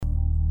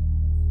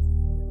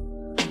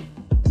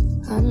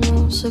I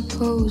know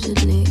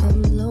supposedly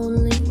I'm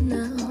lonely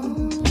now.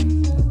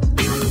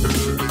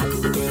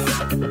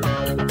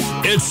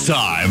 It's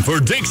time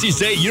for Dixie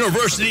State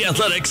University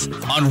Athletics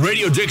on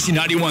Radio Dixie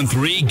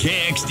 91.3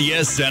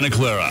 KXDS Santa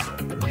Clara.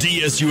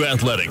 DSU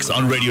Athletics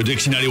on Radio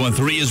Dixie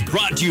 91.3 is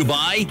brought to you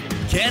by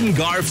Ken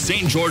Garff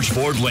St. George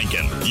Ford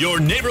Lincoln,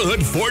 your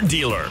neighborhood Ford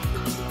dealer.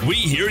 We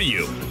hear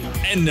you.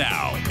 And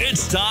now,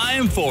 it's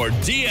time for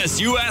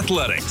DSU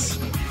Athletics.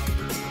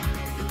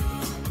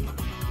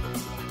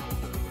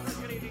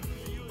 Good evening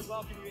to you and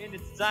welcome you into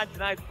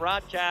tonight's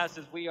broadcast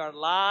as we are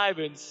live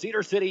in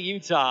Cedar City,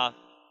 Utah,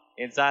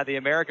 inside the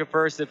America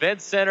First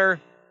Event Center.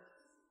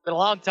 It's been a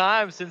long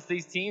time since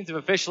these teams have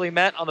officially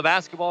met on the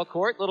basketball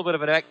court. A little bit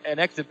of an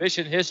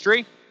exhibition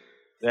history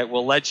that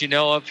we'll let you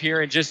know of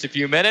here in just a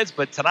few minutes.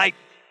 But tonight,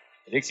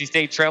 the Dixie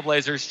State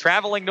Trailblazers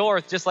traveling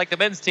north, just like the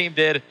men's team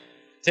did,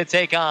 to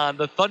take on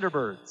the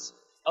Thunderbirds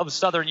of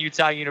Southern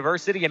Utah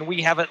University. And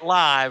we have it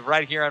live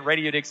right here on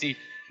Radio Dixie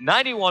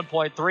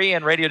 91.3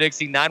 and Radio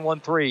Dixie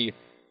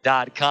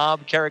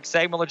 913.com. Carrick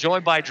Sagmiller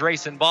joined by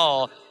Drayson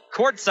Ball,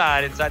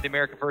 courtside inside the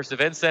America First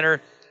Event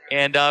Center.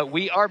 And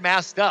we are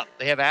masked up.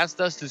 They have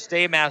asked us to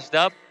stay masked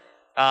up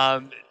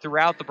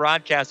throughout the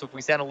broadcast. So if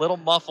we sound a little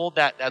muffled,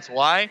 that's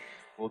why.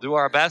 We'll do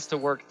our best to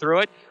work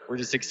through it. We're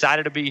just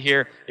excited to be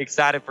here,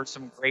 excited for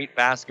some great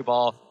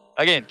basketball.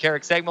 Again,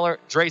 Carrick Sagmiller,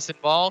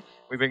 Drayson Ball.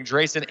 We bring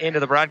Drayson into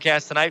the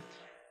broadcast tonight.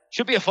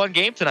 Should be a fun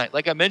game tonight.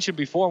 Like I mentioned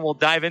before, and we'll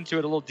dive into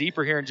it a little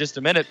deeper here in just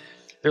a minute.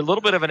 There's a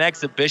little bit of an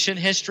exhibition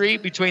history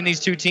between these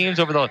two teams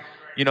over the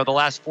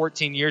last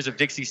 14 years of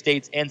Dixie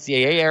State's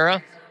NCAA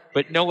era,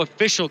 but no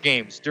official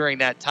games during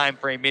that time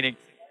frame, meaning,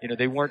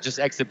 they weren't just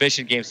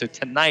exhibition games. So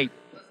tonight,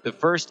 the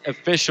first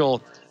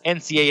official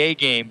NCAA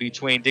game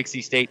between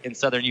Dixie State and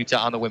Southern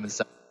Utah on the women's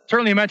side.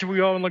 Certainly a matchup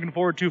we've all been looking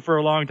forward to for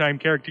a long time.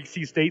 Carrick,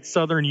 Dixie State,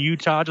 Southern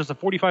Utah, just a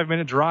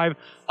 45-minute drive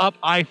up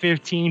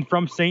I-15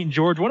 from St.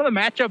 George. One of the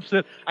matchups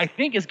that I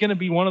think is going to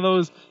be one of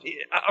those,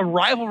 a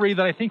rivalry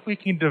that I think we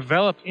can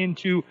develop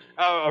into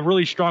a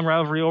really strong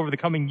rivalry over the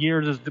coming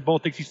years, as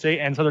both Dixie State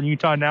and Southern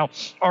Utah now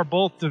are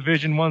both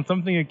Division I,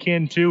 something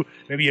akin to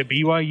maybe a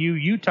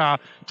BYU-Utah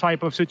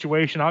type of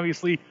situation.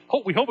 Obviously,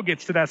 we hope it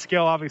gets to that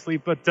scale, obviously,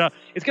 but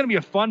it's going to be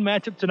a fun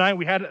matchup tonight.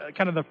 We had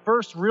kind of the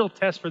first real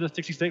test for this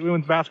Dixie State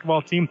women's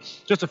basketball team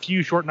just a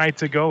few short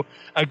nights ago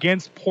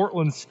against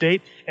Portland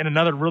State, and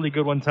another really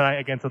good one tonight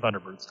against the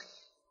Thunderbirds.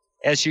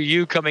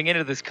 SUU coming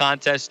into this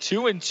contest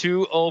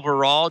 2-2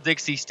 overall.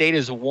 Dixie State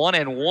is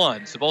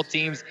 1-1. So both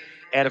teams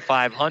at a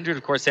 500.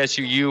 Of course,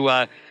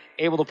 SUU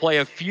able to play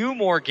a few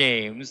more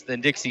games than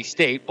Dixie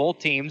State. Both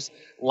teams,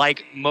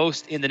 like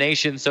most in the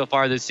nation so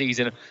far this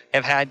season,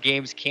 have had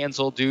games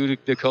canceled due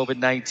to the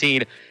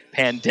COVID-19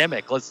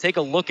 pandemic. Let's take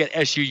a look at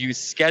SUU's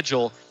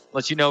schedule.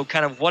 Let you know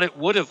kind of what it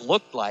would have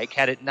looked like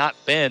had it not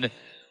been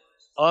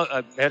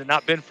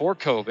for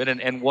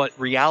COVID and what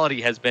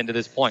reality has been to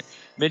this point.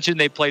 Mentioned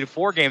they played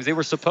 4 games. They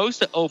were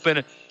supposed to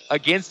open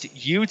against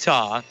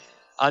Utah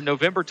on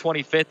November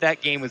 25th.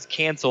 That game was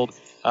canceled.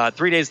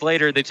 3 days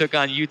later, they took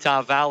on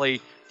Utah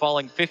Valley,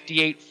 falling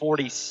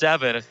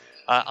 58-47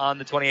 on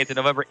the 28th of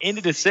November.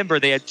 Into December,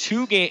 they had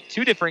two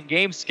different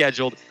games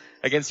scheduled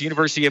against the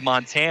University of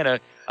Montana.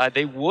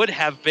 They would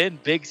have been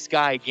Big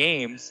Sky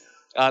games.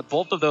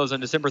 Both of those on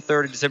December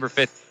 3rd and December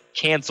 5th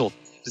canceled.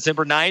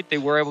 December 9th, they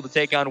were able to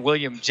take on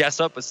William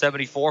Jessup, a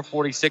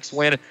 74-46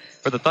 win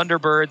for the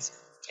Thunderbirds.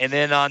 And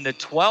then on the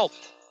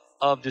 12th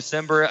of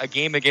December, a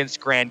game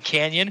against Grand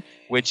Canyon,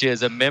 which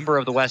is a member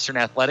of the Western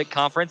Athletic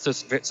Conference. So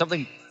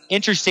something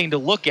interesting to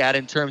look at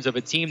in terms of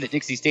a team that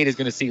Dixie State is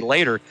going to see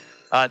later.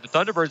 The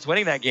Thunderbirds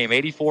winning that game,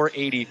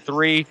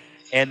 84-83.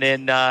 And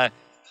then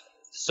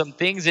some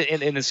things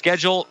in the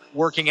schedule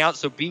working out.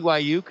 So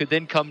BYU could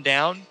then come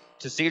down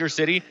to Cedar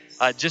City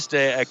just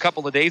a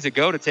couple of days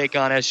ago to take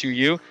on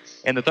SUU.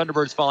 And the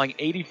Thunderbirds falling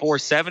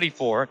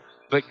 84-74,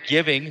 but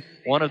giving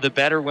one of the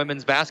better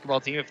women's basketball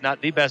team, if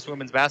not the best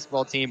women's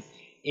basketball team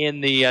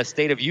in the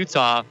state of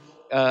Utah,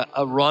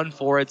 a run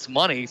for its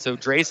money. So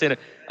Drayson,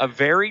 a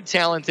very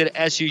talented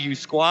SUU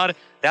squad.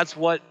 That's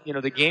what,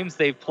 the games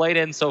they've played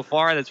in so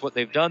far, that's what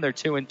they've done. They're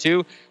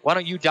 2-2. Why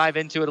don't you dive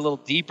into it a little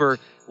deeper?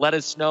 Let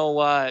us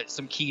know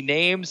some key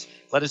names.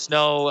 Let us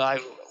know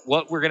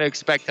what we're going to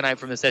expect tonight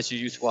from this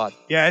SUU squad.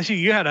 Yeah,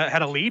 SUU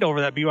had a lead over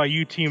that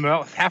BYU team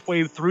about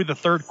halfway through the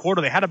third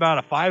quarter. They had about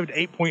a 5 to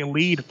 8 point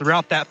lead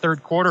throughout that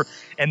third quarter,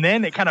 and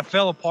then it kind of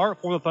fell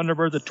apart for the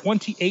Thunderbirds. A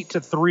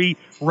 28-3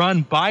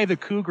 run by the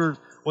Cougars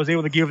was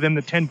able to give them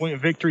the 10-point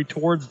victory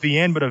towards the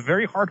end, but a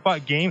very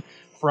hard-fought game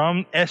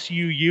from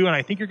SUU, and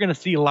I think you're going to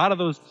see a lot of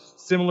those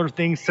similar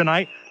things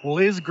tonight.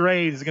 Liz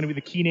Graves is going to be the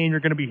key name you're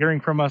going to be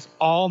hearing from us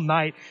all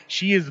night.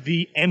 She is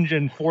the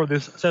engine for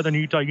this Southern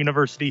Utah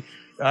University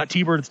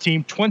T-Birds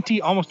team.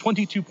 Almost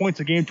 22 points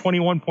a game,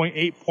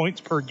 21.8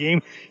 points per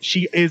game.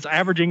 She is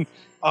averaging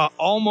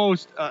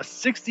almost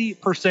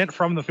 60%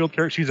 from the field.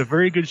 She's a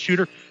very good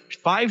shooter.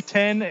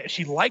 5'10".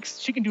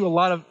 She can do a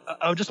lot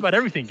of just about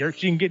everything.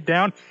 She can get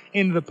down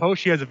into the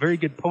post. She has a very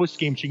good post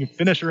game. She can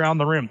finish around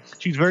the rim.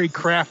 She's very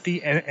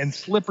crafty and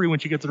slippery when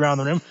she gets around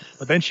the rim,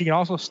 but then she can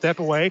also step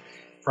away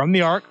from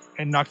the arc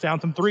and knocks down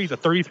some threes. A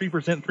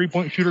 33%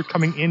 three-point shooter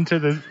coming into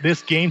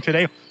this game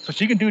today. So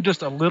she can do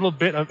just a little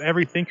bit of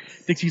everything.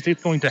 Dixie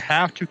State's going to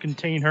have to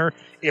contain her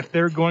if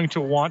they're going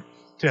to want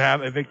to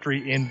have a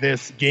victory in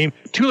this game.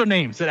 Two other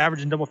names that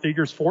average in double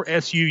figures for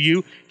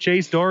SUU.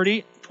 Chase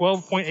Doherty,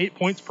 12.8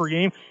 points per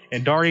game,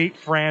 and Dari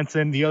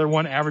Franson, the other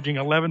one, averaging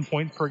 11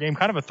 points per game.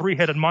 Kind of a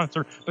three-headed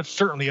monster, but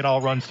certainly it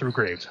all runs through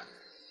Graves.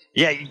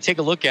 Yeah, you take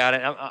a look at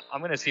it. I'm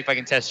going to see if I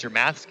can test your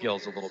math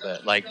skills a little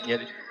bit.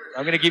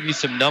 I'm going to give you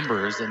some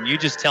numbers, and you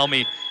just tell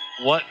me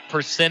what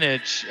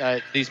percentage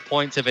these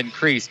points have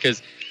increased.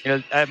 Because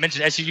I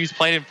mentioned SUU's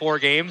played in 4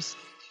 games,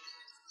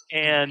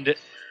 and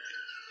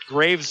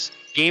Graves'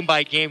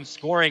 game-by-game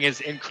scoring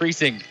is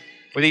increasing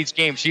with each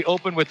game. She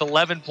opened with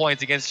 11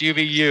 points against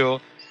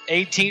UVU,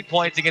 18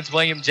 points against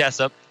William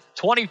Jessup,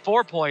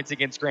 24 points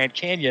against Grand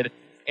Canyon,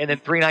 and then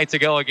 3 nights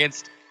ago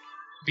against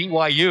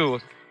BYU,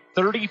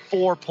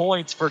 34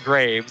 points for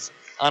Graves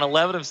on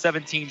 11 of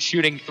 17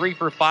 shooting, 3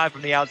 for 5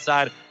 from the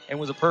outside, and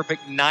was a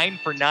perfect 9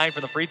 for 9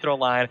 from the free throw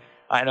line.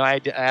 I know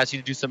I asked you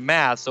to do some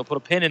math, so put a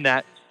pin in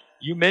that.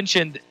 You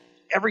mentioned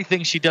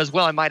everything she does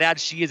well. I might add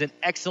she is an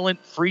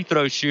excellent free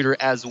throw shooter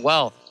as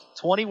well.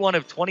 21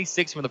 of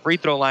 26 from the free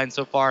throw line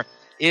so far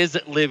is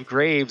Liv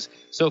Graves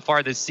so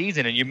far this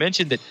season. And you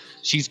mentioned that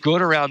she's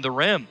good around the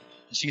rim.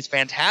 She's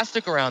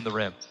fantastic around the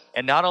rim.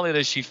 And not only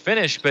does she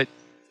finish, but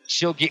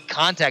she'll get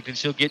contact and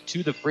she'll get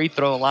to the free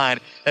throw line.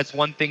 That's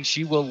one thing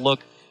she will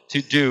look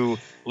to do.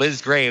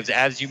 Liz Graves,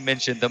 as you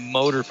mentioned, the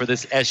motor for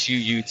this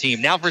SUU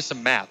team. Now for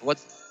some math.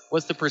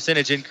 What's the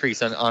percentage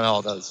increase on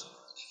all those?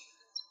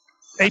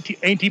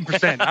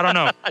 18%. I don't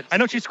know. I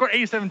know she scored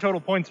 87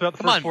 total points throughout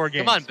the first 4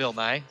 games. Come on, Bill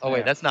Nye. Oh,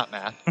 wait, that's not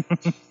math.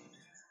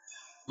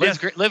 Liz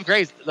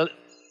Graves,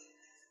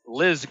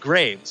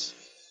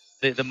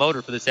 the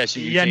motor for this SUU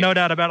team. Yeah, no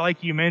doubt about it.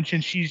 Like you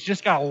mentioned, she's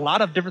just got a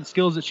lot of different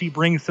skills that she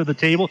brings to the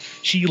table.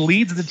 She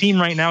leads the team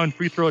right now in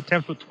free throw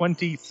attempts with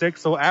 26,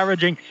 so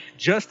averaging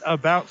just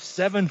about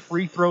 7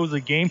 free throws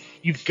a game.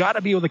 You've got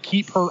to be able to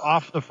keep her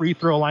off the free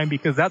throw line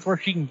because that's where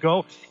she can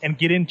go and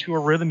get into a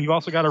rhythm. You've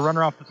also got to run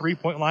her off the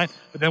three-point line,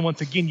 but then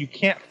once again, you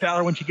can't foul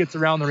her when she gets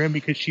around the rim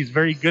because she's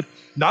very good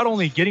not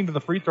only getting to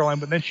the free throw line,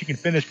 but then she can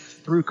finish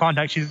through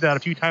contact. She did that a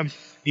few times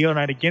the other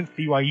night against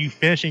BYU,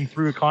 finishing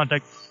through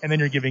contact, and then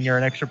you're giving her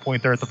an extra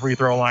point there at the free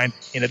throw line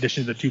in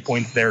addition to the 2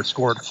 points there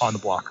scored on the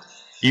block.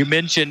 You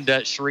mentioned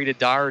Sharita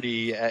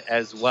Doherty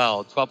as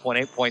well,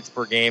 12.8 points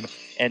per game,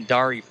 and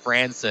Dari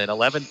Franson,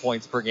 11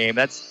 points per game.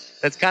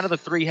 That's kind of the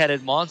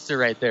three-headed monster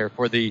right there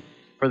for the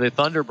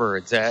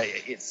Thunderbirds.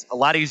 It's a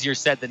lot easier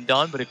said than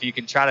done, but if you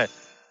can try to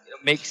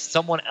make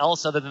someone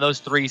else other than those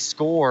 3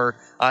 score,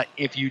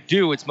 if you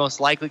do, it's most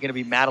likely going to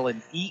be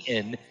Madeline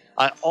Eaton.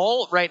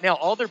 Right now,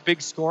 all their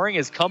big scoring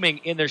is coming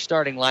in their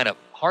starting lineup.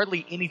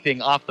 Hardly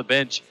anything off the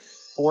bench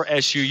for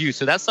SUU.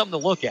 So that's something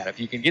to look at. If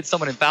you can get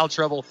someone in foul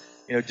trouble,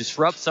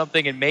 disrupt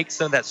something and make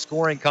some of that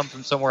scoring come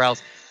from somewhere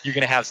else, you're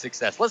going to have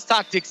success. Let's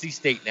talk Dixie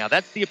State now.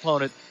 That's the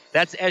opponent.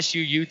 That's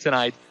SUU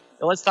tonight.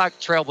 Now let's talk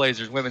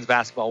Trailblazers women's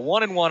basketball.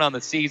 1-1 on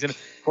the season. Of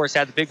course,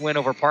 had the big win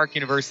over Park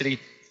University.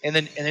 And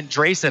then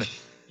Drayson,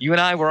 you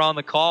and I were on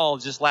the call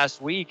just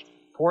last week.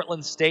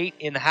 Portland State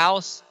in the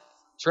house.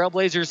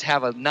 Trailblazers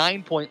have a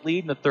 9-point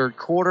lead in the third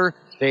quarter.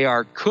 They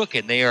are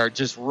cooking. They are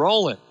just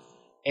rolling.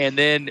 And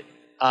then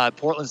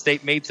Portland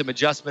State made some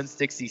adjustments.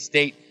 Dixie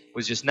State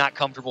was just not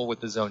comfortable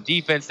with the zone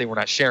defense. They were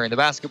not sharing the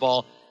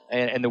basketball.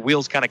 And the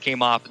wheels kind of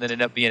came off and then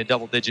ended up being a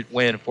double-digit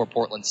win for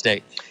Portland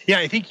State. Yeah,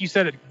 I think you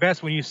said it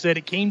best when you said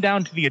it came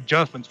down to the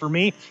adjustments. For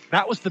me,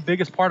 that was the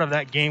biggest part of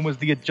that game was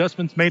the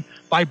adjustments made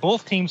by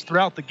both teams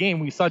throughout the game.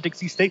 We saw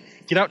Dixie State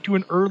get out to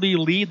an early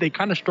lead. They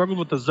kind of struggled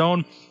with the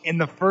zone in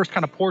the first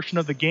kind of portion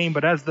of the game,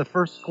 but as the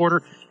first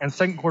quarter and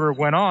second quarter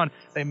went on,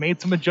 they made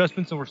some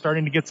adjustments and were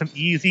starting to get some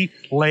easy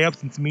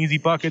layups and some easy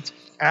buckets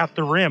at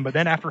the rim. But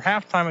then after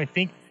halftime, I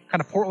think kind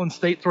of Portland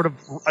State sort of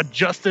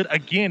adjusted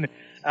again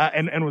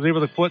and was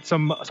able to put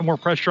some more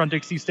pressure on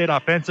Dixie State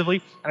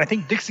offensively. And I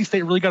think Dixie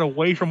State really got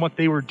away from what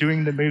they were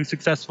doing that made it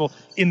successful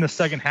in the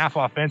second half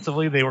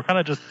offensively. They were kind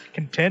of just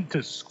content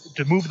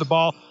to move the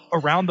ball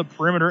around the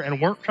perimeter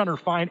and weren't trying to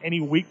find any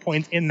weak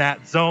points in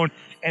that zone.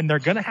 And they're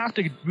going to have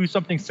to do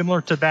something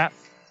similar to that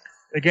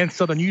against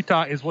Southern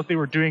Utah is what they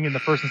were doing in the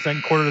first and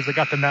second quarter as they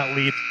got them that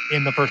lead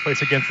in the first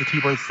place against the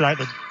T-Birds tonight.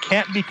 They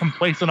can't be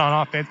complacent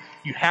on offense.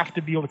 You have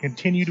to be able to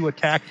continue to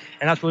attack,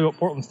 and that's really what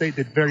Portland State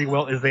did very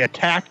well is they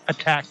attacked,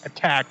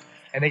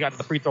 and they got to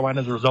the free throw line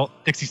as a result.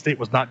 Dixie State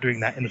was not doing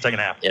that in the second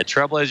half. Yeah,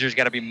 Trailblazers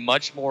got to be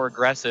much more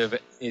aggressive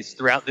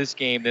throughout this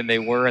game than they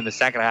were in the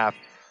second half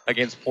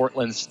against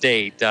Portland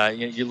State.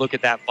 You look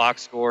at that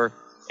box score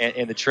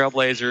and the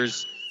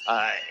Trailblazers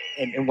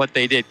and what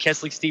they did.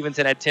 Kesley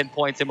Stevenson had 10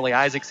 points. Emily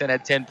Isaacson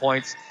had 10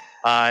 points.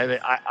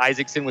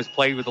 Isaacson was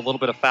played with a little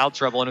bit of foul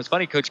trouble. And it was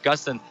funny, Coach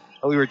Gustin,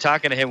 we were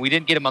talking to him. We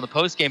didn't get him on the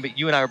post game, but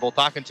you and I were both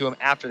talking to him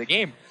after the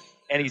game.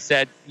 And he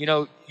said,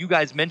 you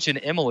guys mentioned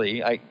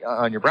Emily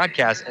on your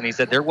broadcast, and he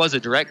said there was a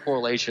direct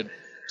correlation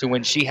to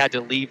when she had to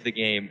leave the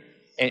game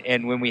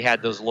and when we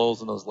had those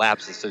lulls and those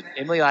lapses. So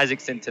Emily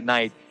Isaacson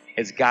tonight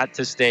has got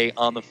to stay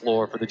on the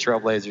floor for the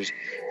Trailblazers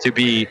to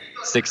be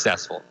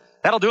successful.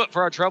 That'll do it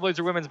for our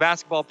Trailblazer women's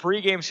basketball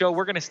pregame show.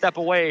 We're going to step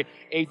away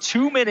a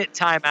 2-minute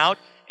timeout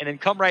and then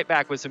come right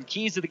back with some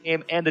keys to the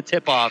game and the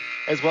tip-off,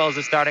 as well as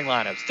the starting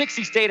lineups.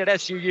 Dixie State at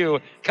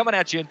SUU coming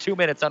at you in 2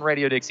 minutes on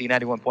Radio Dixie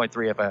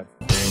 91.3 FM.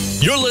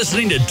 You're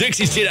listening to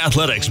Dixie State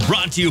Athletics,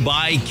 brought to you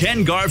by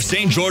Ken Garff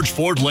St. George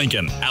Ford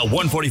Lincoln at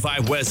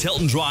 145 West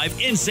Hilton Drive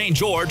in St.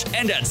 George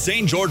and at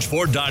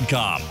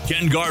stgeorgeford.com.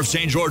 Ken Garff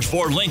St. George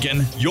Ford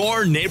Lincoln,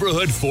 your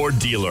neighborhood Ford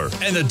dealer,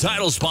 and the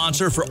title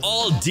sponsor for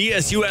all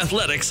DSU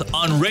athletics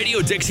on Radio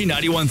Dixie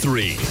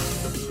 91.3.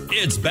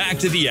 It's back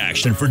to the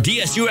action for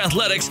DSU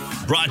Athletics,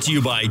 brought to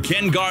you by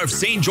Ken Garff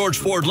St. George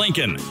Ford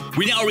Lincoln.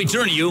 We now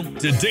return you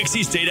to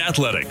Dixie State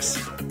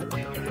Athletics.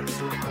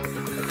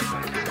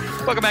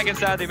 Welcome back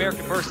inside the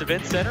American First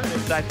Event Center.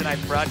 Inside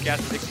tonight's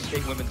broadcast of Dixie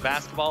State Women's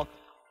Basketball.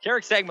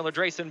 Carrick Sagmiller,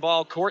 Drayson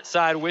Ball,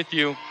 courtside with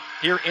you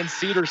here in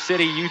Cedar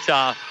City,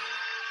 Utah.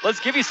 Let's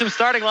give you some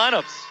starting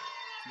lineups.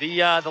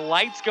 The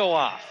lights go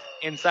off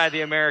inside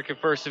the American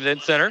First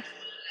Event Center.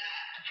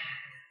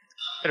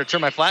 Better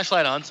turn my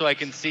flashlight on so I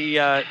can see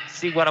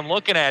what I'm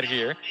looking at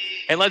here.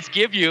 And let's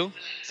give you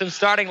some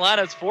starting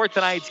lineups for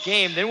tonight's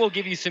game. Then we'll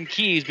give you some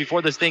keys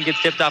before this thing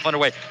gets tipped off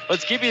underway.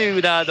 Let's give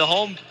you the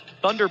home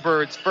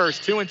Thunderbirds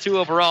first, 2-2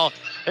 overall.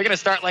 They're going to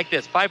start like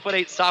this.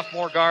 5'8"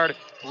 sophomore guard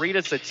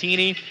Rita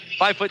Satini,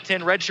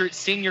 5'10" redshirt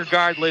senior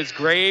guard Liz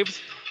Graves,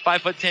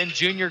 5'10"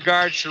 junior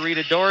guard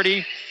Sharita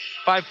Doherty,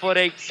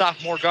 5'8"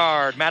 sophomore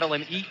guard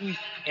Madeline Eaton,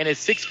 and a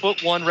 6'1"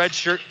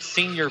 redshirt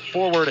senior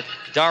forward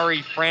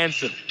Dari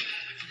Franson.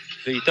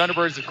 The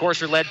Thunderbirds, of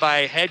course, are led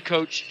by head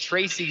coach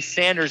Tracy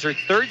Sanders, her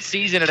third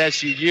season at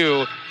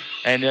SUU,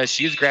 and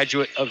she is a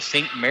graduate of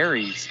St.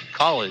 Mary's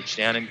College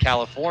down in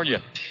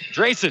California.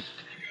 Drayson,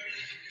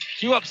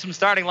 cue up some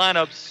starting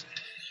lineups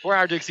for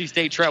our Dixie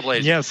State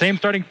Trailblazers. Yeah, same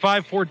starting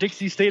five for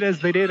Dixie State as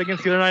they did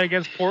against the other night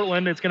against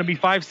Portland. It's going to be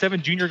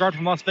 5'7" junior guard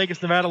from Las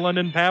Vegas, Nevada,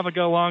 London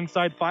Pavlica,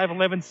 alongside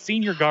 5'11"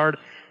 senior guard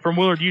from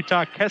Willard,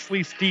 Utah,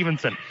 Kesley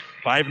Stevenson.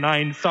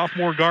 5'9"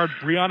 sophomore guard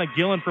Brianna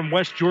Gillen from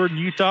West Jordan,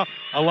 Utah,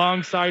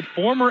 alongside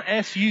former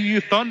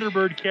SUU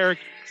Thunderbird Carrick,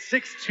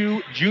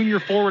 6'2" junior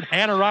forward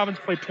Hannah Robbins,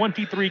 played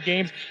 23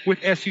 games with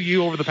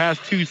SUU over the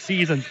past 2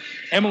 seasons.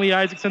 Emily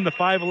Isaacson, the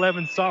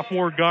 5'11"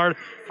 sophomore guard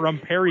from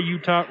Perry,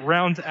 Utah,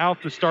 rounds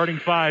out the starting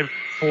five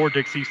for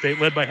Dixie State,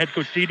 led by head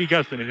coach Dee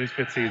Gustin in his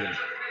 5th season.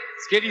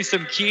 Let's give you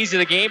some keys to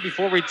the game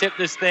before we tip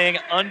this thing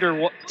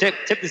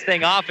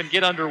off and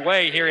get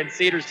underway here in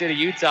Cedar City,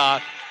 Utah.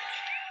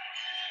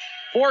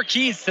 4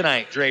 keys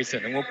tonight,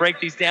 Drayson, and we'll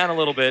break these down a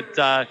little bit.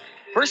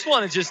 First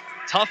one is just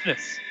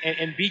toughness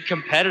and be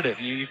competitive.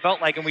 You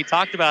felt like, and we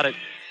talked about it,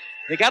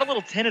 they got a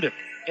little tentative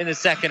in the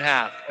second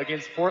half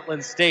against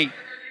Portland State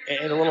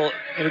and a little,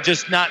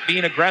 just not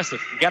being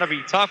aggressive. You got to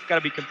be tough, got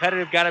to be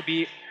competitive, got to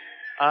be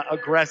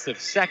aggressive.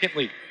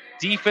 Secondly,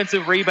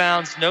 defensive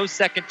rebounds, no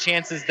second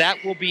chances. That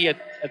will be a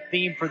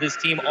theme for this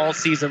team all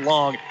season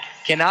long.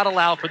 Cannot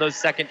allow for those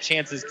second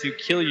chances to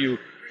kill you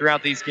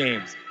throughout these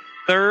games.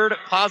 Third,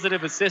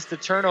 positive assist to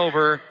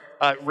turnover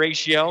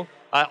ratio.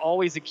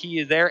 Always a key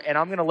is there. And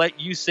I'm going to let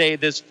you say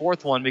this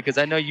fourth one because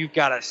I know you've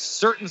got a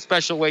certain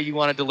special way you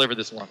want to deliver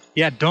this one.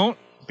 Yeah, don't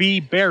be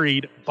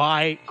buried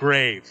by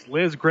Graves.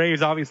 Liz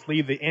Graves,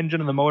 obviously the engine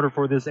and the motor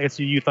for this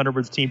SUU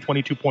Thunderbirds team,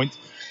 22 points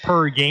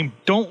per game.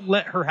 Don't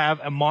let her have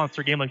a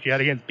monster game like she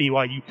had against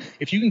BYU.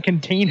 If you can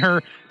contain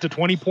her to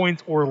 20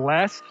 points or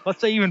less,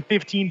 let's say even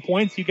 15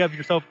 points, you give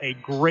yourself a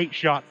great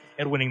shot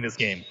at winning this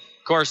game.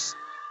 Of course,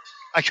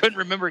 I couldn't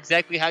remember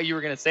exactly how you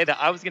were going to say that.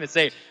 I was going to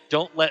say,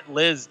 don't let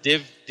Liz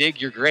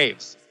dig your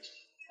graves.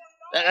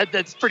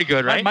 That's pretty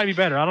good, right? That might be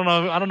better.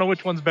 I don't know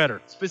which one's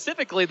better.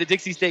 Specifically, the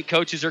Dixie State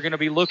coaches are going to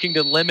be looking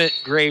to limit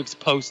Graves'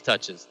 post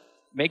touches.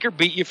 Make her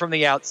beat you from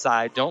the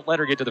outside. Don't let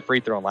her get to the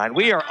free throw line.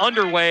 We are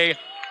underway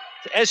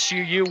to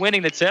SUU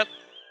winning the tip.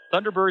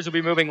 Thunderbirds will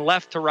be moving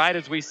left to right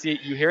as we see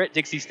it. You hear it.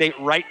 Dixie State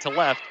right to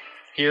left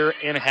here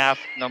in half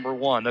number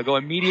 1. They'll go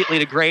immediately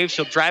to Graves.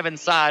 She'll drive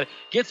inside.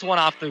 Gets one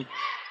off the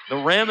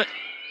rim.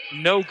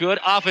 No good.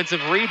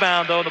 Offensive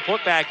rebound, though. The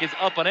putback is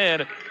up and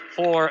in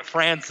for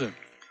Franson.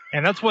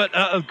 And that's what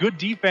a good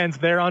defense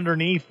there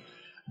underneath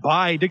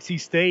by Dixie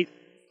State,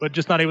 but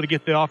just not able to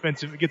get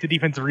the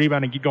defensive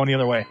rebound and get going the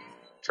other way.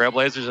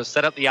 Trailblazers have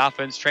set up the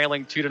offense,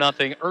 trailing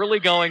 2-0. Early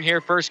going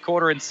here, first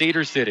quarter in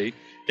Cedar City.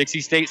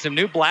 Dixie State, some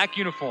new black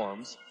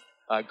uniforms.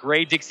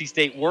 Gray Dixie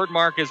State word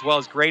mark as well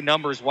as gray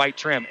numbers, white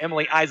trim.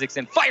 Emily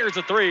Isaacson fires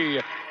a 3.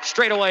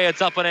 Straight away,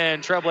 it's up and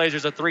in.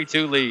 Trailblazers a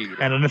 3-2 lead.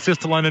 And an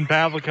assist to London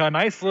Pavlica.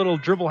 Nice little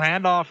dribble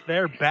handoff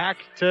there back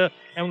to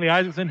Emily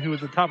Isaacson, who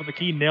was at the top of the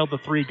key, nailed the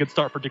 3. Good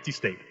start for Dixie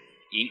State.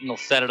 Eaton will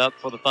set it up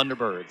for the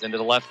Thunderbirds into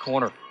the left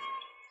corner.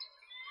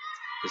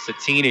 To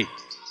Satini.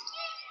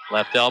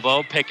 Left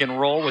elbow, pick and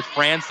roll with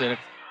Franson.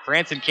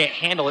 Franson can't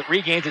handle it,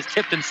 regains, it's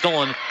tipped and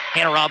stolen.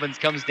 Hannah Robbins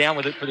comes down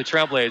with it for the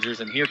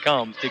Trailblazers, and here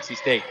comes Dixie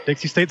State.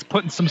 Dixie State's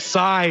putting some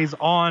size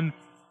on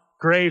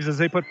Graves as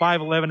they put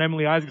 5'11"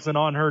 Emily Isaacson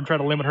on her and try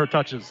to limit her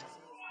touches.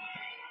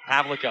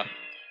 Pavlica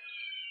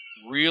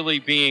really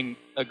being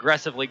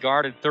aggressively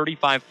guarded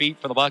 35 feet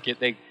from the bucket.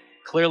 They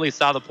clearly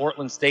saw the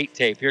Portland State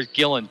tape. Here's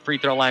Gillen. Free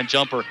throw line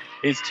jumper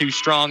is too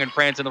strong, and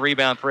Franson the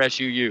rebound for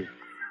SUU.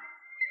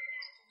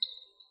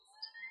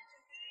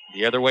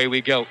 The other way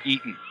we go.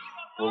 Eaton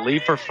will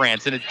leave for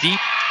Franson. A deep.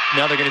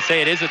 Now they're going to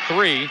say it is a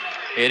three.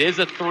 It is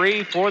a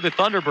three for the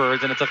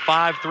Thunderbirds, and it's a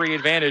 5-3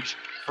 advantage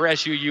for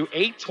SUU.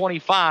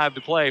 8:25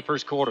 to play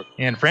first quarter.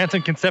 And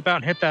Franson can step out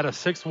and hit that, a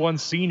 6'1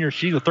 senior.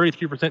 She's a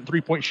 33%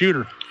 three-point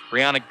shooter.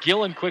 Brianna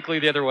Gillen quickly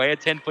the other way. A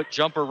 10-foot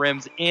jumper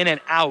rims in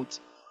and out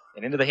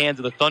and into the hands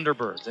of the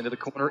Thunderbirds. Into the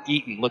corner,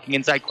 Eaton looking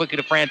inside quickly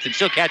to Franson.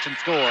 She'll catch and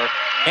score.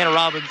 Hannah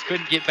Robbins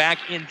couldn't get back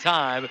in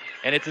time,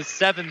 and it's a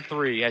 7-3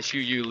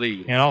 SUU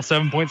lead. And all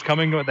 7 points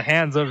coming with the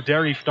hands of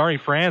Dari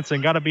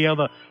Franson. Got to be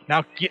able to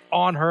now get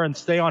on her and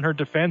stay on her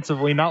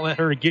defensively, not let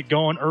her get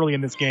going early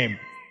in this game.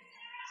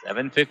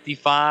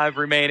 7:55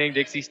 remaining.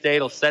 Dixie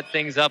State will set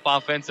things up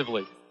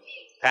offensively.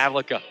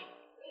 Pavlica,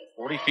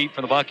 40 feet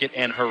from the bucket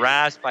and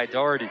harassed by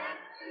Doherty.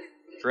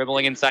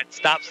 Dribbling inside,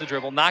 stops the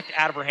dribble, knocked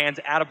out of her hands,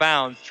 out of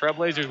bounds.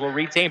 Trailblazers will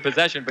retain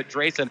possession, but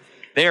Drayson,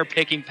 they are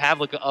picking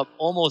Pavlica up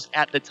almost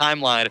at the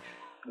timeline,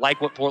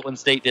 like what Portland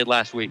State did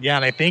last week. Yeah,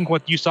 and I think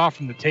what you saw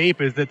from the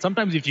tape is that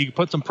sometimes if you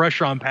put some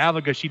pressure on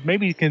Pavlica, she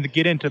maybe can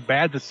get into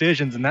bad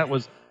decisions, and that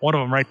was one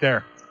of them right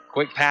there.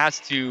 Quick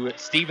pass to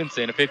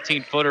Stevenson. A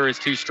 15-footer is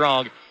too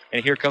strong,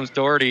 and here comes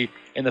Doherty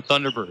and the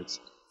Thunderbirds.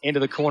 Into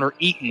the corner,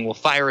 Eaton will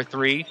fire a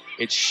three.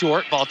 It's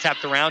short, ball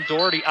tapped around.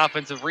 Doherty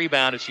offensive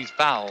rebound as she's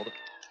fouled.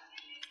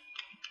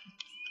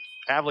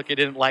 Pavlica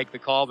didn't like the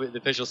call, but the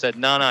official said,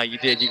 no, you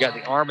did. You got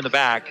the arm in the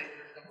back.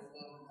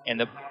 And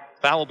the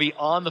foul will be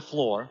on the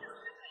floor.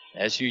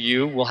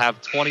 SUU will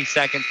have 20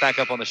 seconds back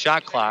up on the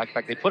shot clock. In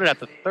fact, they put it at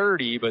the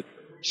 30, but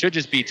should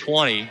just be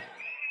 20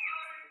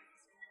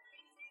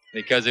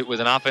 because it was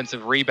an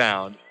offensive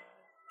rebound.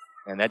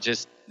 And that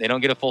just, they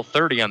don't get a full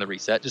 30 on the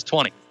reset, just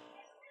 20.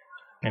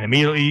 And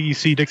immediately you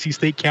see Dixie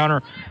State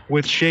counter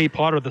with Shea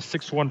Potter, the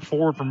 6'1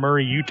 forward from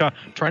Murray, Utah,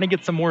 trying to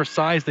get some more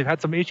size. They've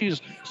had some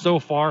issues so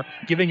far,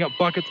 giving up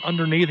buckets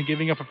underneath and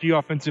giving up a few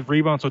offensive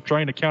rebounds, so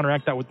trying to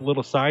counteract that with a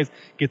little size,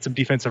 get some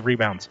defensive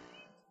rebounds.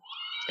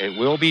 It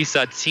will be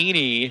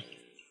Satini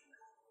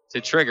to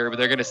trigger, but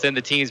they're going to send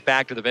the teams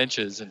back to the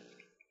benches. And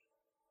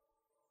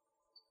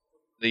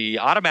the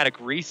automatic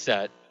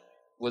reset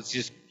was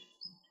just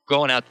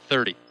going out to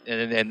 30.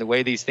 And the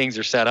way these things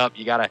are set up,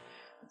 you gotta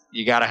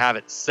have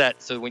it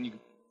set so when you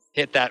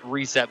hit that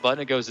reset button,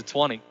 it goes to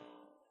 20.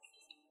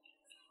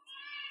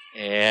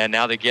 And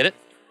now they get it.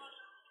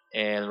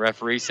 And the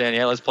referee saying,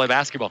 yeah, let's play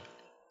basketball.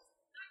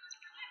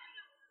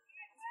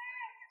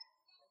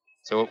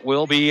 So it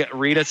will be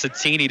Rita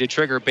Satini to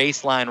trigger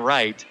baseline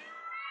right.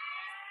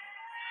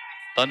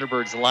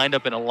 Thunderbirds lined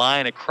up in a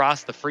line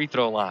across the free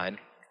throw line.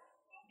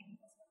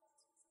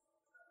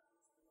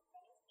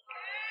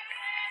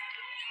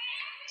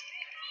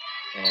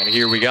 And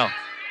here we go.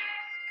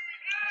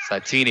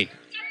 Satini.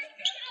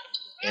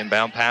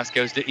 Inbound pass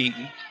goes to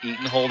Eaton.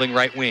 Eaton holding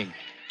right wing.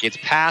 Gets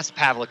past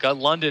Pavlica.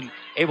 London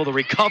able to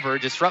recover.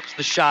 Disrupts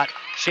the shot.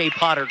 Shea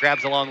Potter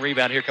grabs a long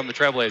rebound. Here come the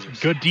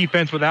Trailblazers. Good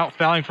defense without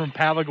fouling from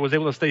Pavlica. Was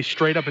able to stay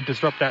straight up and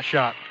disrupt that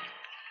shot.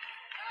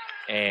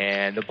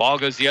 And the ball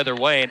goes the other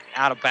way and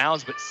out of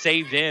bounds, but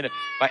saved in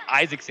by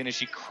Isaacson as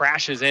she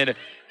crashes in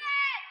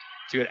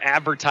to an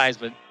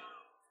advertisement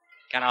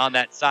kind of on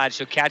that side.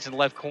 She'll catch in the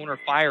left corner,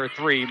 fire a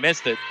three.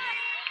 Missed it.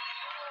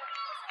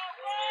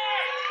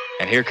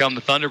 And here come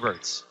the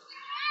Thunderbirds.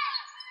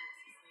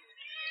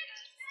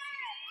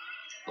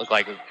 Look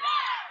like a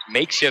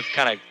makeshift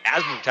kind of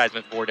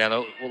advertisement board down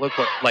there. Will look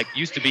like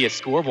used to be a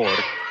scoreboard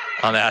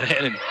on that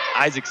end. And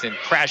Isaacson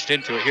crashed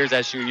into it. Here's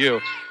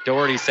SUU.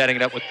 Doherty setting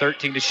it up with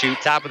 13 to shoot.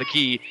 Top of the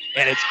key.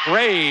 And it's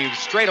Graves.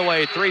 Straight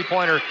away,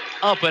 three-pointer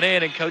up and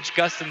in. And Coach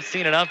Gustin's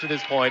seen enough to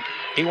this point.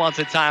 He wants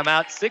a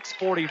timeout.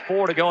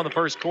 6:44 to go in the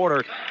first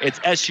quarter. It's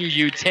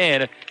SUU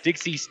 10,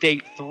 Dixie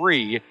State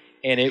 3.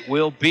 And it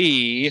will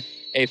be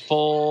a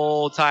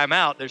full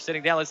timeout. They're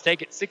sitting down. Let's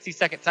take it.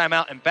 60-second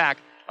timeout and back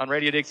on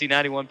Radio Dixie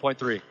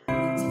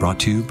 91.3. Brought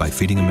to you by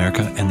Feeding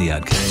America and the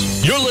Ad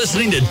Council. You're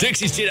listening to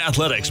Dixie State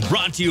Athletics,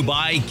 brought to you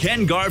by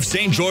Ken Garff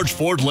St. George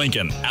Ford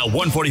Lincoln at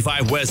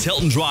 145 West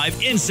Hilton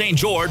Drive in St.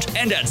 George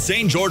and at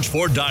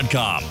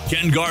stgeorgeford.com.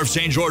 Ken Garff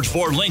St. George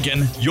Ford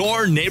Lincoln,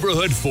 your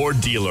neighborhood Ford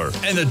dealer,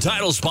 and the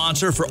title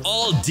sponsor for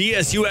all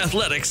DSU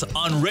athletics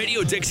on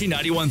Radio Dixie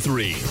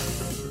 91.3.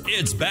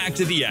 It's back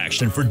to the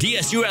action for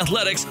DSU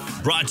Athletics,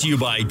 brought to you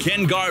by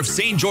Ken Garff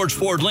St. George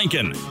Ford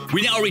Lincoln.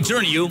 We now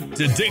return you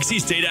to Dixie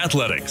State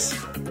Athletics.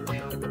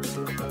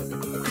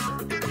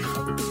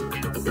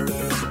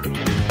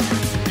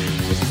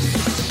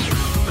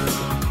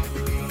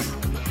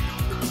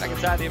 Back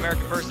inside the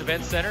American First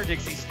Event Center,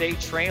 Dixie State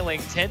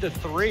trailing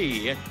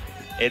 10-3.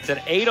 It's an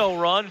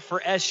 8-0 run for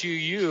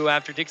SUU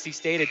after Dixie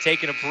State had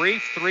taken a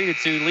brief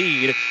 3-2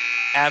 lead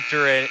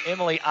after an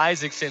Emily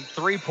Isaacson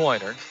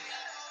three-pointer.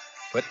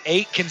 But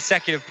 8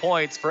 consecutive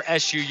points for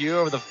SUU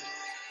over the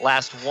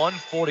last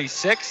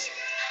 146,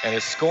 and a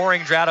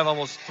scoring drought of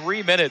almost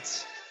 3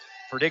 minutes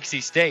for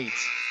Dixie State.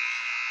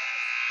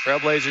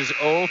 Trailblazers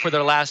 0 for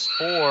their last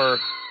 4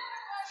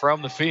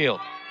 from the field.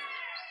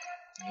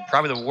 And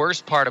probably the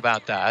worst part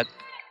about that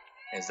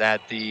is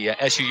that the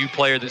SUU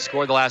player that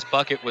scored the last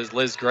bucket was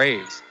Liz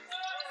Graves.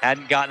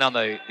 Hadn't gotten on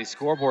the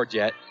scoreboard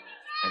yet,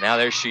 and now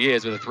there she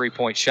is with a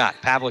 3-point shot.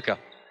 Pavlica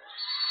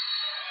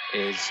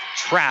is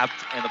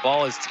trapped, and the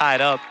ball is tied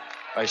up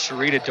by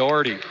Sharita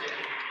Doherty.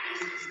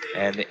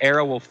 And the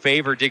arrow will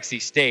favor Dixie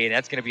State.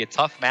 That's going to be a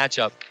tough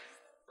matchup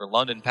for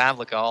London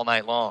Pavlica all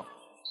night long.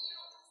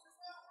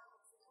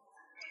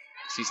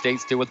 Dixie State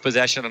still with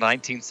possession, a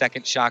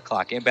 19-second shot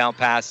clock. Inbound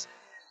pass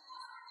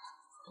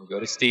will go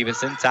to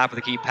Stevenson. Top of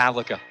the key,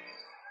 Pavlica.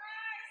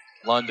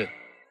 London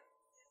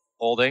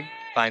holding,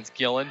 finds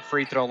Gillen.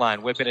 Free throw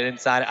line, whipping it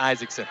inside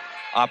Isaacson.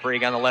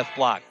 Operating on the left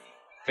block.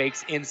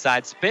 Fakes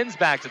inside, spins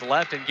back to the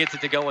left, and gets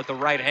it to go with the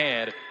right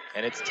hand.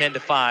 And it's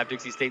 10-5.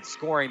 Dixie State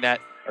scoring that,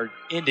 or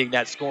ending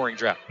that scoring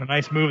drought. A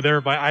nice move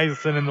there by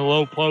Isaacson in the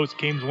low post.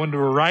 Came one to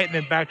her right and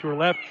then back to her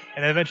left,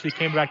 and then eventually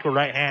came back to her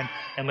right hand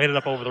and laid it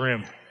up over the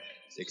rim.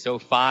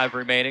 6:05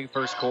 remaining,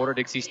 first quarter.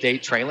 Dixie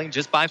State trailing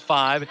just by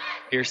 5.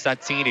 Here's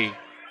Satini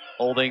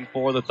holding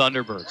for the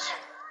Thunderbirds.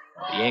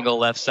 The angle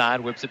left side,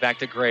 whips it back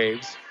to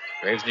Graves.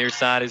 Graves near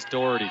side is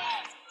Doherty.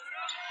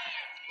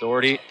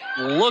 Doherty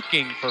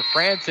looking for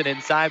Franson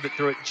inside, but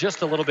threw it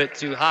just a little bit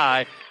too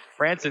high.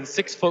 Franson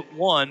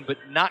 6'1", but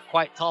not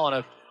quite tall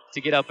enough to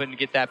get up and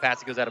get that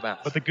pass. It goes out of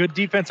bounds. But the good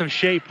defense of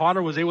Shea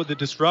Potter was able to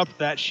disrupt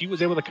that. She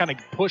was able to kind of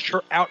push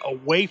her out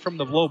away from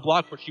the low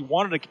block where she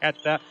wanted to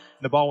catch that,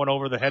 and the ball went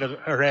over her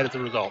head as a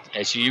result.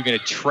 SUU going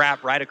to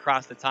trap right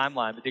across the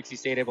timeline, but Dixie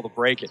State able to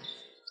break it.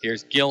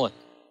 Here's Gillen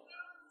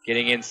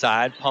getting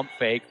inside, pump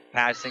fake,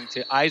 passing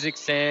to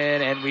Isaacson,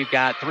 and we've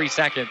got 3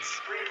 seconds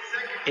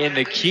in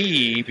the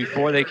key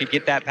before they could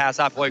get that pass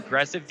off. Boy,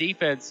 aggressive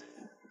defense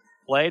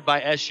played by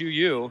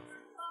SUU.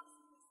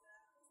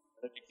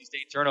 The Dixie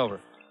State turnover.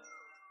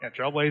 Yeah,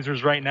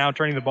 Trailblazers right now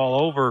turning the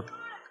ball over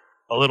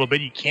a little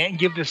bit. You can't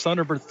give this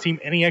Thunderbirds team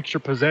any extra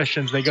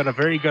possessions. They got a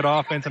very good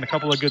offense and a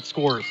couple of good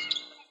scores.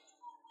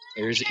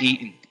 Here's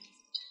Eaton.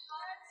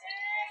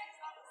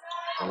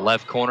 In the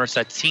left corner,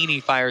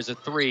 Satini fires a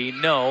 3.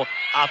 No.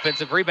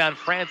 Offensive rebound,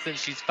 Franson.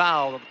 She's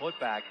fouled on the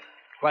putback.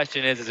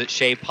 Question is it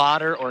Shea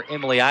Potter or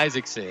Emily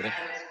Isaacson?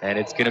 And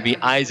it's going to be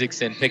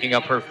Isaacson picking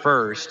up her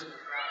first.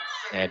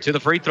 And to the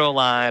free throw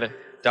line,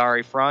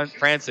 Dari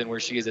Franson, where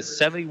she is a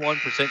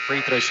 71%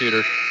 free throw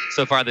shooter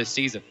so far this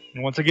season.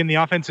 And once again, the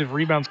offensive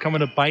rebounds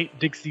coming to bite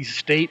Dixie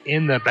State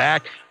in the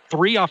back.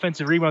 3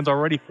 offensive rebounds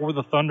already for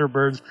the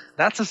Thunderbirds.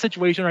 That's a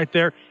situation right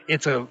there.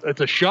 It's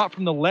a shot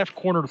from the left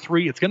corner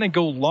 3. It's going to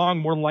go long,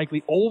 more than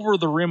likely, over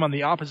the rim on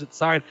the opposite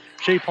side.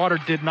 Shea Potter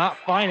did not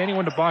find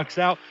anyone to box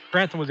out.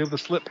 Franson was able to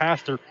slip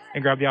past her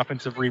and grab the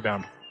offensive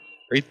rebound.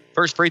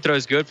 First free throw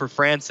is good for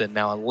Franson.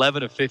 Now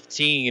 11 of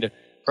 15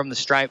 from the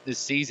stripe this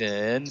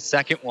season.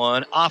 Second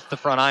one off the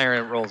front iron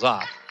and rolls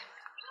off.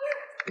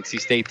 Dixie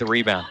State the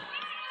rebound.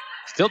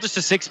 Still just a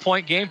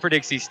 6-point game for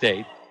Dixie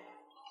State.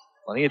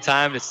 Plenty of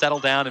time to settle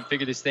down and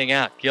figure this thing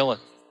out. Gillen,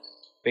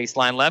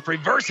 baseline left,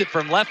 reverse it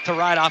from left to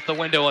right off the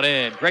window and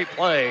in. Great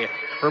play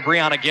for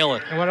Brianna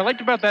Gillen. And what I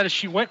liked about that is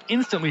she went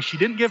instantly. She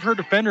didn't give her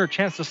defender a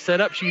chance to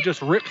set up. She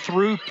just ripped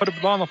through, put the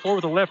ball on the floor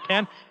with her left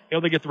hand,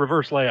 able to get the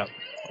reverse layup.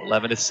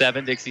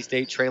 11-7, Dixie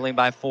State trailing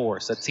by 4.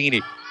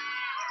 Satini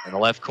in the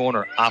left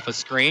corner, off a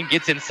screen,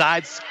 gets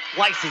inside,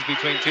 slices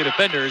between 2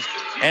 defenders,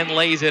 and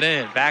lays it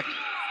in. Back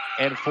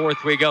and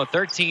forth we go.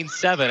 13-7,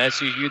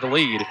 SUU the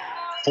lead.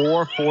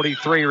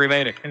 4:43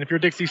 remaining. And if you're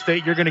Dixie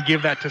State, you're going to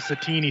give that to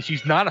Satini.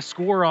 She's not a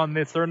scorer on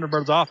this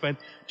Thunderbirds offense,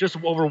 just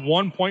over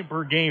 1 point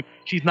per game.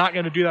 She's not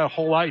going to do that a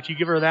whole lot. If you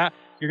give her that,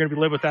 you're going to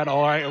be live with that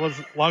all right,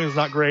 as long as it's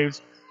not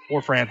Graves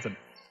or Franson.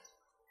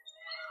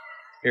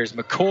 Here's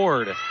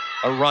McCord,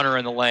 a runner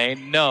in the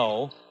lane.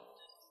 No.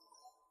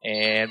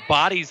 And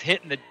bodies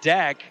hitting the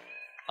deck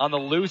on the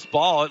loose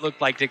ball. It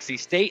looked like Dixie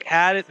State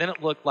had it. Then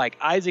it looked like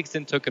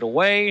Isaacson took it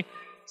away.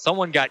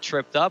 Someone got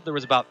tripped up. There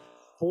was about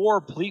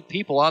 4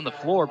 people on the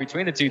floor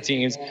between the 2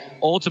 teams.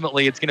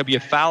 Ultimately, it's going to be a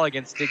foul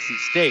against Dixie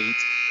State.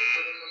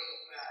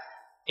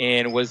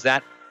 And was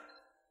it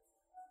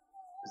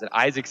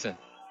Isaacson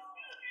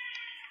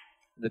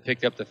that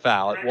picked up the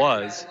foul? It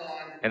was.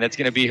 And that's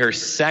going to be her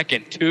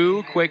second.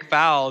 2 quick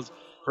fouls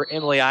for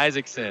Emily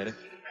Isaacson.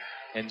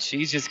 And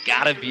she's just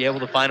got to be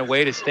able to find a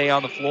way to stay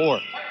on the floor.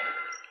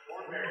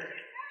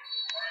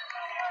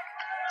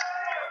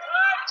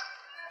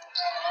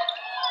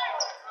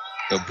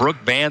 So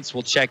Brooke Vance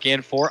will check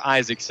in for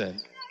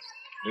Isaacson.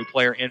 New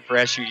player in for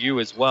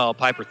SUU as well,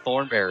 Piper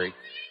Thornberry.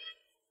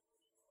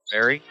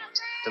 Berry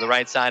to the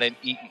right side and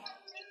Eaton.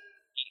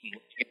 Eaton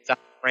looking inside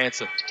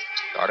Franson.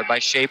 Guarded by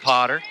Shea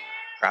Potter.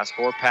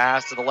 Cross-court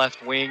pass to the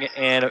left wing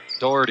and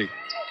Doherty.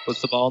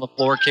 Puts the ball on the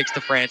floor, kicks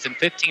to Franson.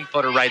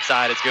 15-footer right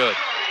side is good.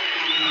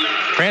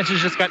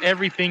 Franson's just got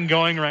everything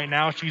going right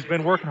now. She's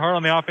been working hard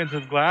on the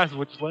offensive glass,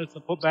 which led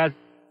some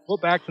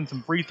putbacks and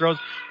some free throws.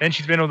 Then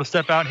she's been able to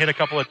step out and hit a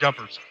couple of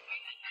jumpers.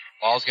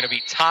 Ball's going to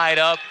be tied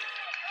up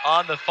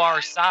on the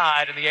far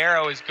side, and the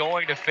arrow is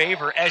going to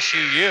favor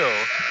SUU.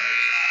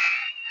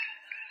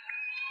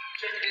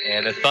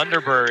 And the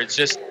Thunderbirds,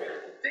 just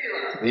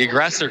the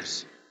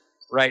aggressors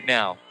right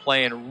now,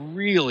 playing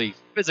really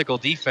physical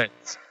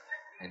defense.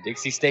 And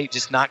Dixie State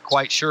just not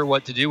quite sure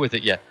what to do with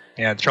it yet.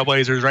 Yeah, the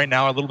Trailblazers right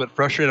now are a little bit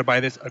frustrated by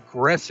this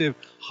aggressive,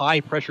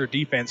 high-pressure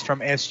defense from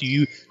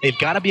SUU. They've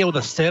got to be able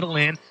to settle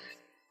in,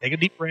 take a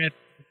deep breath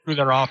through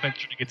their offense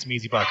to get some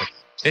easy buckets.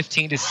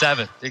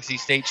 15-7. Dixie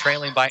State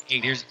trailing by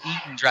 8. Here's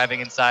Eaton driving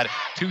inside.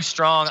 Too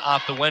strong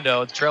off the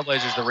window. The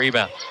Trailblazers the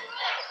rebound.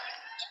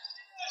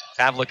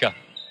 Pavlica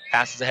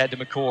passes ahead to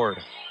McCord.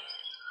 I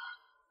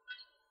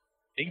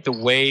think the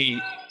way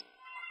you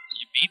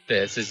beat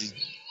this is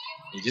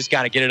you just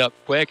got to get it up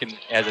quick, and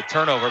as a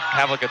turnover,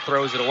 Pavlica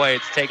throws it away.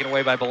 It's taken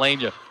away by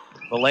Belania.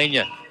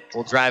 Belania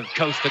will drive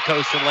coast to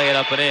coast and lay it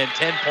up and in.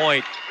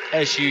 10-point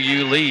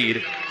SUU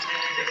lead.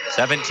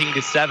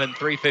 17-7,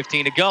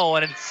 3:15 to go,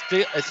 and it's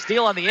a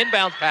steal on the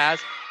inbound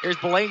pass. Here's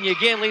Belania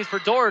again, leads for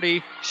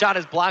Doherty. Shot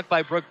is blocked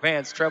by Brooke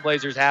Vance.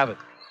 Trailblazers have it.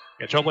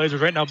 Yeah,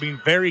 Trailblazers right now being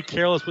very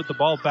careless with the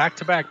ball.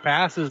 Back-to-back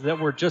passes that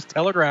were just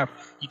telegraphed.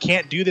 You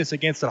can't do this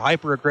against a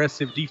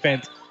hyper-aggressive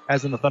defense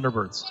as in the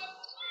Thunderbirds.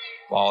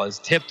 Ball is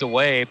tipped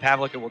away.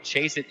 Pavlica will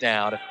chase it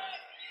down.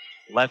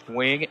 Left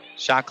wing,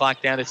 shot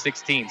clock down to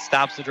 16.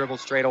 Stops the dribble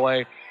straight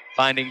away,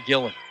 finding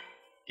Gillen.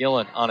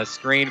 Gillen on a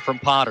screen from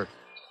Potter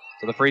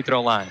to the free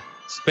throw line.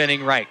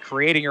 Spinning right,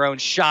 creating her own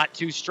shot,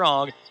 too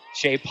strong.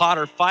 Shea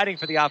Potter fighting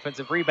for the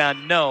offensive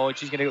rebound. No, and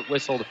she's going to get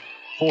whistled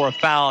for a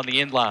foul on the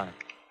end line.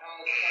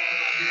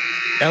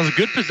 That was a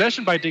good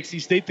possession by Dixie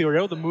State. They were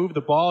able to move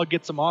the ball,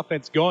 get some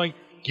offense going.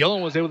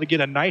 Gillen was able to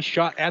get a nice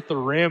shot at the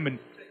rim, and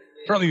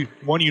certainly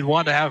one you'd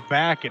want to have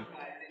back. And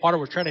Potter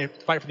was trying to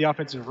fight for the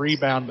offensive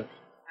rebound, but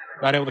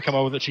not able to come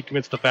up with it. She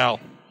commits the foul.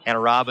 Hannah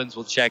Robbins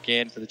will check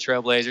in for the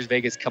Trailblazers.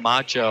 Vegas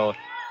Camacho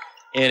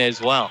in as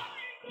well.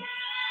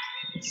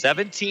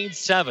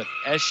 17-7.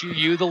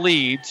 SUU the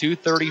lead.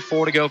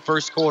 2:34 to go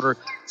first quarter.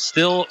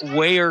 Still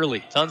way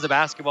early. Tons of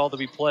basketball to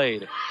be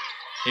played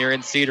here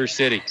in Cedar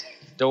City.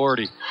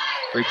 Doherty.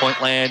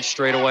 Three-point land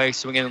straight away.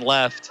 Swinging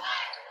left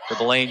for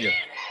Belania.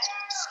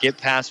 Skip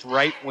past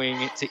right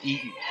wing to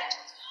Eaton.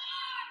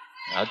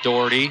 Now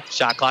Doherty.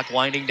 Shot clock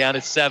winding down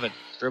to 7.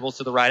 Dribbles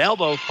to the right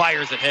elbow.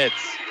 Fires and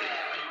hits.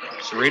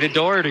 Sharita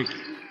Doherty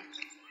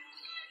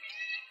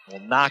will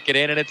knock it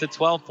in, and it's a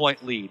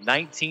 12-point lead.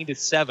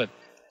 19-7.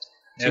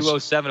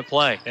 2:07 to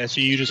play.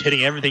 SUU just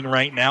hitting everything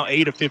right now.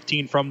 8 of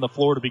 15 from the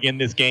floor to begin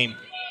this game.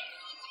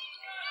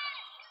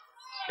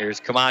 Here's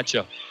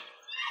Camacho.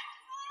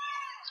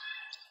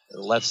 To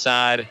the left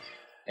side,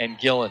 and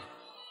Gillen.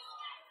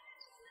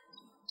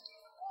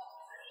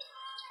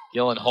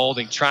 Gillen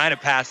holding, trying to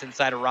pass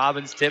inside of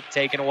Robbins. Tip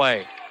taken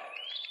away.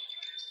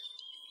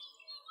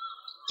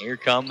 Here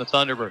come the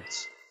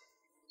Thunderbirds.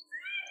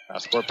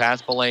 Cross-court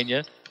pass,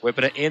 Belania.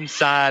 Whipping it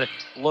inside,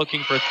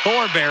 looking for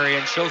Thornberry,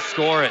 and she'll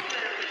score it.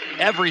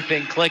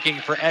 Everything clicking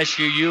for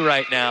SUU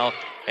right now,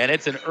 and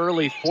it's an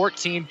early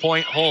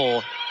 14-point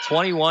hole,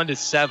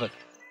 21-7.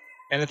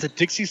 And it's a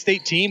Dixie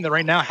State team that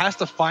right now has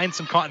to find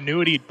some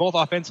continuity, both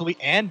offensively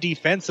and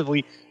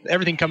defensively.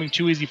 Everything coming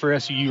too easy for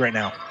SUU right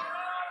now.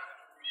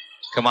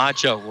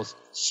 Camacho will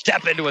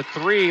step into a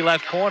 3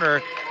 left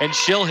corner, and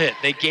she'll hit.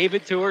 They gave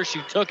it to her.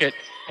 She took it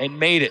and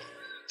made it.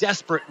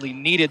 Desperately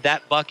needed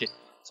that bucket.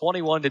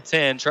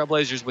 21-10.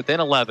 Trailblazers within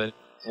 11.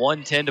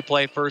 1:10 to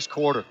play first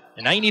quarter.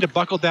 And now you need to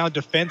buckle down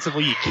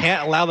defensively. You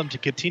can't allow them to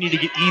continue to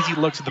get easy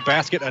looks at the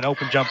basket and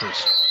open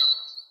jumpers.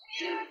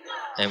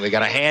 And we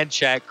got a hand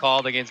check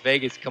called against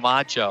Vegas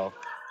Camacho.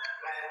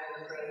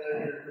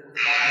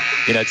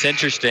 You know, it's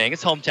interesting.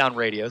 It's hometown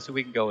radio, so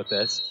we can go with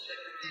this.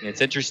 And it's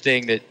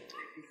interesting that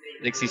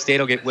Dixie State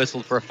will get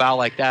whistled for a foul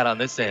like that on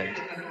this end,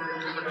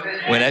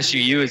 when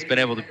SUU has been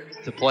able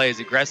to play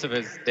as aggressive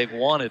as they've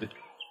wanted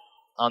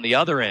on the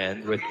other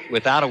end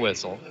without a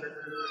whistle.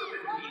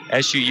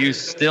 SUU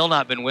still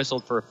not been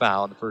whistled for a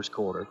foul in the first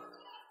quarter.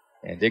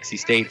 And Dixie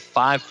State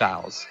 5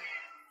 fouls.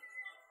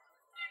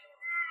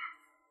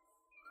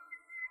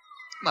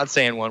 I'm not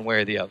saying one way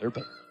or the other,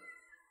 but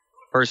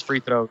first free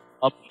throw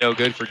up, no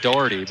good for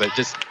Doherty. But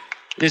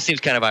this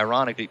seems kind of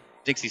ironic that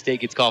Dixie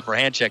State gets called for a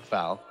hand check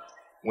foul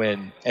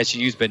when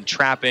SUU's been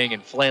trapping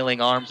and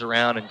flailing arms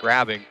around and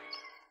grabbing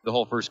the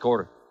whole first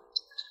quarter.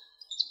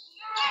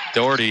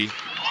 Doherty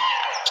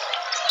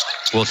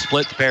will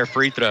split the pair of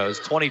free throws,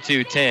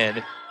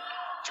 22-10.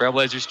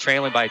 Trailblazers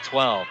trailing by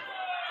 12.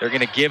 They're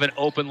going to give an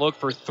open look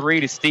for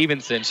 3 to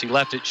Stevenson. She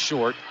left it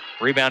short.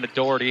 Rebound to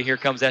Doherty. Here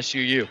comes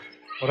SUU.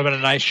 Would have been a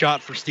nice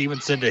shot for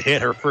Stevenson to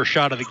hit her first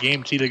shot of the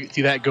game. See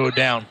that go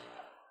down.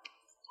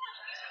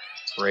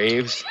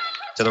 Braves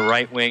to the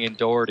right wing and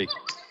Doherty.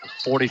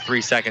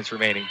 43 seconds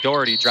remaining.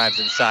 Doherty drives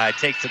inside,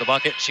 takes to the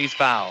bucket. She's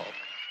fouled.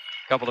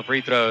 A couple of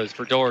free throws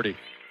for Doherty.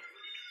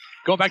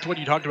 Going back to what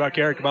you talked about,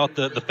 Carrick, about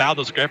the foul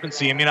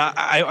discrepancy, I mean,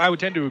 I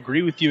would tend to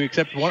agree with you,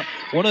 except one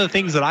of the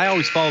things that I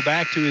always fall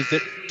back to is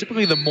that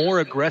typically the more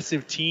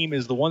aggressive team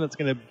is the one that's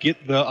going to get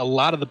a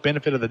lot of the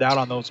benefit of the doubt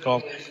on those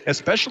calls,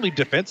 especially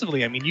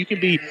defensively. I mean, you can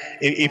be,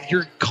 if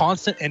you're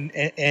constant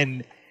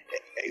and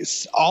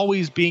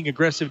always being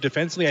aggressive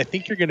defensively, I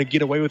think you're going to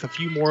get away with a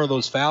few more of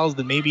those fouls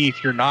than maybe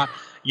if you're not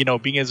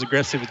being as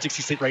aggressive as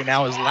Dixie State right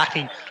now is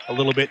lacking a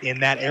little bit in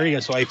that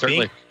area. So I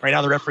think right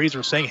now the referees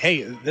are saying,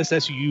 hey, this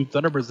SUU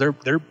Thunderbirds,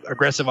 they're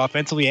aggressive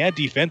offensively and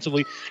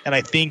defensively, and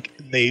I think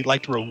they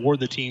like to reward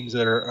the teams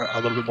that are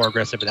a little bit more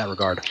aggressive in that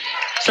regard.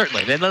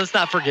 Certainly. Then let's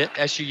not forget,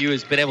 SUU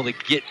has been able to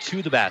get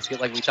to the basket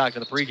like we talked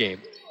in the pregame,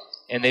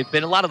 and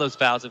a lot of those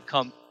fouls have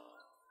come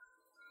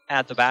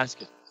at the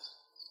basket.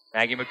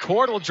 Maggie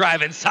McCord will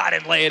drive inside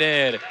and lay it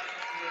in.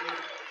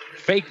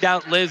 Faked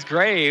out Liz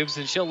Graves,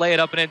 and she'll lay it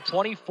up and in.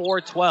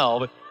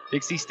 24-12.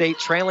 Dixie State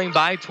trailing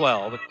by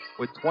 12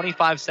 with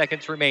 25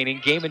 seconds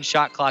remaining. Game and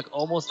shot clock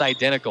almost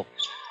identical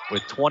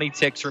with 20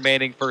 ticks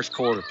remaining first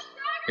quarter.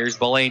 Here's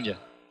Belania.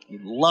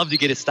 You'd love to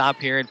get a stop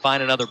here and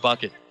find another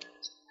bucket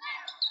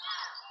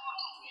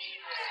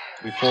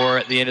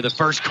before the end of the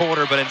first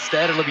quarter, but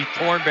instead it'll be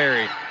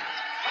Thornberry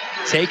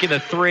taking the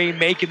three,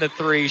 making the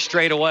three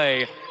straight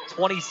away.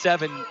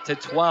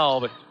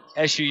 27-12,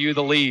 SUU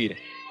the lead.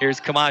 Here's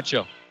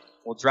Camacho.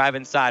 Will drive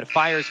inside,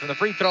 fires from the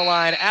free throw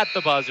line at the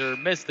buzzer,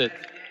 missed it.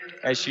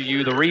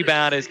 SUU the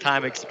rebound as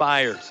time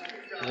expires.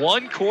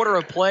 1 quarter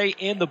of play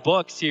in the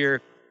books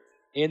here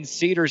in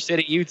Cedar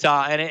City,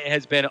 Utah, and it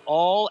has been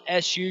all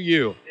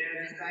SUU.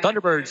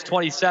 Thunderbirds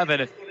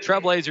 27,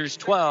 Trailblazers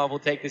 12. We'll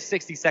take the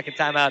 60-second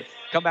timeout.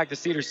 Come back to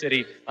Cedar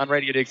City on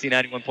Radio Dixie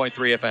 91.3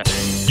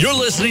 FM. You're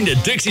listening to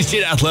Dixie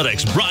State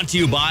Athletics, brought to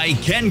you by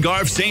Ken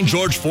Garff St.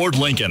 George Ford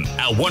Lincoln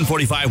at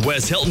 145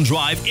 West Hilton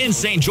Drive in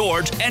St.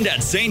 George and at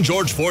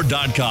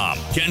stgeorgeford.com.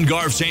 Ken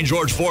Garff St.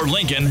 George Ford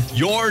Lincoln,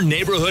 your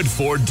neighborhood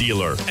Ford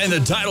dealer, and the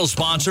title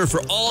sponsor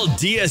for all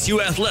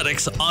DSU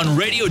athletics on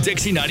Radio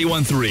Dixie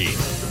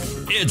 91.3.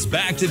 It's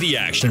back to the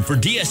action for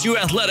DSU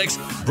Athletics,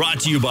 brought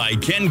to you by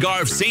Ken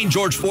Garff St.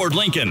 George Ford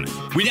Lincoln.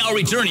 We now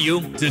return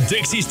you to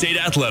Dixie State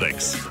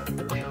Athletics.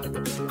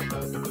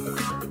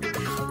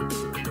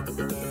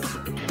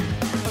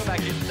 Back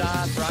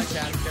inside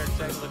broadcast, Eric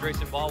Sexton,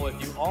 Grayson Ball with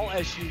you. All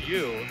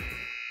SUU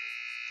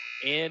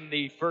in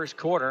the first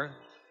quarter.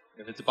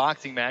 If it's a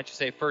boxing match, you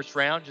say first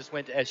round just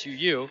went to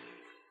SUU.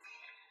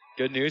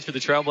 Good news for the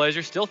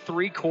Trailblazers. Still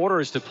 3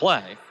 quarters to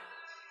play.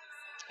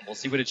 We'll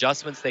see what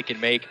adjustments they can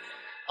make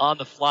on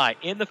the fly.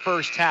 In the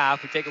first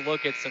half, we take a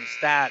look at some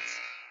stats.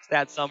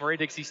 Stat summary,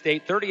 Dixie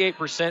State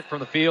 38% from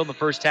the field in the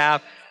first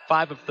half,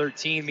 5 of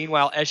 13.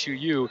 Meanwhile,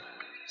 SUU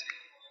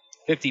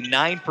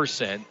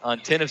 59% on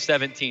 10 of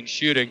 17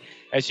 shooting.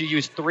 SUU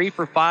is 3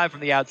 for 5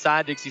 from the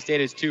outside. Dixie State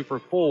is 2 for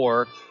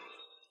 4.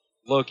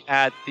 Look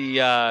at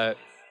the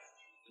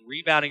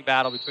rebounding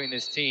battle between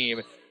this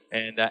team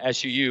and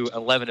SUU,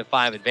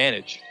 11-5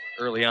 advantage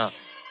early on.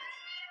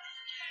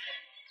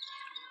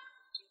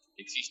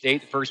 Dixie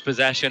State, the first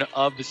possession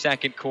of the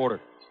second quarter.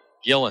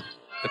 Gillen,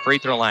 the free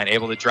throw line,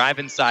 able to drive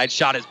inside.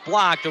 Shot is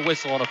blocked. A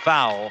whistle and a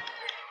foul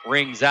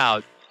rings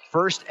out.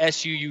 First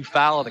SUU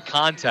foul of the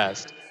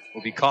contest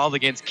will be called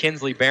against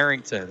Kinsley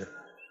Barrington,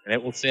 and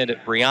it will send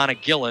Brianna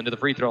Gillen to the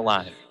free throw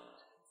line.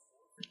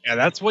 Yeah,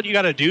 that's what you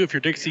got to do if you're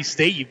Dixie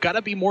State. You've got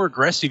to be more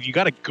aggressive. You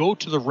got to go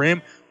to the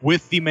rim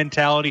with the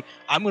mentality,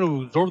 I'm going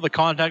to absorb the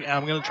contact and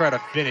I'm going to try to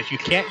finish. You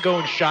can't go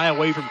and shy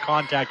away from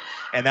contact,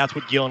 and that's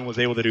what Gillen was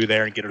able to do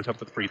there and get her up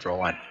to the free throw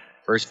line.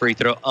 First free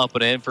throw up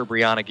and in for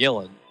Brianna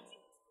Gillen.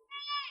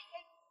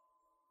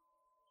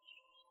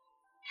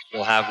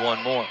 We'll have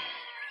one more.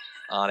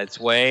 On its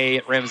way,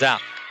 it rims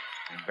out.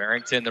 And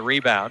Barrington the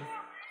rebound.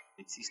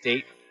 Dixie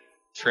State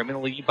trimming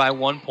the lead by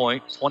 1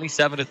 point,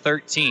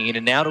 27-13,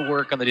 and now to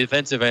work on the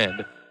defensive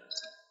end.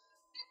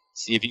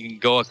 See if you can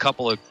go a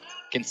couple of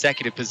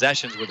consecutive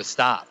possessions with a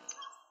stop.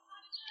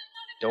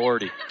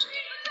 Doherty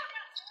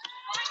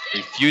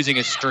refusing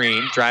a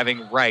screen,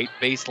 driving right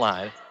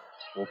baseline.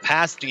 Will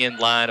pass the end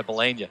line to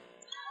Belania.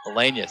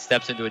 Belania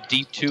steps into a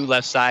deep 2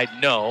 left side,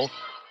 no.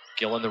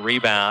 Gillen the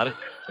rebound.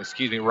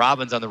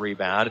 Robbins on the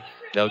rebound.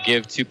 They'll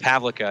give to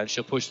Pavlica, and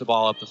she'll push the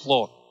ball up the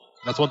floor.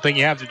 That's one thing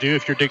you have to do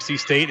if you're Dixie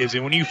State, is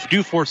when you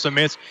do force a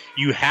miss,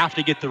 you have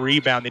to get the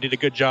rebound. They did a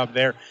good job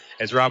there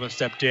as Robbins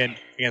stepped in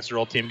against her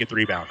old team and get the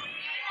rebound.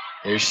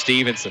 Here's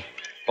Stevenson.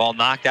 Ball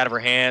knocked out of her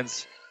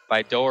hands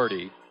by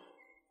Doherty.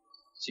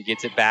 She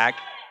gets it back,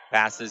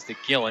 passes to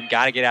Gillen.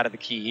 Got to get out of the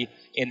key.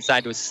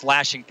 Inside to a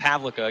slashing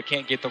Pavlica.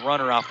 Can't get the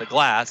runner off the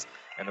glass.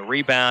 And the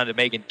rebound to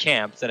Megan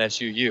Camps at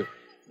SUU.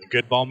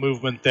 Good ball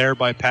movement there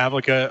by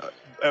Pavlica,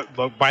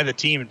 by the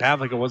team, and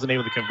Pavlica wasn't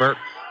able to convert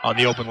on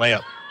the open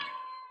layup.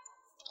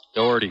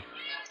 Doherty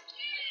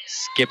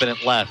skipping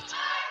it left.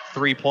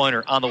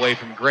 Three-pointer on the way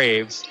from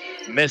Graves.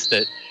 Missed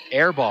it.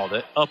 Airballed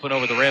it up and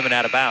over the rim and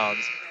out of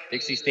bounds.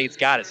 Dixie State's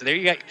got it. So there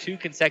you got 2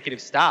 consecutive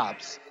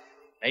stops.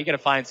 Now you got to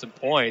find some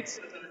points.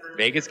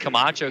 Vegas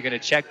Camacho going to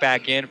check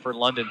back in for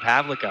London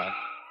Pavlica.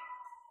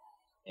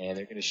 And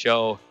they're going to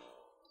show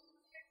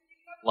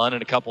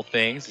London a couple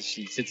things as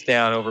she sits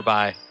down over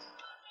by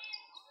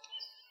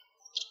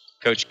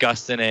Coach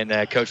Gustin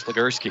and Coach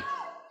Legursky.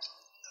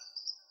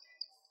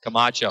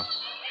 Camacho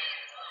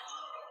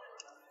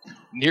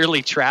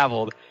nearly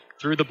traveled,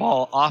 threw the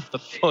ball off the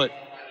foot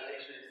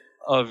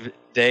of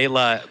De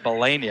La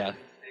Belania,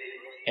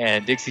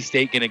 and Dixie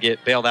State going to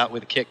get bailed out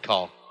with a kick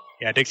call.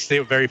 Yeah, Dixie State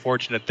was very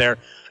fortunate there.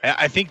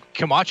 I think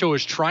Camacho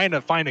was trying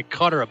to find a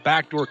cutter, a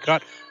backdoor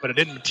cut, but it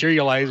didn't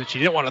materialize, and she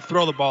didn't want to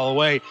throw the ball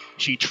away.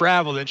 She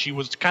traveled, and she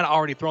was kind of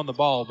already throwing the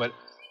ball, but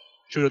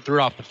should have threw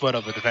it off the foot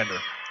of the defender.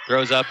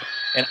 Throws up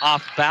an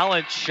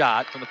off-balance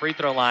shot from the free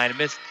throw line.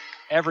 Missed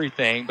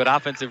everything, but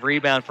offensive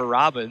rebound for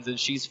Robbins, and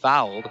she's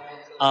fouled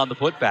on the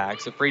putback.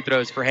 So free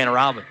throws for Hannah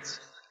Robbins.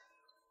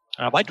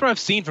 I like what I've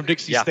seen from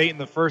Dixie State in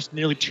the first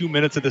nearly 2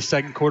 minutes of the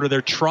second quarter.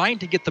 They're trying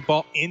to get the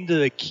ball into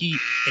the key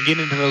and get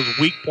into those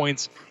weak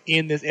points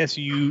in this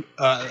SUU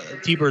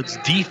T-Birds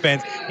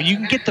defense. When you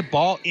can get the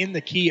ball in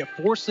the key, it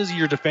forces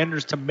your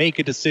defenders to make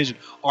a decision.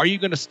 Are you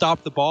going to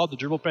stop the ball, the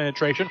dribble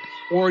penetration,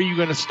 or are you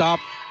going to stop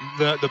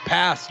the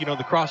pass,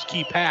 the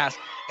cross-key pass?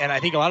 And I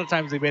think a lot of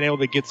times they've been able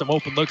to get some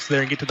open looks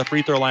there and get to the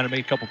free throw line and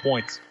make a couple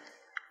points.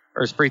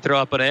 First free throw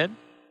up and in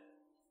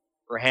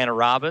for Hannah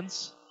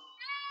Robbins.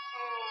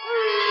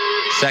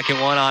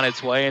 Second one on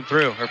its way and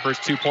through. Her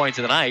first 2 points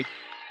of the night.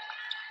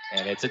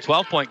 And it's a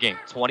 12-point game.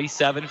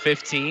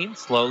 27-15.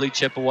 Slowly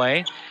chip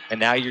away. And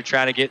now you're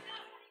trying to get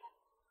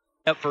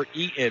up for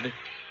Eaton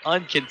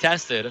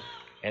uncontested.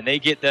 And they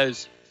get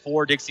those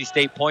 4 Dixie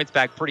State points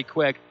back pretty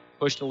quick.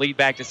 Push the lead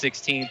back to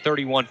 16,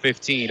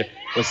 31-15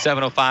 with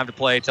 7:05 to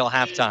play till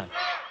halftime.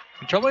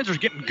 The Trailblazers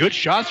getting good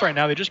shots right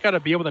now. They just got to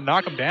be able to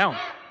knock them down.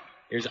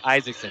 Here's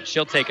Isaacson.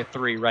 She'll take a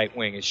 3 right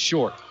wing. It's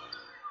short.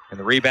 And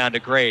the rebound to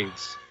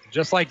Graves.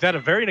 Just like that, a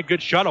very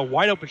good shot, a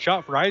wide open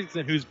shot for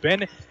Isaacson, who's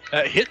been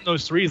hitting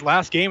those threes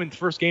last game and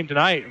first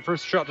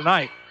shot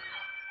tonight.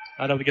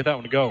 Not able to get that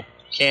one to go.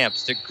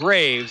 Camps to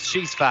Graves.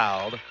 She's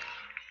fouled.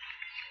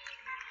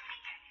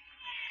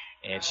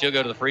 And she'll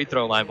go to the free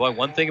throw line. Boy,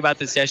 one thing about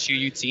this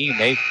SUU team,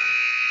 they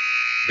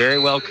very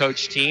well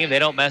coached team. They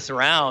don't mess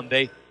around.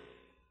 They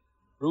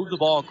move the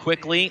ball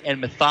quickly and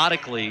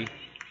methodically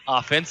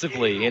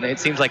offensively. And it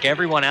seems like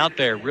everyone out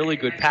there, really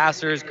good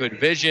passers, good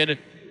vision.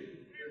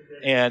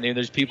 And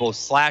there's people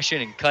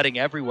slashing and cutting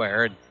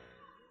everywhere. And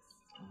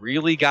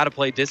really got to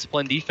play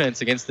disciplined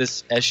defense against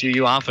this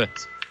SUU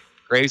offense.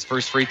 Graves'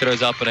 first free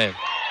throws up and in.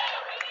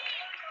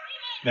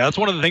 Yeah, that's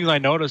one of the things I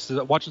noticed is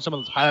that watching some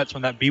of those highlights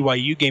from that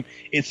BYU game,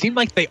 it seemed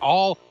like they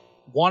all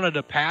wanted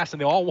to pass and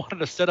they all wanted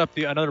to set up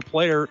another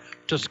player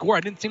to score.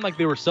 It didn't seem like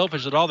they were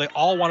selfish at all. They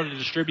all wanted to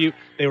distribute.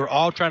 They were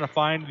all trying to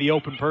find the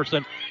open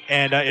person,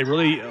 and it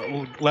really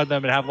led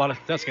them to have a lot of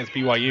success against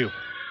BYU.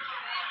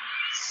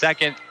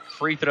 Second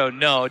free throw,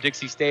 no.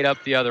 Dixie State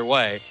up the other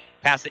way.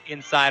 Pass it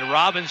inside.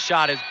 Robbins'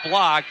 shot is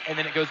blocked, and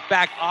then it goes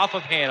back off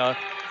of Hannah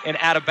and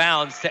out of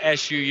bounds to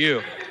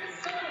SUU.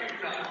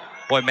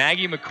 Boy,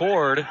 Maggie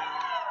McCord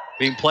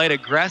being played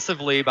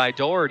aggressively by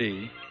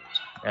Doherty.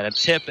 And a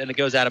tip, and it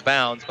goes out of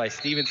bounds by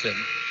Stevenson.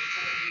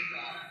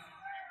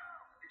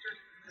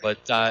 But,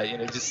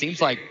 it just seems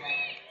like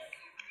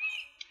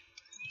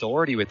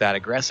Doherty with that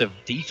aggressive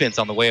defense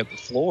on the way up the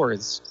floor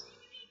is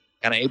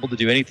kind of able to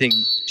do anything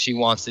she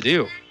wants to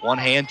do. One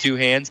hand, two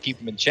hands, keep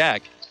them in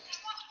check.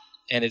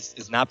 And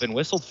it's not been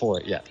whistled for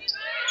it yet.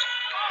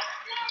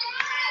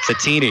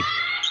 Satini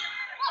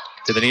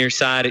to the near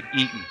side at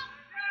Eaton.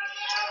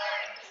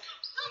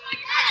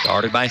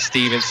 Guarded by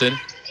Stevenson.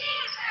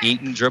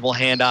 Eaton dribble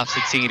handoff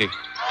Satini.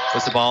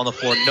 Puts the ball on the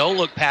floor. No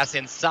look pass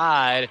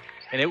inside,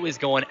 and it was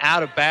going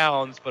out of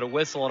bounds, but a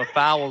whistle and a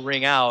foul will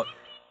ring out.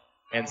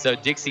 And so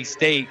Dixie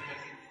State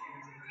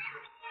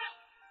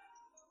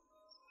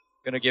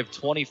going to give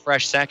 20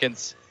 fresh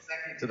seconds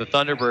to the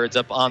Thunderbirds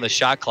up on the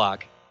shot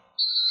clock.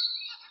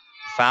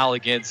 Foul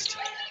against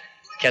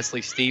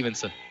Kesley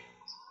Stevenson.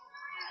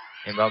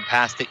 And run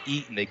pass to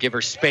Eaton. They give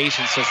her space,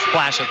 and so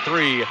splash a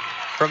three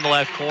from the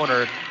left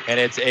corner. And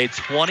it's a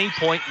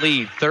 20-point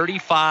lead,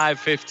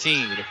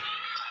 35-15.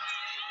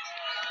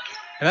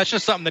 And that's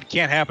just something that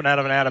can't happen out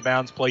of an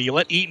out-of-bounds play. You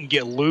let Eaton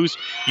get loose.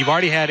 You've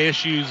already had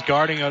issues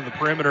guarding on the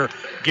perimeter,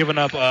 giving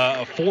up 4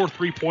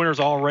 3-pointers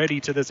already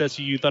to this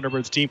SUU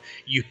Thunderbirds team.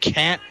 You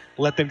can't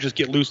let them just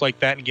get loose like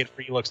that and get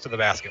free looks to the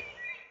basket.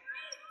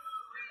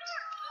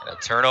 A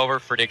turnover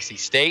for Dixie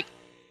State.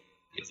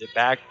 Gives it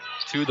back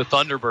to the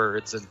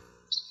Thunderbirds. And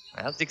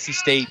well, Dixie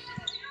State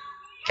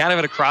kind of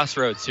at a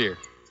crossroads here.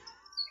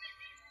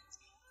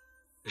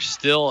 There's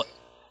still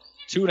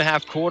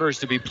 2.5 quarters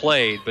to be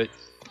played, but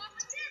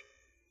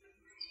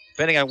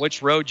depending on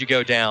which road you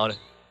go down,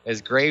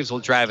 as Graves will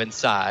drive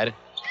inside.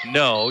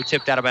 No,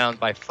 tipped out of bounds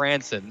by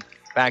Franson,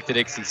 back to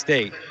Dixie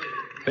State.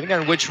 Depending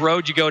on which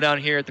road you go down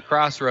here at the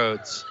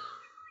crossroads,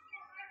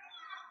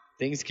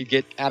 things could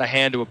get out of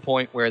hand to a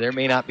point where there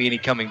may not be any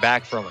coming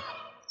back from it.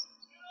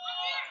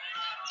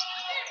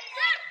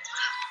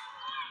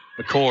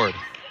 McCord,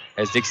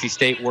 as Dixie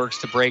State works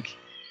to break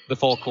the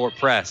full court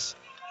press.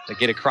 They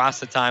get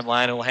across the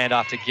timeline and will hand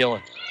off to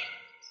Gillen.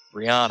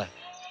 Brianna.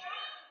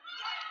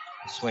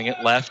 Swing it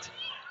left.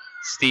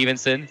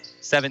 Stevenson,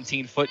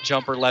 17-foot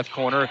jumper left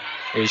corner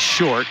is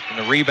short.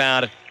 And the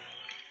rebound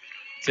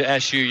to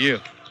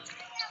SUU.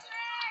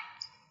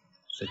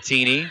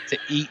 Satini to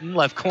Eaton,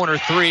 left corner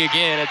three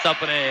again. It's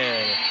up and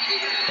in.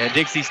 And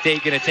Dixie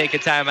State going to take a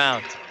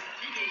timeout.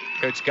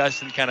 Coach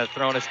Guston kind of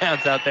throwing his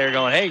hands out there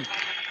going, hey,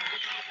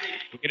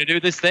 we're going to do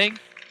this thing.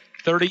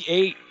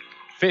 38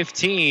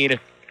 15.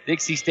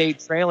 Dixie State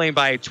trailing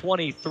by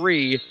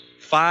 23.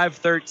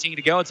 5:13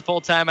 to go. It's a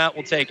full timeout.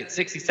 We'll take it.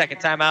 60-second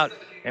timeout.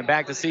 And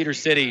back to Cedar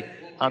City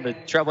on the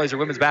Trailblazer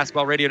Women's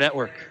Basketball Radio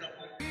Network.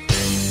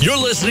 You're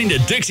listening to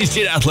Dixie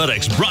State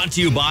Athletics, brought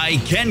to you by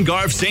Ken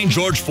Garff St.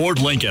 George Ford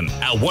Lincoln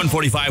at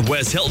 145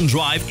 West Hilton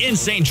Drive in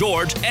St.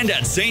 George and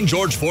at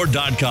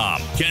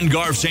stgeorgeford.com. Ken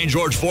Garff St.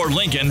 George Ford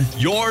Lincoln,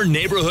 your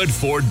neighborhood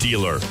Ford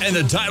dealer, and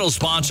the title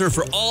sponsor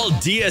for all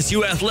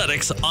DSU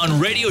athletics on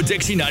Radio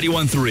Dixie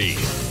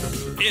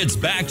 91.3. It's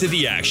back to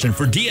the action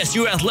for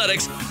DSU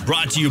Athletics,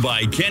 brought to you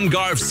by Ken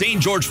Garff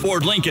St. George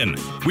Ford Lincoln.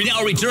 We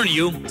now return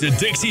you to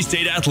Dixie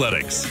State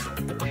Athletics.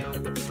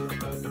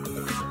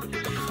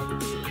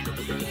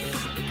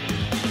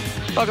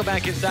 Welcome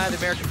back inside the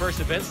American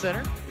First Event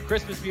Center.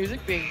 Christmas music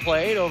being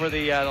played over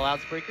the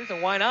loudspeakers,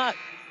 and why not?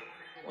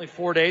 Only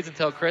 4 days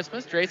until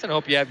Christmas. Drayson, I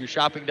hope you have your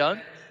shopping done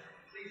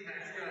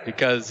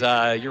because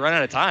you're running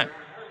out of time.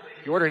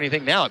 If you order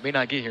anything now, it may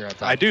not get here on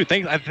time. I do.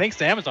 Thanks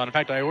to Amazon. In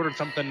fact, I ordered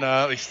something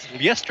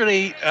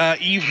yesterday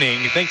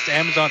evening. Thanks to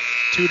Amazon,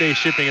 2-day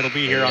shipping. It'll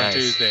be here on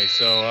Tuesday.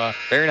 So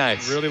very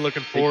nice. Really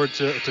looking forward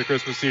to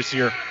Christmas this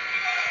year.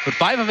 But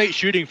 5 of 8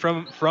 shooting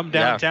from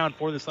downtown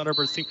for the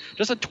Thunderbirds team.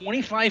 Just a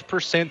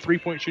 25%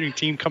 three-point shooting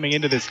team coming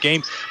into this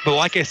game. But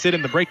like I said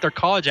in the break, they're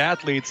college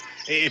athletes.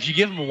 If you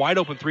give them wide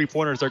open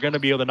three-pointers, they're going to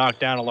be able to knock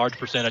down a large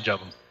percentage of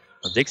them.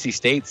 Well, Dixie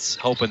State's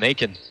hoping they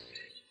can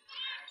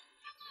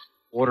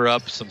order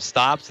up some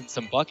stops and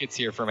some buckets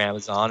here from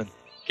Amazon and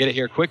get it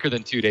here quicker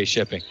than 2-day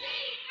shipping.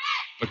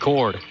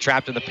 McCord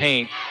trapped in the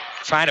paint,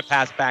 trying to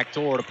pass back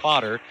door to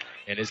Potter,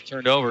 and is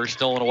turned over,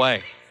 stolen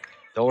away.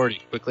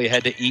 Doherty quickly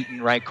ahead to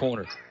Eaton, right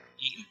corner.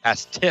 Eaton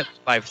pass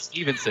tipped by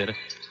Stevenson,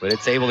 but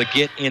it's able to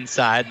get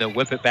inside and then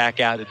whip it back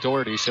out to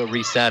Doherty. She'll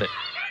reset it.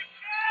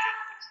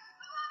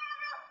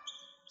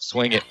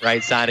 Swing it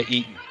right side of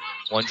Eaton.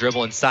 One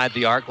dribble inside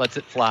the arc, lets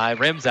it fly,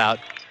 rims out.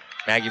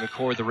 Maggie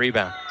McCord the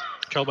rebound.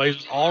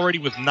 Trailblazers already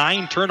with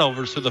 9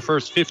 turnovers for the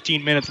first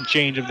 15 minutes and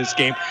change of this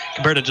game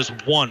compared to just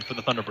 1 for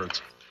the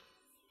Thunderbirds.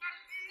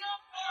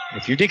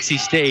 If you're Dixie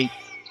State,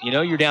 you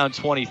know you're down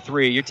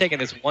 23. You're taking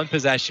this one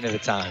possession at a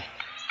time.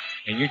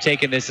 And you're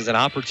taking this as an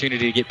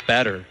opportunity to get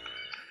better.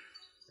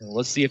 And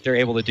let's see if they're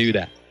able to do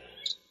that.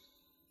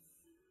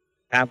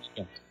 Pavlika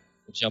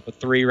will jump a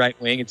 3 right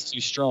wing. It's too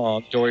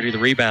strong. Doherty the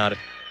rebound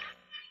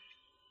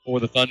for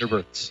the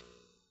Thunderbirds.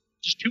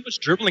 Just too much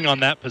dribbling on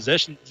that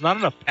possession. It's not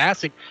enough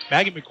passing.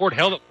 Maggie McCord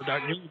held it for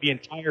nearly the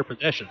entire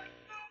possession.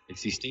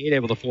 Dixie State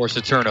able to force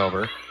a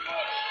turnover.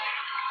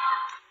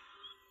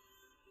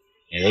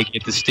 And they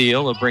get the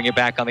steal and bring it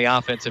back on the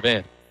offensive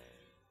end.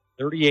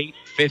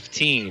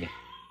 38-15.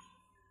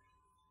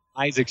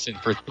 Isaacson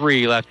for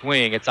 3, left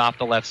wing. It's off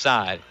the left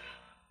side.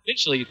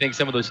 Eventually, you think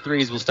some of those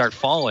threes will start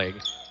falling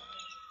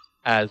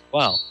as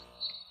well.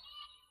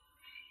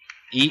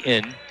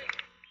 Eaton going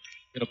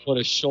to put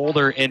a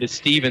shoulder into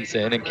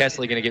Stevenson, and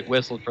Kessley going to get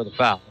whistled for the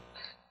foul.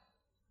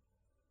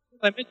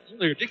 I mentioned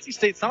earlier, Dixie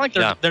State, it's not like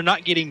they're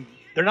not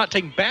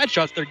taking bad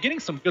shots. They're getting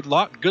some good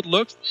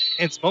looks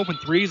and some open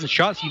threes and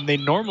shots they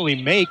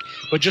normally make,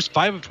 but just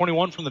 5 of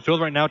 21 from the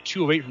field right now,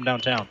 2 of 8 from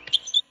downtown.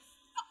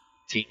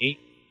 Teeny.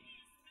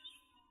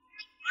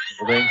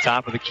 Holding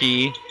top of the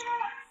key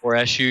for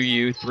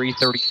SUU.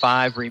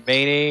 3:35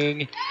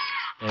 remaining.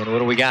 And what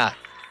do we got?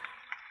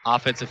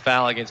 Offensive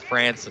foul against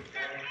Franson.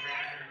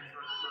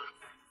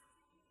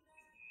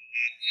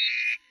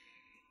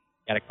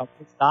 Got a couple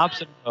of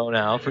stops in a row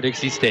now for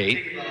Dixie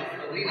State.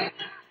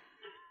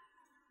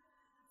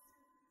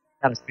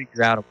 Got to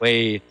figure out a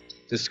way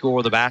to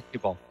score the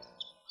basketball.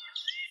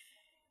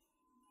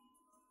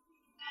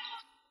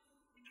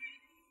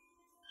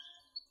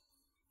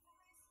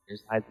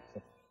 Here's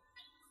Isaacson.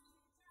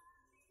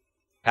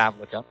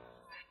 Pavlika.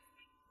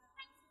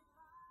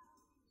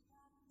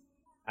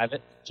 Have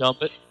it,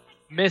 jump it,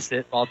 miss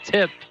it, ball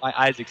tipped by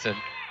Isaacson,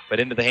 but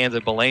into the hands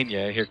of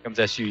Belania. Here comes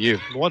SUU.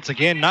 Once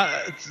again,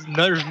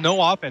 there's no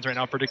offense right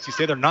now for Dixie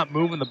State. They're not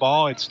moving the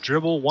ball. It's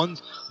dribble, one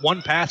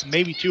pass,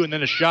 maybe 2, and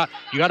then a shot.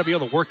 You got to be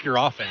able to work your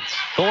offense.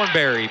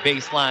 Thornberry,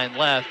 baseline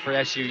left for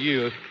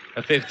SUU.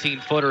 A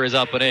 15-footer is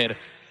up and in.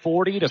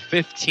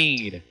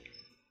 40-15.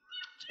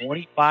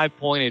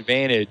 25-point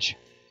advantage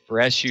for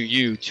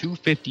SUU.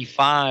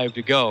 2:55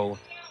 to go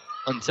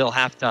until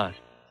halftime.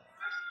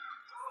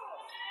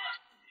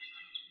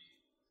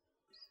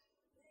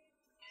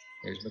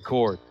 Here's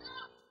McCord.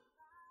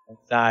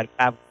 Inside,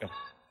 Pavlika.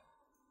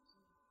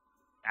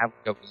 Pavlika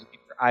looking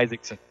for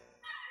Isaacson.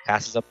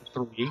 Passes up to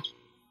 3.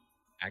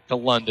 Back to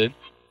London.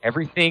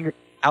 Everything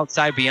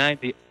outside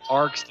behind the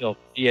arc still for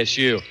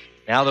DSU.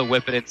 Now they'll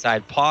whip it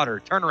inside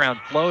Potter. Turnaround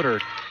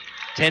floater.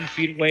 10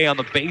 feet away on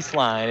the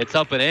baseline. It's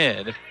up and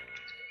in.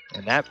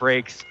 And that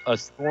breaks a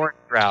scoring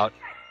drought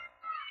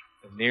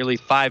of nearly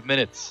 5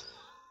 minutes.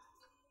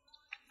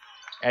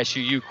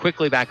 SUU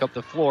quickly back up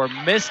the floor.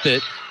 Missed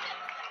it.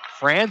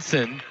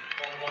 Franson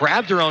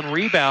grabbed her own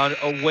rebound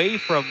away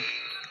from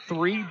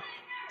 3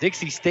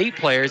 Dixie State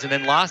players and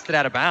then lost it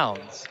out of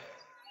bounds.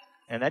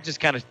 And that just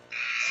kind of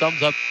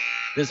sums up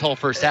this whole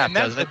first half, And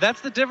doesn't it?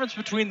 That's the difference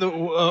between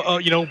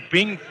the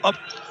being up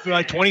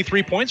like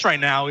 23 points right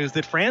now is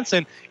that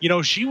Franson,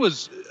 she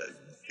was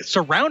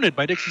surrounded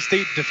by Dixie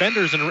State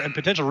defenders and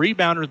potential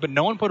rebounders, but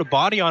no one put a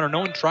body on her. No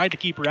one tried to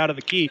keep her out of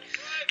the key.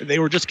 They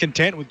were just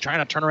content with trying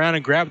to turn around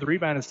and grab the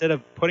rebound instead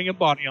of putting a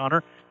body on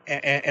her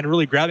and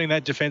really grabbing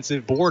that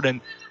defensive board.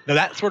 And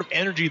that sort of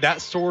energy,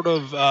 that sort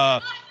of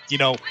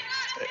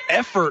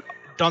effort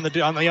on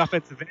the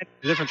offensive end,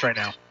 the difference right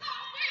now.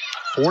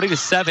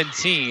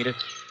 40-17.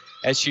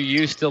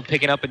 SUU still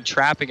picking up and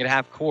trapping at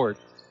half court.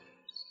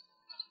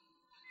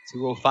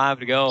 2:05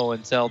 to go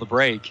until the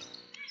break.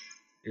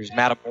 Here's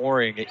Madam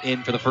Mooring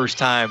in for the first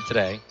time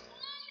today.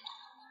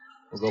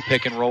 We'll go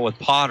pick and roll with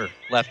Potter.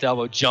 Left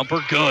elbow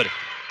jumper, good.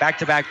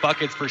 Back-to-back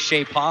buckets for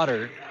Shea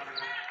Potter.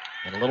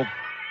 And a little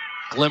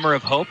glimmer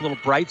of hope, a little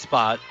bright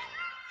spot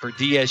for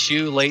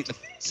DSU late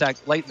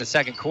in the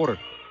second quarter.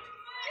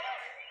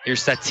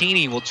 Here's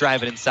Satini will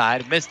drive it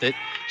inside. Missed it.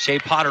 Shea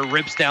Potter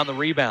rips down the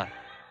rebound.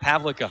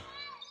 Pavlica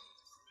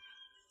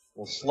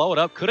will slow it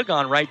up. Could have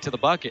gone right to the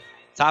bucket.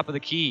 Top of the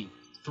key.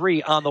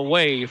 3 on the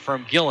way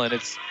from Gillen.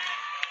 It's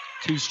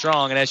too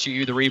strong, and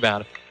SUU the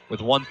rebound with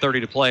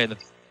 1:30 to play in the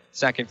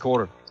second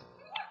quarter.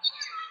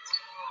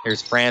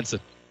 Here's Franson.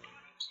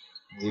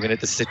 Leaving it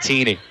to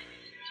Satini.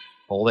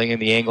 Holding in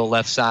the angle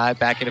left side.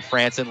 Back into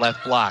Franson,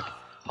 left block.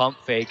 Pump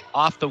fake.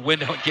 Off the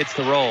window, gets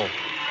the roll.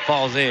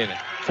 Falls in.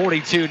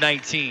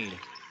 42-19.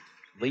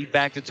 Lead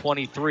back to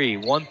 23.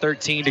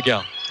 1:13 to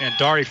go. And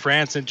Dari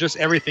Franson, just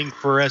everything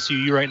for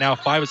SUU right now.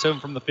 5 of 7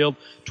 from the field,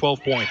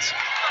 12 points.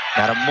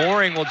 Madam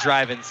Mooring will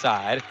drive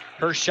inside.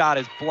 Her shot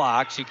is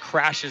blocked. She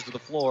crashes to the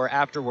floor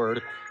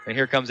afterward. And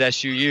here comes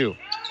SUU.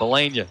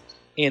 Belania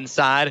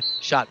inside.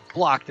 Shot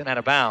blocked and out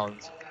of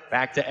bounds.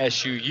 Back to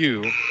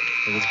SUU.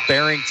 It was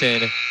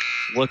Barrington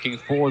looking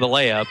for the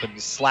layup and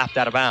slapped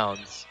out of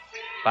bounds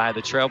by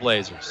the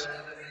Trailblazers.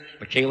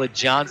 Michaela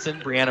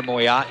Johnson, Brianna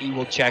Moyai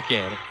will check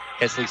in.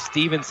 Kesley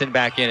Stevenson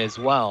back in as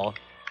well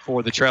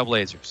for the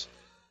Trailblazers.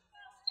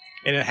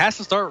 And it has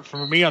to start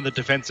for me on the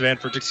defensive end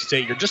for Dixie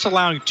State. You're just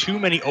allowing too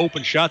many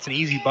open shots and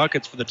easy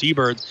buckets for the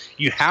T-Birds.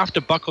 You have to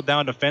buckle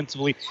down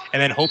defensively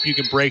and then hope you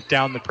can break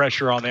down the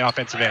pressure on the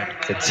offensive end.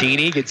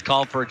 Satini gets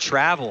called for a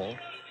travel.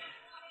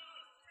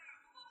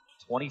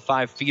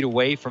 25 feet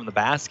away from the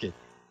basket.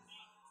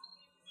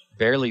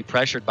 Barely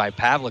pressured by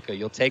Pavlica.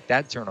 You'll take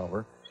that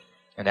turnover.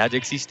 And now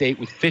Dixie State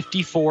with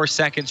 54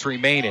 seconds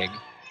remaining.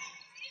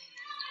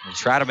 And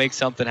try to make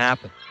something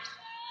happen.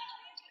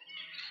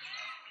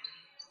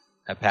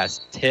 That pass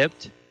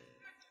tipped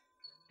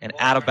and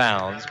out of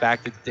bounds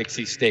back to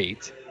Dixie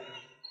State.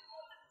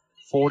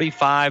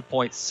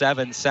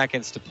 45.7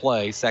 seconds to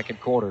play, second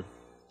quarter.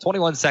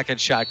 21-second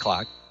shot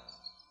clock.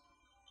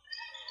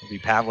 It'll be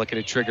Pavlica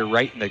to trigger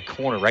right in the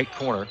corner, right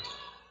corner.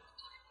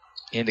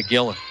 Into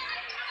Gillen.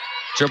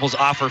 Dribbles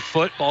off her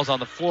foot, ball's on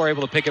the floor,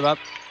 able to pick it up,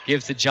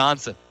 gives to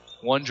Johnson.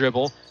 One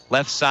dribble,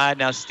 left side,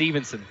 now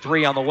Stevenson.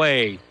 3 on the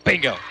way,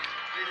 bingo.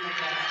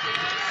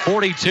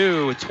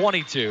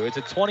 42-22. It's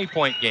a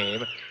 20-point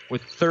game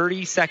with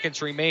 30 seconds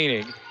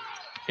remaining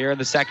here in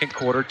the second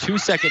quarter.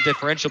 2-second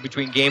differential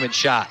between game and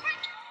shot.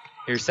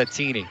 Here's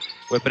Satini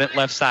whipping it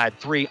left side.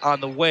 3 on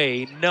the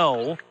way.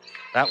 No.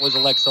 That was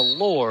Alexa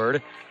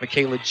Lord.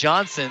 Michaela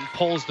Johnson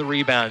pulls the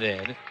rebound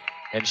in,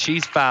 and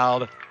she's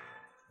fouled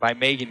by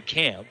Megan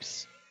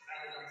Camps.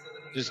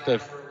 Just the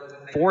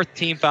 4th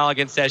team foul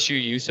against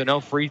SUU, so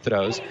no free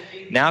throws.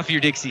 Now if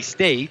you're Dixie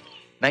State,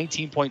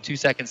 19.2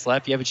 seconds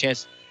left. You have a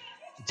chance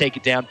to take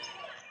it down.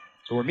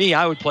 For me,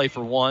 I would play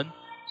for 1,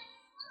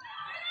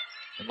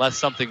 unless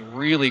something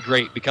really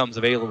great becomes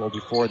available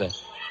before then.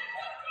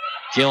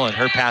 Gillen,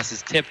 her pass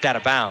is tipped out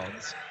of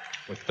bounds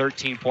with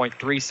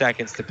 13.3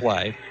 seconds to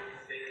play.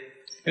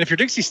 And if you're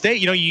Dixie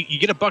State, you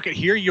get a bucket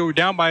here. You're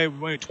down by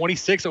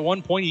 26 at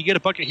one point. You get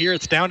a bucket here.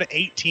 It's down to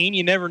 18.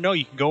 You never know.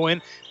 You can go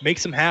in, make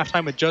some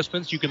halftime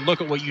adjustments. You can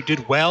look at what you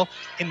did well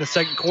in the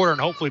second quarter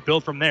and hopefully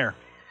build from there.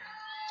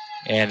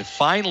 And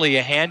finally,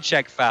 a hand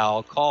check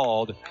foul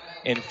called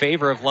in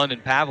favor of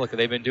London Pavlica.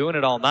 They've been doing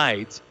it all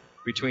night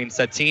between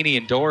Satini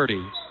and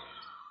Doherty.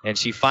 And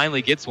she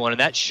finally gets one,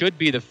 and that should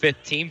be the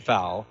 5th team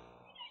foul.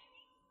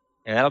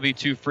 And that'll be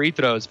 2 free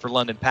throws for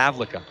London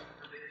Pavlica.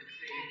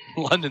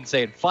 London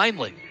saying,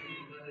 finally.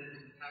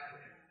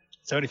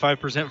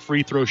 75%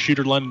 free throw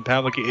shooter London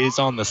Pavlica is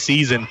on the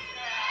season.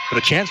 But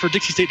a chance for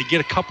Dixie State to get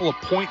a couple of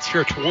points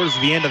here towards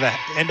the end of the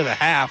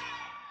half.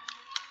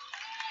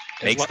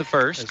 Makes the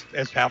first.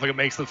 As Pavlica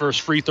makes the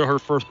first free throw, her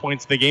first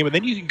points of the game. And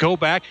then you can go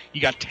back. You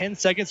got 10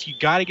 seconds. You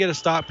got to get a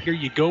stop here.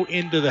 You go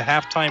into the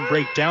halftime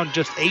break down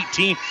just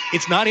 18.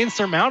 It's not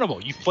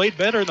insurmountable. You played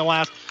better in the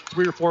last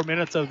 3 or 4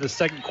 minutes of the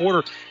second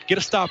quarter. Get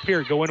a stop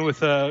here. Go in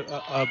with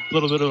a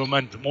little bit of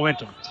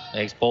momentum.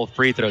 Makes both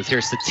free throws.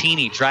 Here's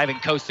Satini driving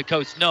coast to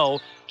coast. No.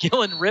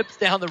 Gillen rips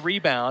down the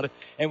rebound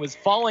and was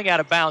falling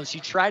out of bounds. She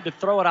tried to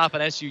throw it off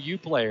an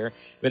SUU player,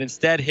 but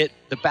instead hit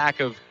the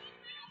back of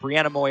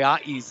Brianna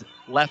Moyai's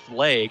left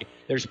leg.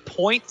 There's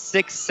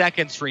 0.6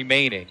 seconds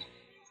remaining.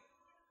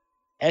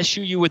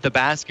 SUU with the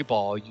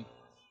basketball.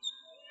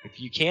 If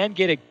you can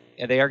get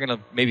they are going to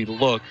maybe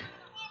look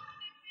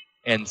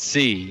and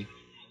see.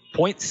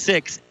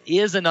 0.6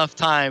 is enough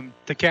time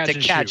to catch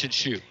and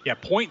shoot. Yeah,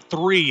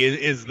 0.3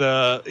 is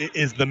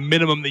the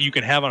minimum that you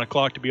can have on a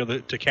clock to be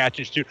able to catch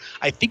and shoot.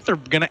 I think they're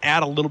going to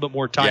add a little bit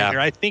more time here.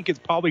 I think it's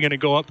probably going to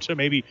go up to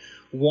maybe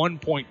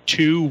 1.2,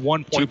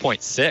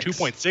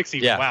 2.6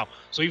 even. Yeah. Wow.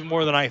 So even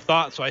more than I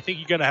thought. So I think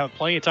you're going to have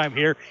plenty of time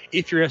here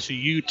if you're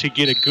SUU to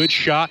get a good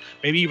shot,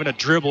 maybe even a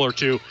dribble or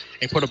two,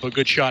 and put up a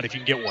good shot if you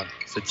can get one.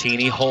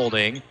 Satini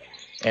holding,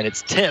 and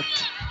it's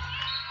tipped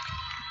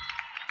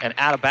and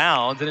out of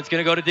bounds, and it's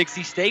going to go to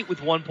Dixie State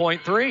with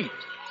 1.3.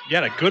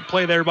 Yeah, a good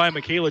play there by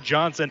Michaela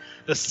Johnson.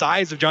 The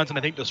size of Johnson,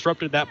 I think,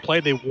 disrupted that play.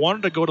 They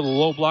wanted to go to the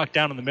low block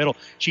down in the middle.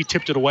 She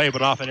tipped it away,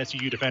 but off an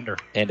SUU defender.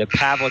 And to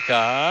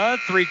Pavlika,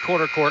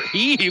 three-quarter court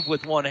heave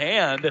with one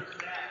hand.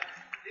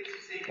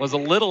 I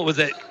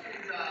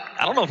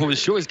don't know if it was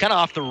short. It was kind of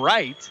off the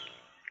right.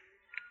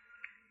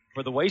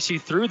 For the way she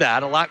threw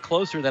that, a lot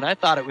closer than I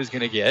thought it was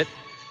going to get.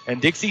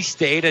 And Dixie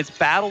State has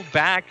battled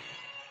back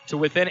to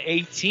within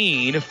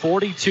 18,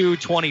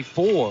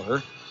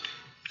 42-24.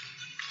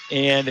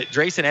 And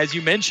Drayson, as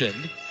you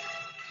mentioned,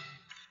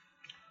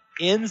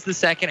 ends the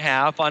second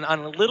half on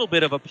a little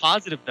bit of a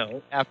positive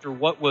note after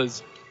what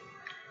was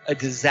a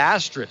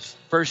disastrous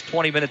first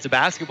 20 minutes of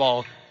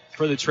basketball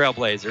for the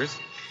Trailblazers.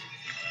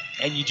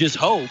 And you just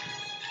hope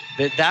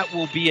that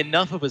will be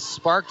enough of a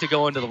spark to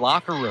go into the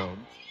locker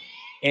room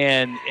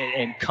and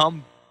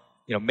come,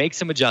 make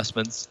some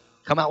adjustments,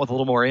 come out with a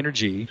little more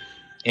energy,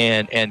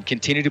 and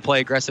continue to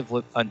play aggressive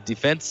on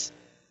defense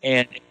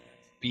and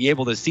be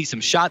able to see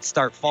some shots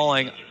start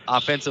falling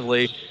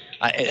offensively,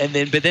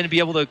 but then be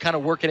able to kind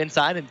of work it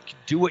inside and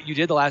do what you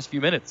did the last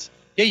few minutes.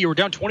 Yeah, you were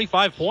down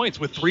 25 points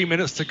with 3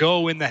 minutes to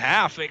go in the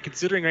half. And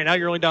considering right now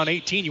you're only down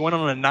 18, you went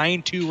on a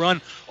 9-2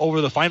 run over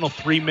the final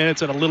 3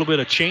 minutes and a little bit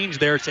of change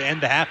there to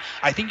end the half.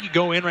 I think you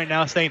go in right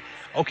now saying,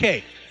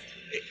 okay,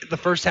 the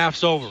first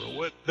half's over.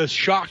 The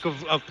shock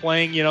of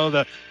playing,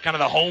 the kind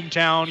of the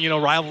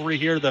hometown, rivalry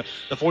here, the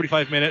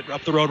 45-minute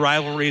up-the-road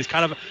rivalry is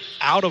kind of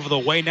out of the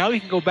way. Now we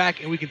can go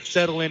back and we can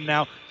settle in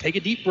now, take a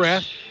deep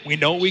breath. We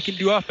know what we can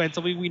do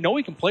offensively. We know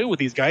we can play with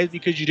these guys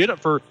because you did it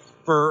for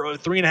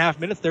 3.5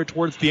 minutes there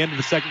towards the end of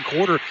the second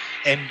quarter,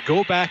 and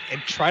go back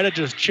and try to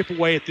just chip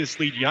away at this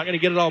lead. You're not going to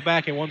get it all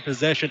back in one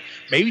possession.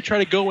 Maybe try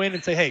to go in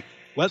and say, hey,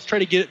 let's try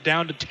to get it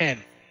down to 10.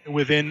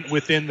 Within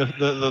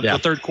the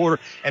third quarter,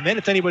 and then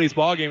it's anybody's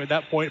ball game at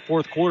that point.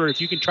 Fourth quarter,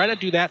 if you can try to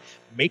do that,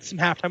 make some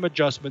halftime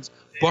adjustments,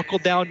 buckle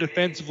down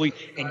defensively,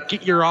 and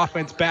get your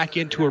offense back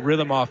into a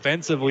rhythm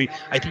offensively,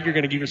 I think you're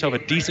going to give yourself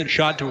a decent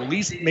shot to at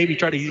least maybe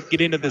try to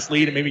get into this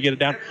lead and maybe get it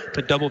down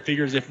to double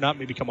figures. If not,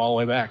 maybe come all the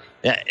way back.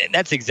 Yeah, and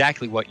that's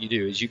exactly what you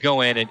do. Is you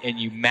go in and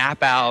you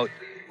map out,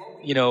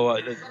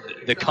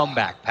 the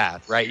comeback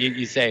path, right?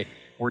 You say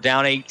we're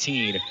down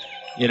 18.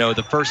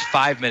 The first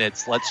 5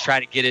 minutes, let's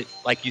try to get it,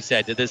 like you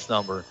said, to this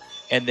number.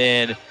 And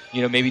then,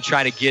 maybe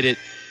try to get it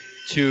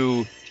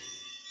to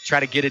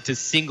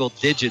single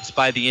digits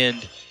by the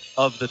end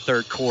of the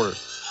third quarter.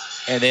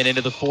 And then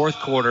into the fourth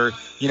quarter,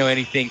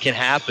 anything can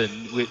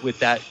happen with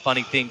that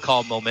funny thing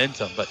called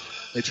momentum. But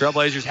the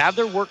Trailblazers have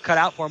their work cut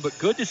out for them, but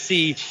good to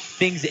see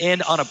things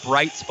end on a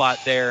bright spot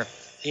there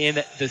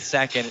in the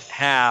second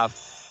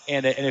half.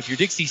 And if you're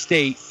Dixie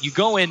State, you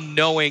go in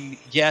knowing,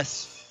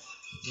 yes,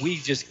 we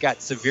just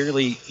got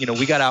severely,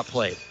 we got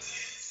outplayed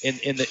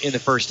in the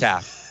first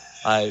half.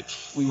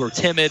 We were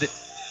timid.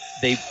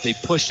 They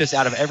pushed us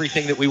out of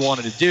everything that we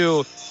wanted to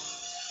do.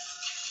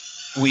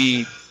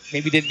 We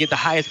maybe didn't get the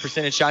highest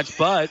percentage shots,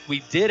 but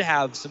we did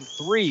have some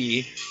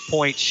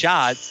 3-point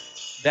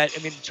shots that,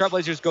 the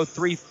Trailblazers go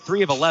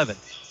 3 of 11.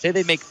 Say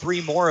they make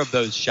 3 more of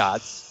those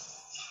shots.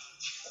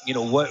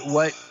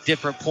 What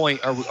different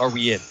point are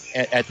we in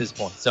at this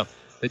point? So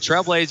the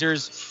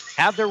Trailblazers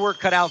have their work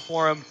cut out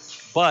for them,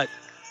 but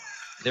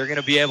they're going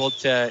to be able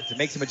to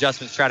make some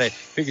adjustments, try to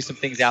figure some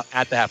things out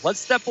at the half. Let's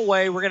step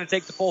away. We're going to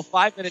take the full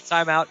 5-minute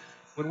timeout.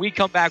 When we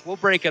come back, we'll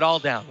break it all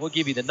down. We'll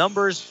give you the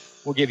numbers.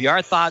 We'll give you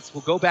our thoughts.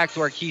 We'll go back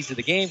to our keys to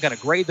the game, kind of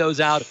grade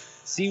those out,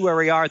 see where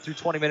we are through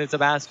 20 minutes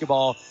of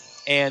basketball,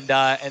 and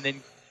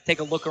then take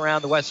a look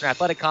around the Western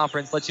Athletic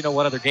Conference, let you know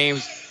what other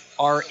games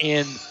are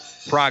in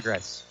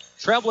progress.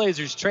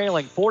 Trailblazers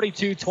trailing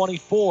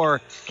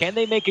 42-24. Can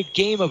they make a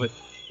game of it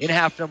in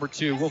half number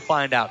 2? We'll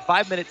find out.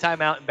 5-minute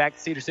timeout and back to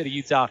Cedar City,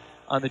 Utah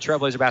on the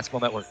Trailblazer Basketball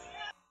Network.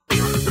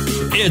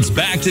 It's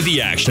back to the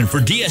action for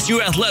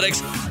DSU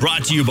Athletics,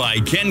 brought to you by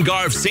Ken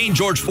Garff St.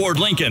 George Ford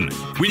Lincoln.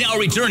 We now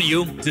return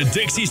you to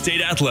Dixie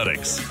State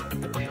Athletics.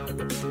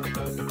 Welcome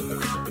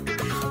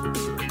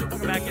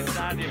back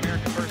inside the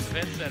American First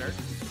Event Center.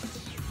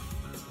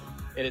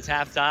 It is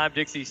halftime.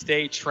 Dixie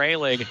State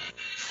trailing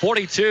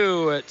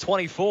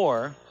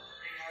 42-24.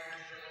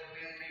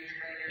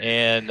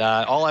 And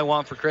All I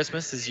Want for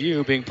Christmas Is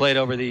You being played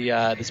over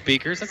the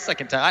speakers. That's the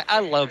second time. I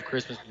love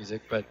Christmas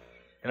music, and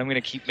I'm going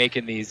to keep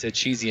making these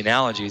cheesy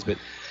analogies, but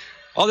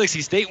all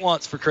Dixie State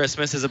wants for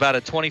Christmas is about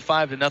a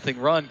 25-0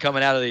 run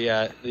coming out of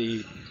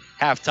the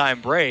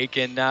halftime break.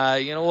 And,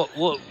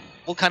 we'll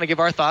kind of give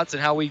our thoughts on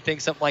how we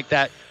think something like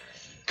that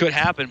could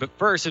happen. But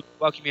first,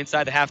 welcome you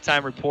inside the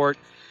halftime report.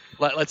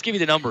 Let's give you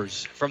the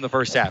numbers from the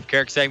first half.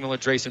 Carrick Sagmiller,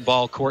 Drayson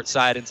Ball,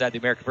 courtside inside the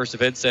American First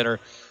Event Center.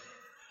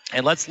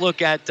 And let's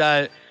look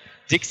at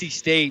Dixie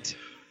State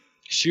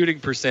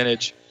shooting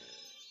percentage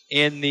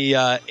in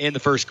the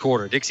first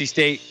quarter.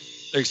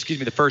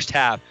 The first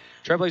half.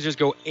 Trailblazers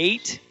go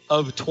 8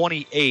 of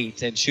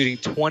 28 and shooting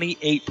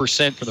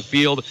 28% from the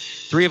field,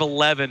 3 of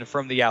 11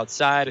 from the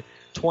outside,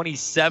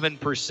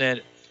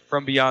 27%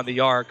 from beyond the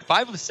arc,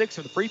 5 of 6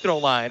 from the free throw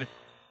line,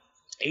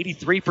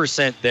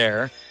 83%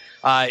 there.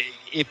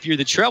 If you're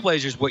the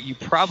Trailblazers, what you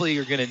probably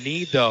are going to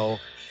need, though,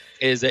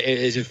 is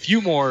a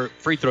few more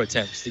free throw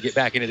attempts to get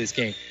back into this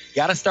game. You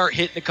got to start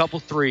hitting a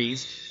couple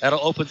threes. That'll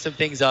open some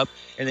things up,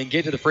 and then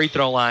get to the free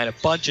throw line a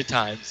bunch of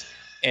times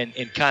and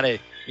kind of,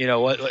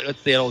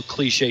 what's the old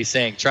cliche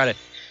saying? Try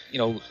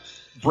to,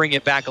 bring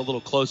it back a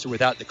little closer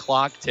without the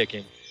clock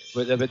ticking.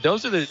 But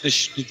those are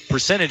the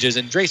percentages.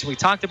 And, Drayson, we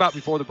talked about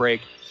before the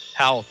break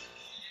how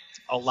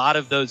a lot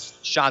of those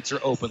shots are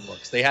open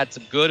looks. They had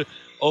some good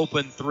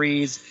open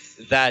threes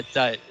that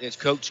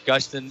Coach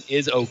Guston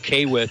is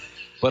okay with,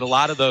 but a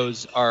lot of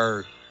those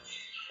are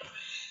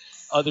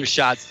other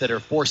shots that are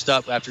forced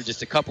up after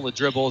just a couple of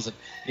dribbles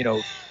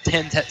and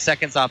 10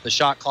 seconds off the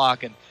shot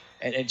clock and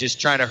just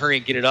trying to hurry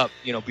and get it up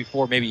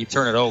before maybe you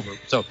turn it over.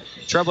 So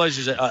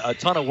Trailblazers a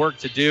ton of work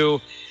to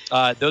do.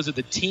 Those are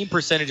the team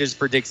percentages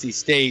for Dixie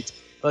State.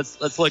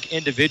 Let's look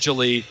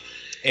individually,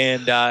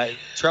 and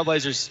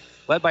Trailblazers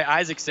led by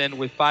Isaacson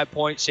with 5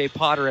 points. Shea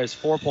Potter has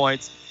 4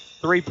 points.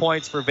 3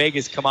 points for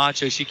Vegas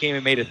Camacho. She came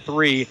and made a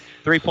 3.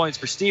 3 points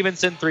for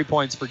Stevenson, 3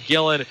 points for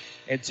Gillen,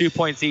 and 2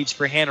 points each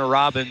for Hannah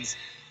Robbins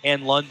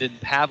and London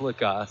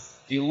Pavlica.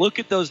 If you look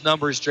at those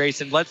numbers,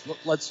 Drayson,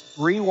 let's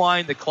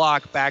rewind the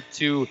clock back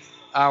to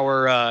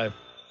our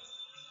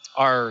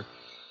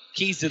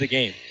keys to the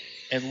game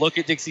and look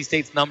at Dixie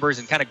State's numbers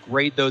and kind of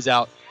grade those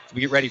out as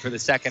we get ready for the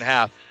second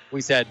half.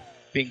 We said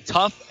being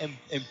tough and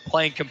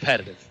playing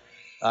competitive.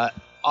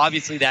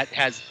 Obviously, that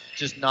has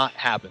just not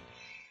happened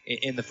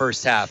in the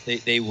first half.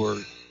 They were,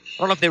 I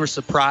don't know if they were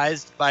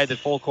surprised by the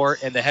full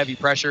court and the heavy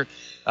pressure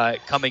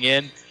coming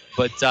in,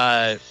 but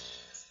that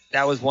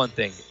was one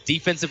thing.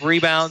 Defensive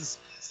rebounds,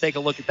 let's take a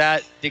look at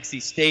that.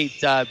 Dixie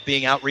State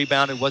being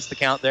out-rebounded. What's the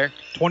count there?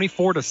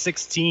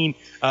 24-16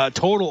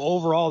 total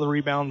overall the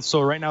rebounds.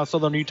 So right now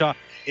Southern Utah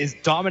is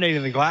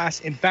dominating the glass.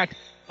 In fact,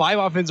 5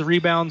 offensive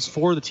rebounds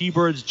for the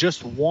T-Birds,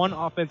 just 1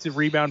 offensive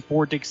rebound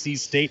for Dixie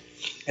State.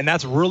 And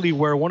that's really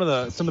where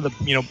some of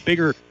the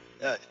bigger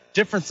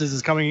differences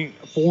is coming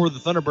for the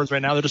Thunderbirds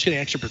right now. They're just getting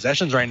extra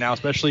possessions right now,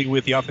 especially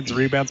with the offensive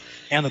rebounds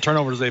and the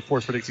turnovers they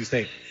force for Dixie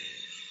State.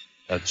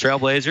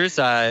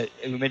 Trailblazers,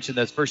 we mentioned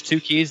those first 2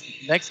 keys.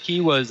 Next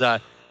key was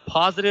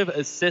positive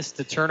assist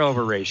to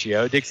turnover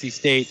ratio. Dixie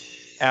State,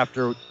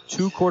 after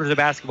 2 quarters of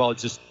basketball,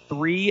 just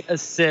 3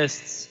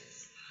 assists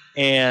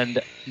and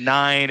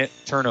 9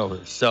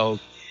 turnovers. So,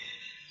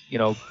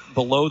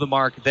 below the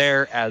mark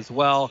there as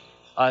well.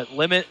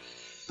 Limit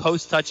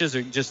post touches,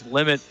 or just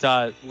limit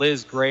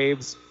Liz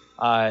Graves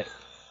as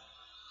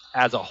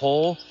a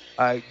whole.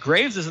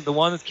 Graves isn't the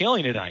one that's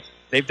killing tonight.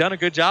 They've done a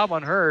good job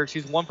on her.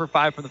 She's 1 for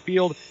 5 from the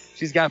field.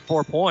 She's got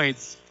 4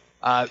 points.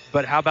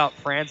 But how about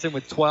Franson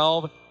with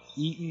 12,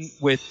 Eaton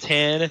with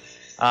 10?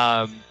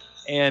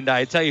 And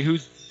I tell you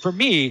who's, for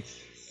me,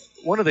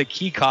 one of the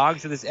key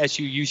cogs of this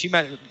SUU, she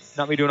might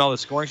not be doing all the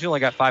scoring. She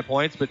only got 5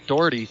 points, but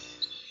Doherty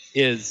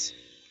is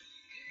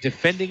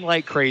defending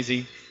like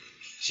crazy.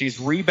 She's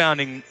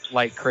rebounding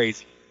like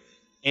crazy.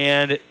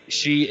 And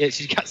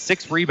she's got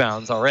 6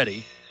 rebounds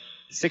already.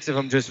 6 of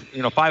them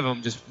 5 of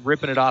them just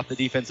ripping it off the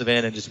defensive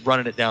end and just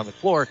running it down the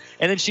floor.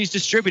 And then she's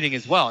distributing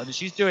as well. And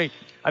she's doing,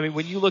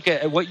 when you look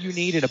at what you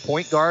need in a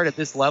point guard at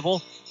this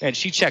level, and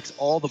she checks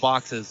all the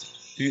boxes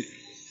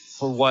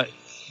for what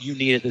you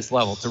need at this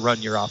level to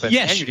run your offense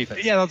and your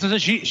defense. Yeah,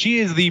 she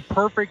is the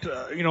perfect,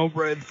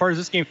 as far as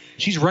this game,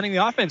 she's running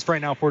the offense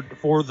right now for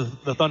the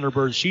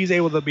Thunderbirds. She's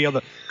able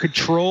to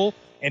control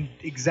and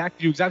do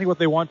exactly what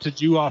they want to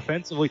do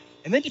offensively.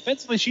 And then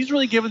defensively, she's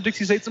really given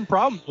Dixie State some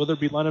problems, whether it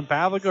be London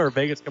Pavlica or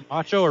Vegas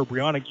Camacho or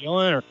Brianna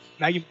Gillen or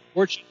Maggie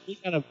Ford. She really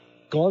kind of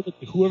guarded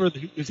whoever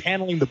is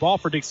handling the ball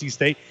for Dixie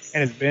State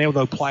and has been able to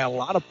apply a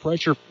lot of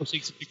pressure for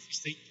Dixie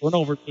State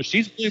turnover. So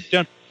she's really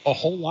done a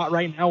whole lot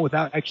right now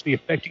without actually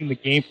affecting the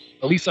game,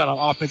 at least on an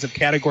offensive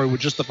category with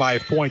just the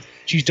 5 points.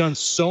 She's done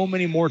so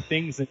many more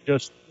things than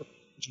just,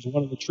 which is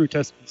one of the true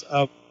testaments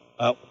of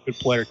what a good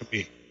player can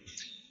be.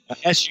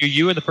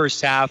 SUU in the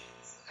first half,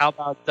 how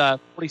about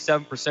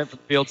 47% from the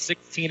field,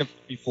 16 of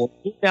 54.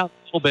 Moved down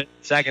a little bit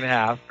second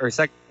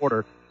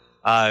quarter.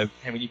 And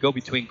when you go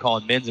between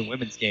calling men's and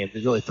women's games,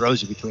 it really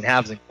throws you between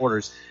halves and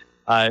quarters.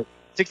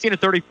 16 of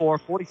 34,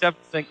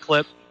 47%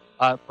 clip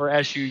for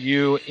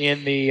SUU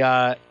in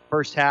the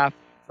first half,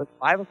 but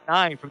 5 of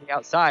 9 from the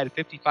outside, a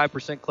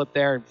 55% clip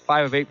there, and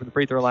 5 of 8 from the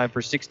free throw line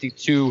for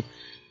 62%.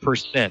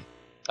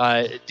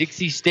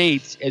 Dixie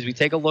State, as we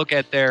take a look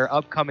at their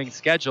upcoming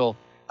schedule,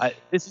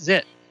 this is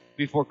it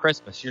before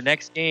Christmas. Your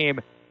next game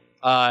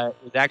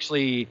is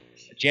actually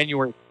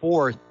January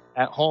 4th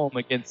at home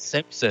against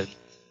Simpson.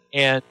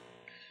 And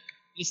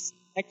this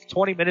next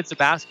 20 minutes of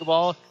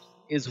basketball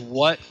is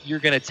what you're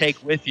going to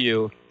take with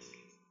you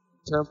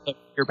in terms of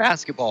your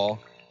basketball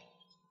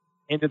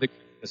into the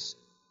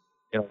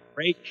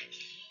break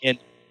in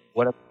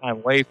whatever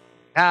time wave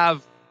you have.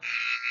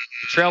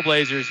 The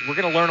Trailblazers, we're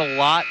going to learn a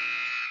lot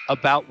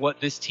about what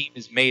this team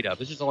is made of.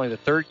 This is only the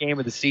third game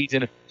of the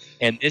season,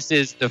 and this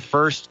is the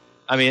first.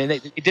 I mean, they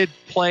did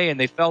play, and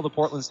they fell to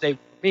Portland State.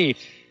 For me,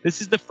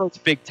 this is the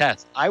first big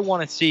test. I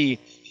want to see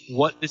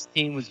what this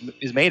team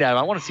is made out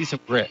of. I want to see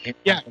some grit.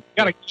 Yeah, you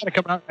gotta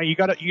come out. You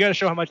gotta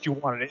show how much you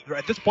wanted it.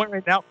 At this point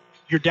right now,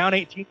 you're down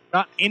 18,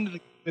 not into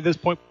at this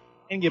point,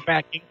 and get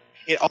back in.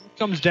 It all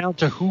comes down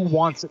to who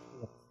wants it.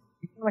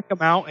 You want to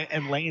come out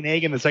and lay an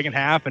egg in the second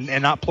half and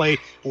not play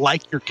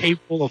like you're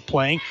capable of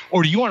playing,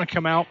 or do you want to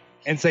come out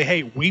and say,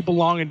 hey, we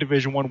belong in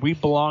Division I. We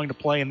belong to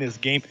play in this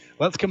game.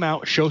 Let's come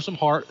out, show some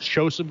heart,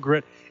 show some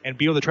grit, and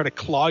be able to try to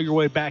claw your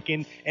way back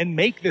in and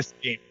make this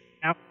game.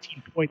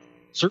 19 points,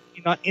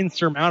 certainly not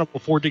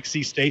insurmountable for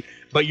Dixie State,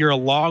 but you're a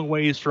long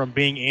ways from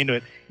being into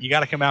it. You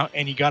got to come out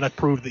and you got to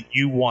prove that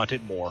you want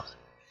it more.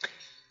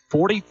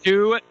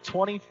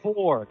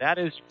 42-24. That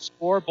is your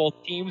score.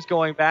 Both teams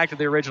going back to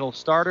the original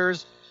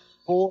starters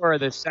for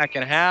the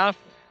second half.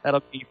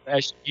 That'll be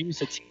SU,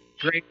 Satine,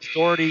 Graves,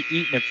 Doherty,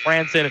 Eaton, and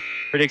Franson.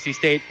 For Dixie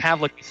State,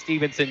 Pavlik,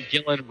 Stevenson,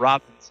 Gillen,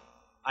 Robbins,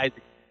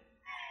 Isaac.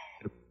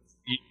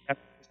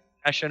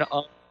 Possession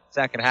of the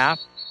second half.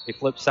 They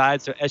flip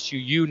sides, so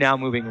SUU now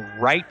moving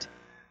right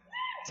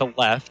to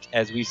left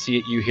as we see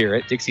it, you hear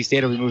it. Dixie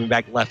State will be moving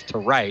back left to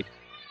right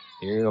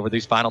here over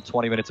these final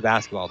 20 minutes of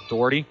basketball.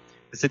 Doherty,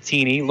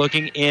 Satini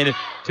looking in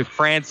to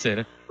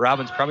Franson.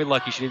 Robbins probably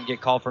lucky she didn't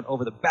get called for an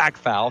over-the-back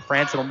foul.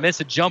 Franson will miss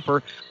a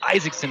jumper.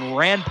 Isaacson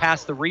ran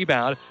past the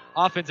rebound.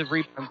 Offensive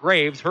rebound,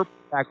 Graves. Her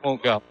back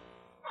won't go.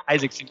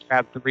 Isaacson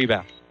grabbed the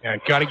rebound. Yeah,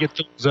 got to get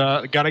those.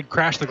 Got to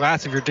crash the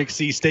glass if you're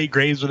Dixie State.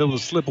 Graves was able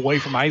to slip away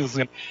from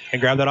Isaacson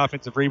and grab that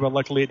offensive rebound.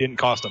 Luckily, it didn't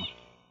cost him.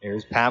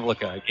 There's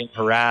Pavlika again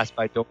harassed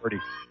by Doherty.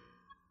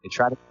 They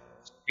try to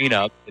screen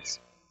up. It's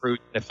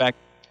proved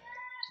ineffective.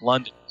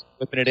 London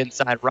whipping it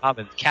inside.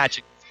 Robbins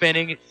catching,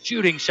 spinning,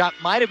 shooting. Shot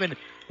might have been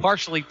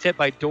partially tipped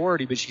by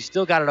Doherty, but she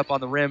still got it up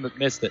on the rim but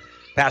missed it.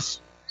 Pass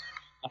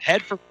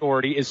ahead for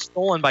Doherty is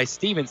stolen by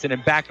Stevenson,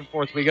 and back and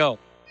forth we go.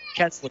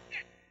 Kessler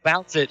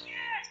bounce it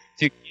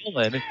to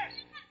Gillen.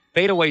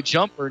 Fadeaway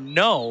jumper,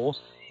 no.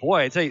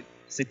 Boy, I tell you,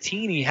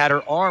 Satini had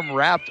her arm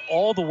wrapped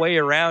all the way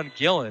around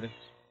Gillen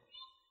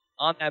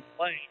on that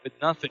play, but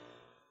nothing.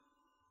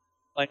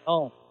 Like,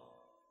 oh.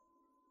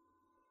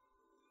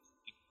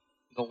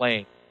 The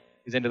lane.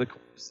 He's into the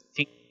course.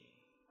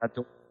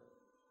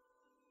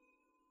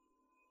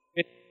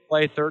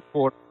 Play third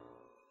quarter.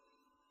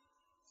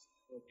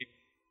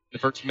 The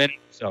first minute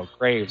or so,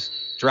 Graves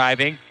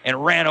driving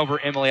and ran over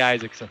Emily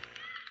Isaacson.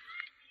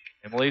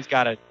 Emily's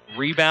got a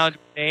rebound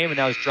game and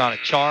now has drawn a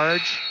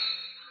charge.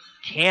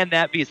 Can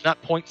that be? It's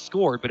not points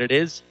scored, but it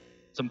is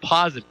some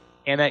positive.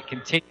 Can that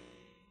continue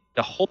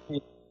to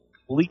hopefully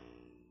complete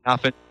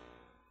offense?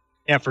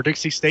 Yeah, for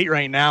Dixie State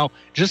right now,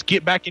 just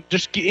get back in,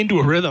 just get into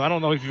a rhythm. I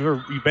don't know if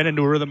you've been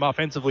into a rhythm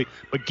offensively,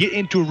 but get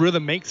into a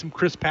rhythm, make some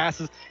crisp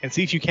passes, and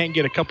see if you can't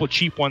get a couple of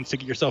cheap ones to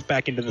get yourself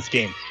back into this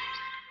game.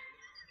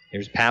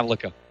 Here's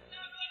Pavlika.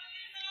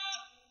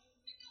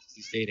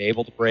 Dixie State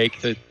able to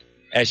break the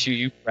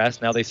SUU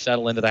press. Now they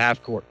settle into the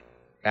half court.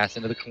 Pass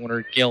into the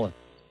corner, Gillen.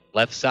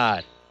 Left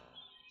side.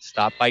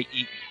 Stopped by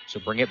Eaton.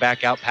 So bring it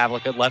back out.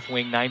 Pavlika, left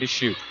wing, 9 to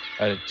shoot.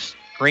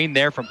 Screen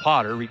there from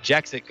Potter.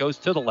 Rejects it, goes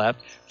to the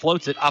left,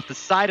 floats it off the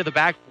side of the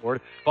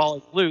backboard. Ball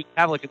is loose.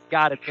 Pavlika's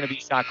got it. It's going to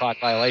be shot clock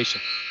violation.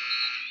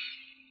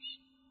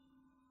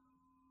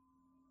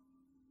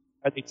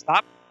 Are they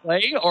stopping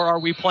play or are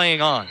we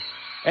playing on?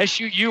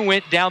 SUU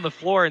went down the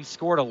floor and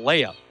scored a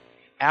layup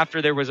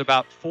after there was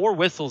about 4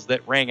 whistles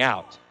that rang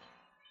out.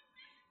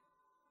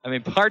 I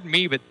mean, pardon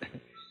me, but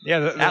yeah,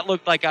 that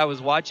looked like I was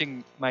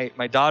watching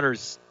my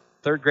daughter's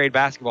third grade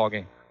basketball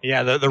game.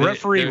 Yeah, the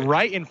referee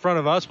right in front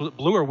of us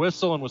blew her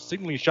whistle and was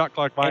signaling shot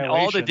clock violation. And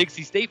all the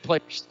Dixie State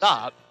players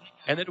stopped,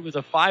 and then it was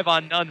a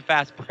 5-on-none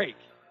fast break.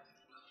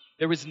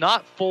 There was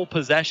not full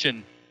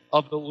possession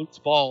of the loose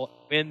ball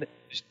when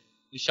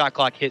the shot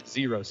clock hit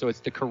 0, so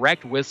it's the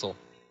correct whistle.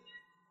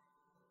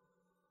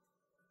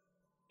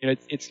 You know,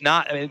 it's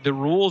not. I mean, the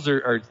rules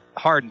are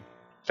hard and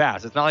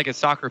fast. It's not like a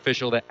soccer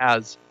official that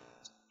has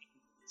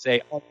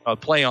say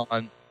play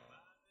on,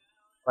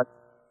 but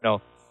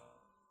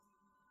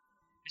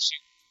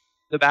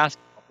the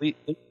basketball.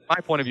 My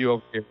point of view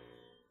over here,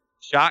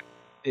 shot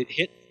it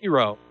hit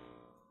 0,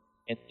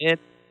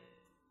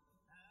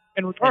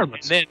 and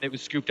regardless, and then it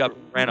was scooped up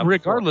and ran up.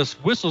 Regardless,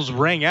 whistles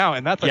rang out,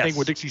 and that's I think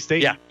with Dixie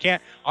State. Yeah.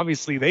 Can't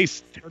obviously they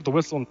heard the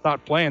whistle and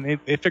stopped playing.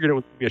 They figured it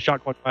would be a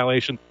shot clock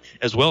violation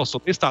as well, so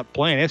they stopped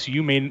playing.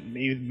 SU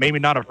maybe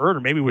not have heard,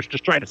 or maybe was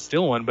just trying to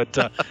steal one, but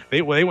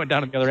they went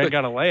down to the other end,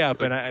 got a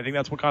layup, and I think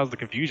that's what caused the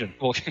confusion.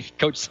 Well,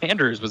 Coach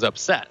Sanders was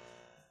upset.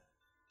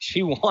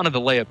 She wanted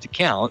the layup to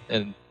count,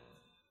 and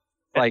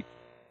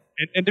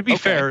And to be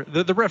fair,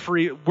 the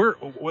referee,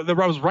 the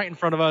was right in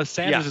front of us.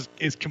 Sanders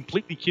is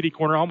completely kitty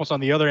corner, almost on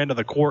the other end of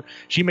the court.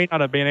 She may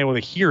not have been able to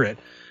hear it.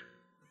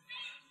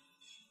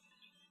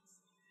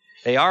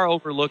 They are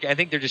overlooking. I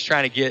think they're just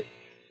trying to get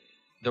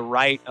the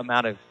right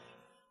amount of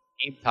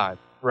game time.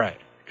 Right.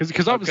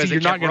 Because obviously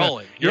you're not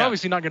going to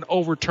obviously not going to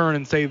overturn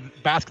and say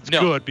basket's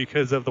good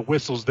because of the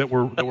whistles that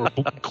were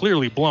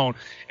clearly blown,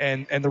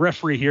 and the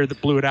referee here that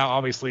blew it out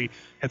obviously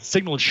had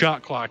signaled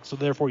shot clock, so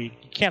therefore you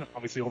can't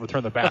obviously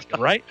overturn the basket,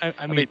 right?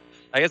 I mean,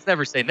 I guess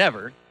never say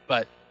never,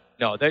 but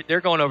no,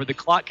 they're going over. The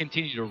clock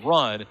continued to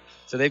run,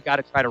 so they've got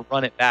to try to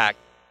run it back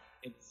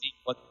and see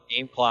what the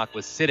game clock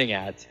was sitting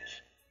at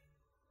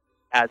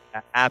as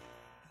that happened.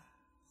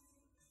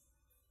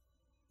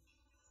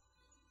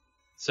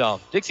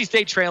 So, Dixie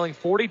State trailing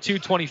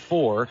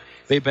 42-24.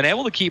 They've been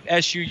able to keep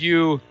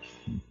SUU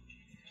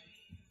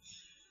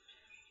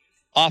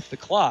off the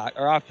clock,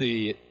 or off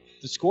the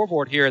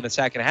scoreboard here in the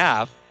second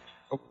half,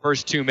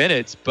 first 2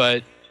 minutes,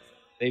 but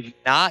they've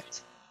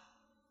not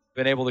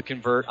been able to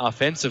convert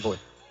offensively.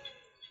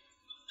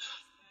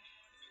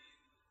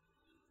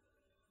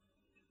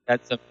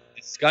 That's some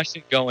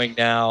discussion going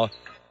now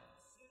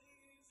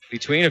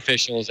between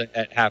officials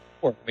at half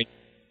court. I mean,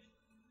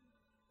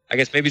 I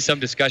guess maybe some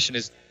discussion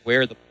is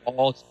where the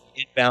ball is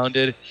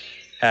inbounded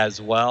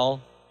as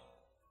well.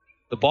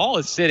 The ball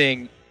is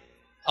sitting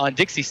on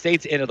Dixie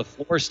State's end of the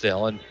floor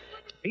still, and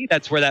to me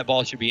that's where that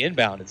ball should be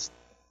inbounded.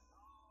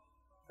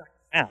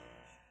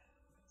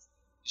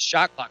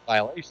 Shot clock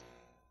violation.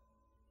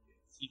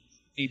 You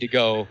need to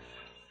go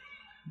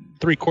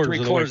three quarters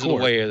of the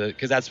way,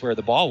 because that's where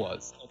the ball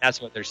was. And that's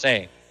what they're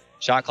saying.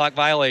 Shot clock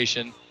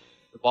violation.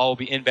 The ball will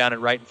be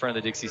inbounded right in front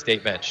of the Dixie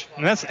State bench.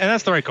 And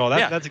that's the right call.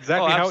 That's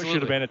exactly how it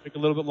should have been. It took a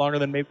little bit longer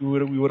than maybe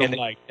we would have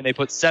liked. And they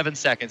put 7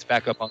 seconds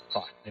back up on the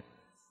clock. Here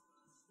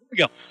we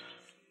go.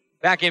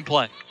 Back in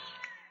play.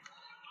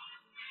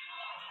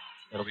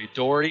 It'll be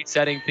Doherty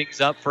setting things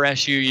up for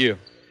SUU.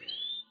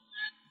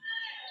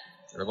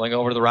 Dribbling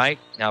over to the right.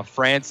 Now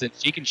Franson,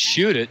 she can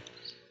shoot it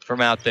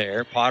from out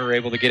there. Potter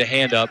able to get a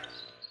hand up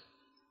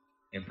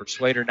and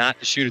persuade her not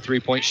to shoot a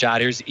three-point shot.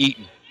 Here's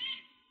Eaton.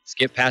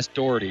 Skip past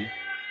Doherty.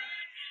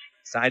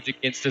 Sides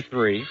against a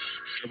three.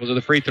 Dribbles to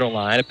the free throw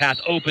line. A path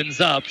opens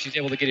up. She's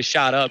able to get a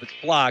shot up. It's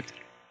blocked.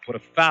 But a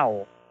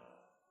foul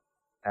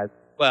as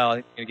well.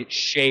 It's going to get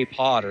Shea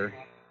Potter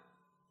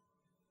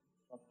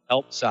on the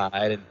help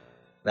side. And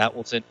that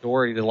will send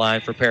Doherty to the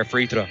line for a pair of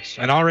free throws.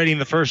 And already in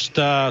the first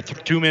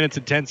 2 minutes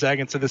and 10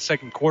 seconds of the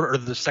second quarter, or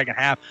the second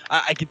half,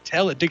 I could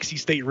tell that Dixie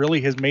State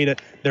really has made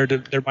it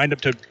their mind up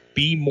to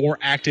be more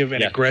active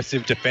and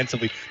aggressive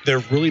defensively.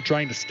 They're really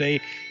trying to stay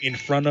in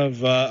front of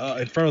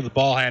the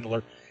ball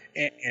handler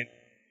and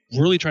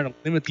really trying to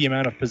limit the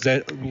amount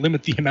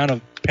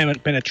of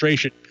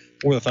penetration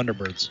for the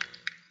Thunderbirds.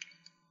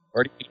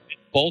 Already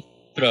both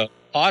throw.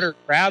 Potter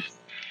grabs,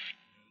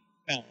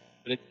 but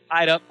it's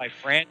tied up by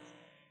France.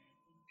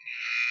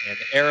 And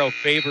the arrow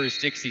favors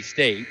Dixie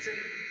State.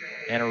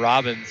 Anna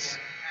Robbins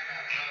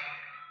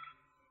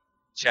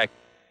check.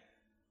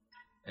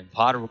 And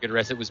Potter will get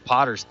arrested. It was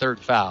Potter's third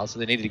foul, so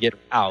they needed to get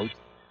out.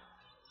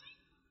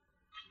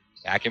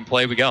 Back in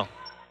play we go.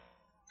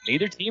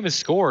 Neither team has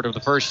scored over the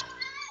first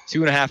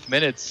 2.5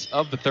 minutes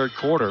of the third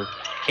quarter.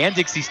 Can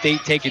Dixie State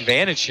take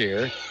advantage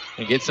here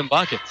and get some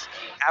buckets?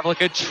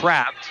 Havlicka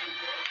trapped.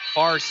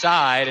 Far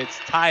side. It's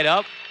tied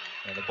up.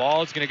 And the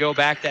ball is going to go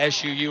back to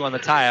SUU on the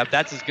tie-up.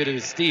 That's as good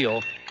as a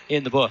steal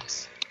in the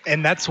books.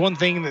 And that's one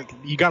thing that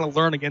you got to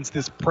learn against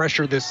this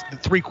pressure, the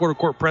three-quarter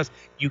court press.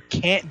 You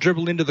can't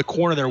dribble into the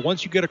corner there.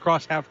 Once you get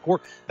across half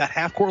court, that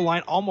half-court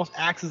line almost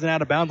acts as an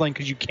out-of-bounds line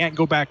because you can't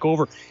go back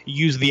over.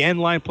 You use the end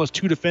line plus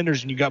two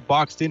defenders, and you got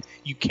boxed in.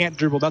 You can't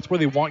dribble. That's where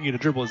they want you to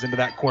dribble, is into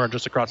that corner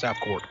just across half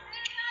court.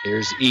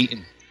 Here's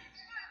Eaton.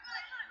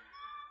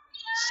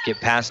 Skip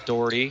past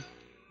Doherty.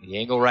 The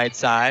angle right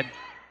side.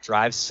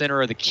 Drives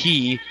center of the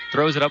key.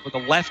 Throws it up with the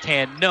left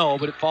hand. No,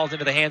 but it falls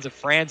into the hands of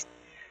France.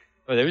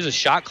 Oh, there was a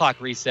shot clock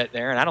reset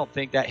there, and I don't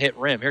think that hit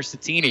rim. Here's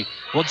Satini.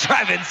 Will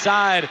drive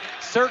inside.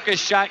 Circus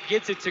shot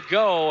gets it to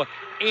go,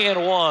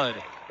 and one.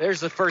 There's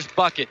the first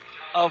bucket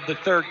of the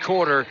third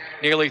quarter,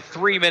 nearly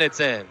 3 minutes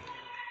in.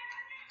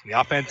 The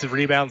offensive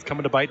rebounds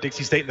coming to bite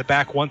Dixie State in the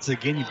back once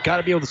again. You've got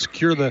to be able to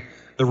secure the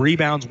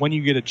rebounds when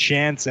you get a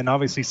chance, and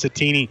obviously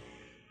Satini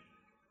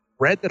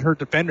read that her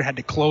defender had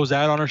to close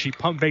out on her. She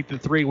pump faked the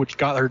three, which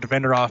got her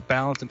defender off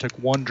balance and took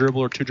one dribble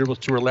or two dribbles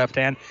to her left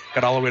hand,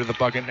 got all the way to the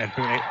bucket, and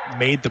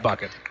made the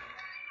bucket.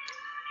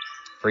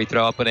 Free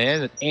throw up and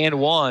in, and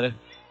one.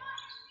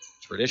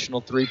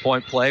 Traditional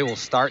three-point play will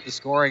start the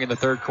scoring in the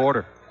third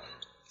quarter.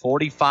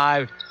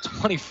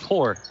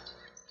 45-24.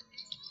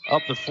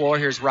 Up the floor,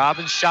 here's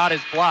Robbins. Shot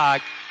is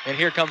blocked, and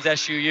here comes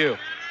SUU.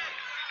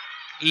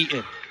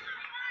 Eaton.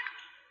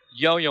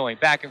 Yo-yoing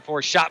back and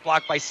forth. Shot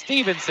blocked by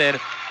Stevenson.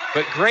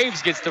 But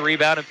Graves gets the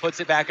rebound and puts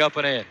it back up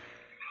and in.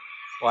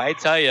 Well, I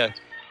tell you,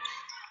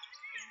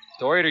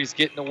 Doherty's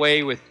getting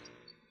away with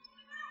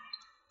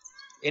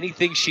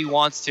anything she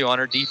wants to on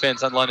her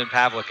defense on London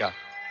Pavlica.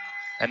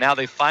 And now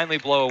they finally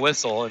blow a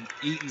whistle, and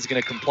Eaton's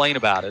going to complain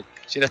about it.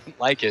 She doesn't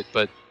like it,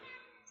 but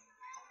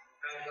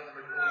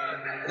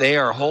they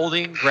are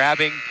holding,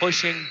 grabbing,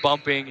 pushing,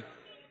 bumping,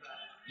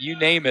 you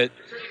name it,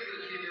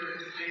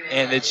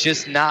 and it's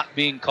just not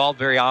being called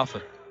very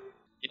often.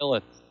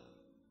 Gillen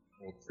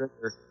will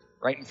trigger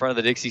right in front of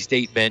the Dixie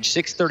State bench.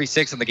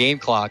 6:36 on the game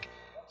clock,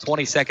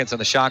 20 seconds on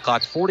the shot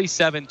clock,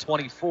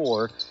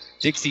 47-24.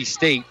 Dixie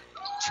State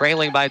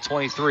trailing by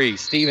 23.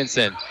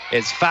 Stevenson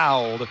is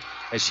fouled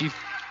as she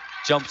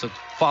jumps a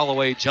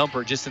fall-away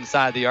jumper just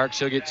inside the arc.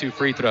 She'll get 2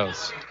 free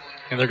throws.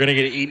 And they're going to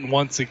get Eaton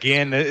once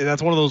again.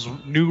 That's one of those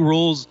new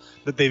rules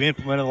that they've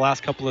implemented the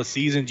last couple of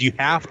seasons. You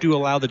have to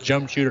allow the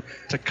jump shooter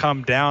to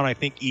come down. I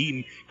think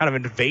Eaton kind of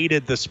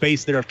invaded the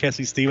space there of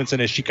Kessie Stevenson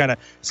as she kind of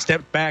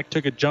stepped back,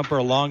 took a jumper,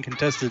 a long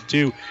contested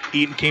 2.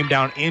 Eaton came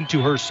down into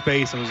her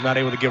space and was not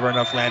able to give her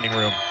enough landing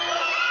room.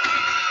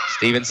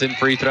 Stevenson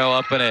free throw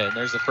up and in.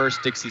 There's the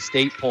first Dixie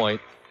State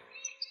point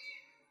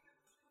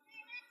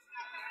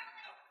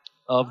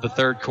of the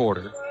third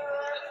quarter.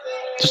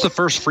 Just the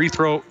first free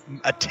throw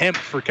attempt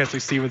for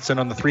Kessie Stevenson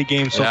on the 3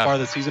 games so far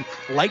this season.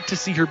 Like to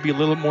see her be a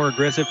little more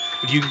aggressive.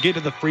 If you can get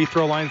to the free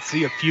throw line,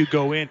 see a few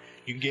go in,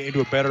 you can get into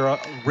a better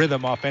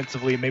rhythm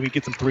offensively and maybe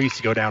get some threes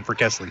to go down for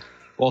Kessie.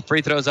 Well,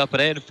 free throws up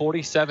and in,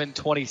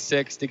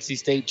 47-26. Dixie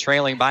State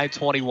trailing by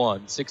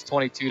 21.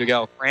 6:22 to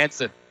go.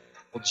 Franson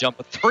will jump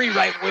a 3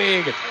 right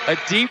wing, a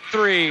deep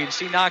 3, and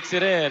she knocks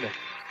it in.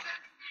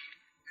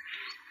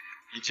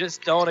 You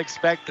just don't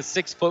expect the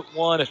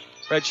 6'1"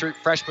 redshirt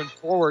freshman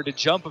forward to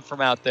jump it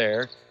from out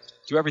there.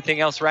 Do everything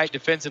else right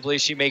defensively,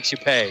 she makes you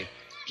pay.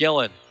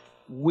 Gillen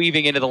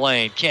weaving into the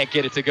lane, can't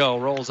get it to go,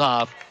 rolls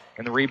off,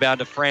 and the rebound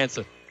to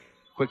Franson.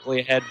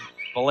 Quickly ahead,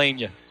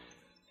 Belania.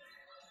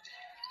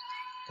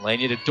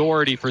 Belania to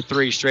Doherty for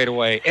 3 straight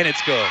away, and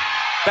it's good.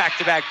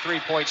 Back-to-back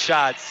 3-point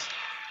shots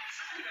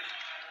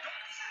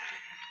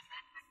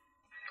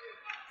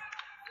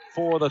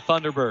for the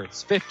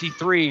Thunderbirds.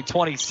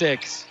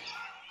 53-26,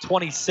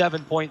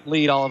 27-point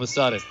lead all of a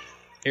sudden.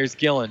 Here's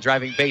Gillen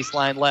driving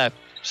baseline left.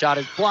 Shot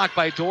is blocked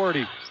by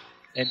Doherty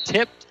and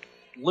tipped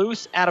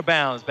loose out of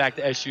bounds back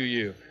to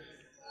SUU.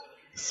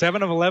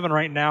 7 of 11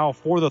 right now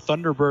for the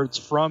Thunderbirds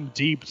from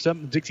deep.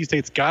 Something Dixie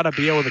State's got to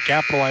be able to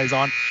capitalize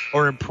on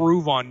or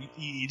improve on.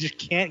 You just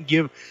can't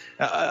give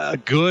a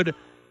good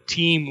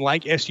team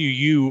like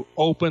SUU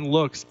open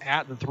looks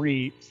at the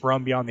 3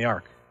 from beyond the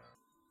arc.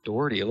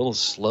 Doherty a little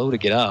slow to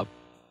get up.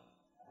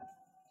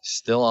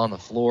 Still on the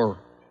floor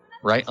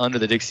right under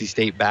the Dixie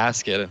State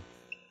basket.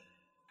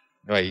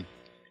 Anyway,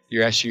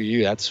 your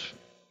SUU, that's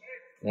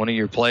one of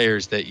your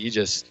players that you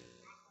just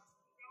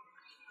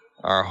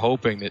are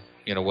hoping that,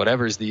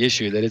 whatever's the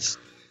issue, that it's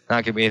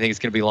not going to be anything that's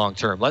going to be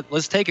long-term.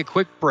 Let's take a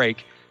quick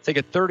break. Take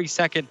a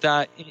 30-second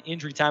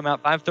injury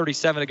timeout.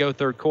 5:37 to go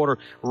third quarter.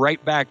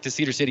 Right back to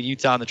Cedar City,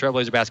 Utah on the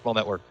Trailblazer Basketball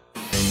Network.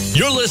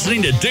 You're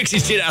listening to Dixie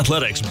State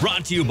Athletics,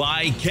 brought to you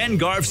by Ken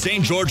Garff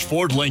St. George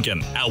Ford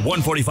Lincoln at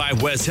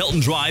 145 West Hilton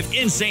Drive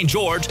in St.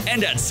 George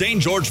and at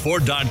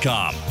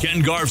stgeorgeford.com.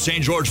 Ken Garff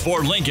St. George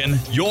Ford Lincoln,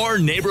 your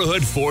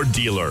neighborhood Ford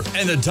dealer,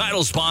 and the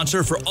title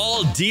sponsor for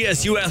all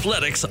DSU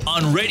athletics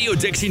on Radio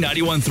Dixie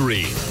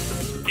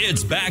 91.3.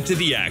 It's back to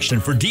the action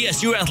for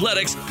DSU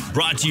Athletics,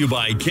 brought to you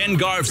by Ken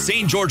Garff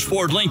St. George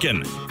Ford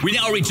Lincoln. We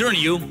now return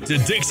you to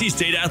Dixie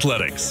State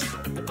Athletics.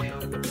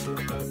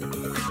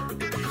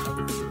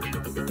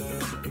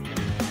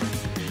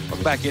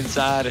 Back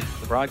inside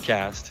the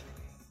broadcast,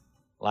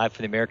 live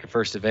from the American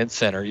First Event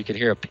Center. You can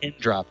hear a pin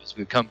drop as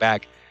we come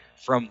back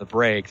from the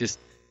break. Just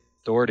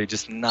Doherty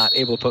just not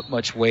able to put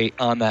much weight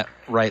on that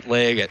right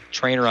leg. A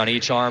trainer on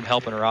each arm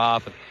helping her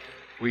off.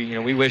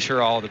 And we wish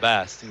her all the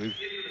best.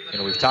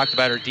 We've talked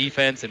about her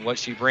defense and what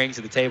she brings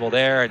to the table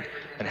there,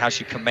 and how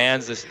she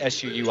commands this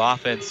SUU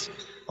offense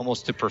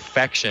almost to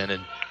perfection.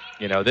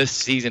 And this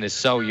season is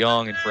so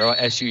young, and for what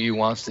SUU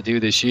wants to do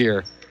this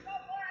year,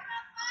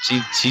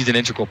 she's an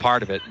integral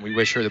part of it, and we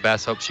wish her the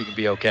best. Hope she can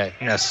be okay.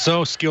 Yeah,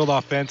 so skilled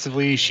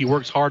offensively. She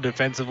works hard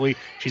defensively.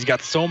 She's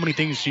got so many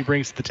things she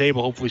brings to the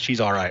table. Hopefully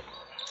she's all right.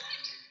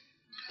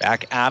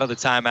 Back out of the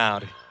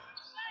timeout.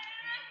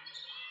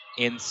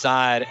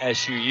 Inside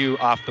SUU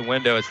off the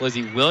window. It's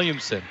Lizzie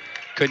Williamson.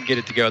 Couldn't get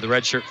it to go. The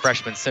redshirt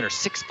freshman center,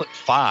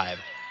 6'5",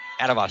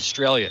 out of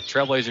Australia.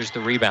 Trailblazers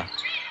the rebound.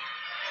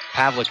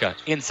 Pavlica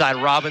inside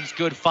Robbins.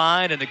 Good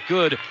find and a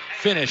good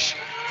finish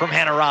from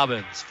Hannah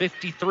Robbins.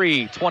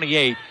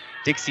 53-28.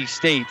 Dixie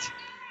State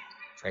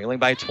trailing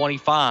by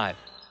 25.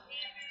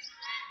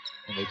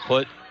 And they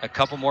put a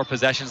couple more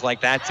possessions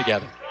like that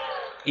together.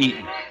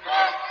 Eaton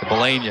to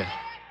Belania.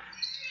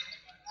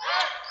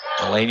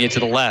 Belania to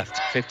the left.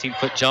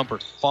 15-foot jumper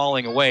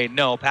falling away.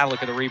 No,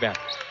 Pavlica the rebound.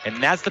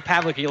 And that's the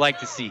Pavlica you like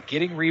to see.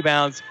 Getting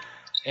rebounds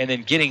and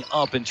then getting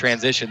up in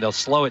transition. They'll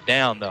slow it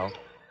down, though.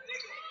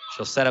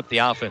 She'll set up the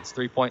offense.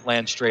 3-point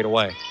land straight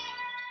away.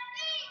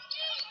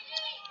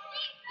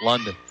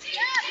 London.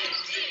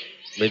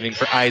 Leaving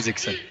for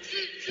Isaacson.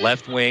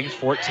 Left wing,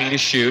 14 to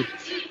shoot.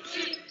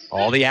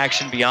 All the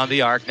action beyond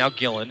the arc. Now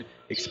Gillen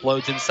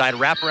explodes inside.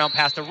 Wraparound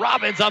pass to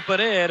Robbins, up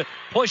and in.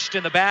 Pushed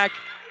in the back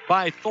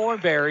by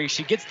Thornberry.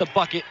 She gets the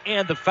bucket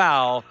and the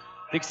foul.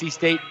 Dixie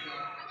State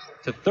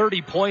to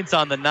 30 points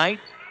on the night.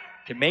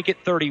 Can make it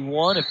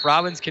 31 if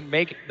Robbins can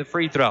make the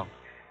free throw.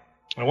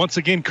 And once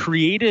again,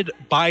 created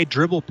by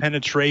dribble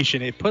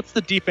penetration. It puts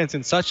the defense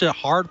in such a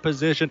hard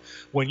position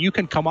when you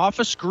can come off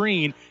a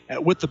screen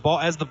with the ball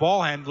as the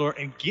ball handler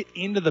and get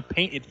into the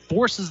paint. It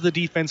forces the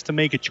defense to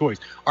make a choice.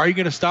 Are you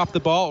going to stop the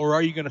ball, or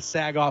are you going to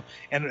sag off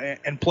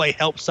and play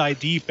help side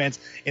defense?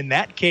 In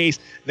that case,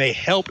 they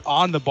helped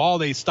on the ball.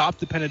 They stopped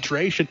the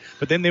penetration,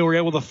 but then they were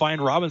able to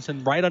find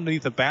Robinson right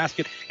underneath the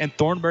basket, and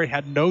Thornberry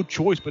had no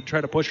choice but to try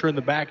to push her in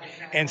the back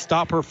and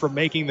stop her from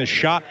making the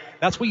shot.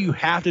 That's what you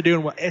have to do,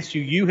 and what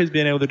SUU has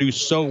been able to do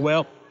so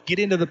well. Get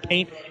into the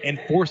paint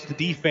and force the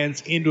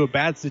defense into a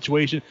bad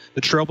situation.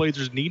 The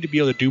Trailblazers need to be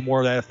able to do more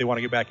of that if they want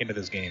to get back into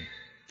this game.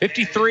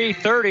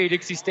 53-30,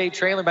 Dixie State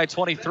trailing by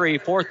 23.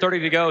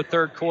 4:30 to go,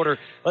 third quarter.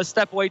 Let's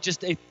step away,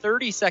 just a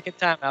 30-second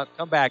timeout.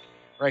 Come back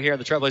right here on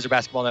the Trailblazer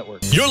Basketball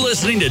Network. You're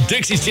listening to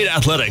Dixie State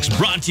Athletics,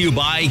 brought to you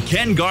by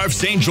Ken Garff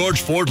St.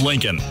 George Ford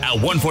Lincoln at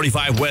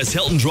 145 West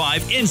Hilton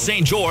Drive in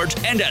St. George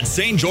and at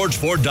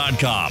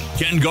stgeorgeford.com.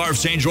 Ken Garff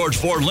St. George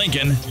Ford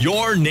Lincoln,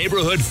 your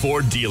neighborhood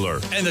Ford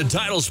dealer, and the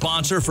title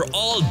sponsor for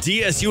all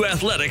DSU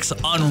athletics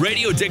on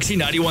Radio Dixie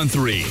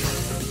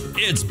 91.3.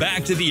 It's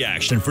back to the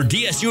action for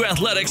DSU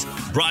Athletics,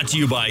 brought to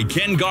you by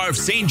Ken Garff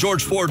St.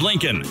 George Ford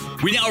Lincoln.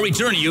 We now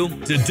return you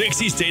to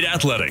Dixie State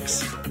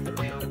Athletics.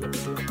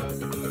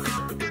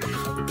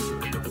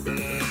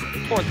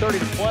 4:30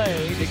 to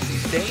play. Dixie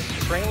State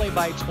trailing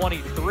by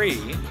 23.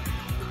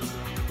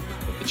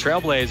 The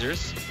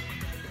Trailblazers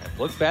have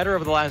looked better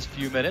over the last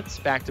few minutes.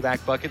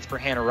 Back-to-back buckets for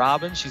Hannah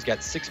Robbins. She's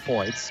got 6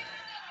 points.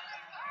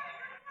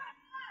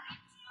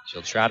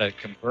 She'll try to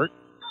convert.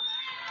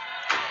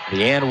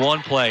 The and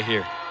one play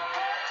here.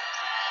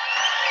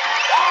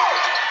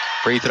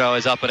 Free throw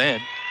is up and in.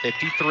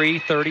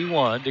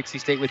 53-31. Dixie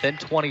State within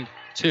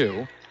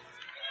 22.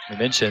 We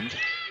mentioned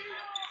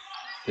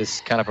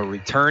this kind of a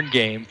return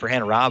game for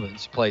Hannah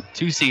Robbins. She played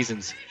 2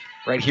 seasons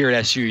right here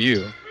at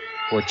SUU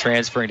before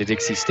transferring to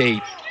Dixie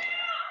State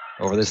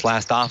over this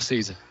last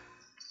offseason.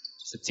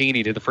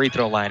 Satini to the free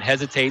throw line,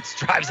 hesitates,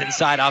 drives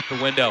inside off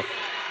the window.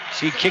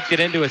 She kicked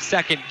it into a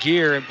second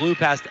gear and blew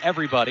past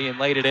everybody and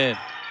laid it in.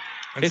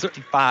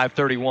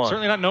 55-31.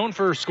 Certainly not known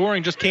for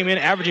scoring, just came in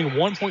averaging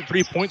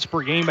 1.3 points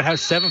per game, but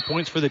has 7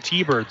 points for the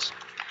T-Birds.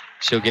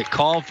 She'll get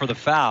called for the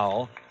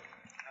foul,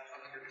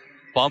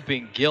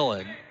 bumping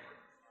Gillen.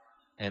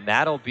 And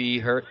that'll be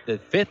the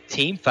 5th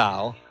team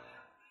foul.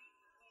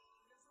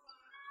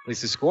 At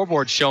least the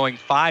scoreboard showing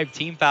 5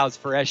 team fouls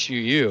for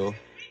SUU.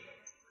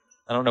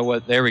 I don't know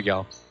what. There we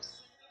go.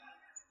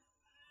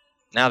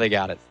 Now they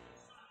got it.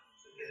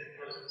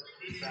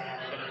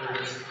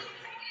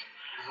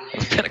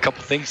 There's been a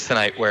couple things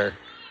tonight where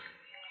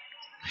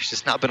there's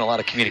just not been a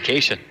lot of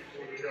communication.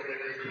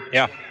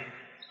 Yeah.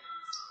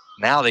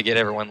 Now they get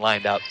everyone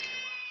lined up.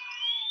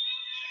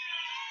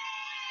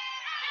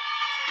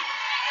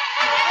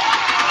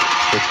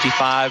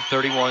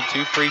 55-31,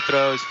 2 free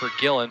throws for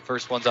Gillen.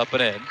 First one's up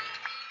and in.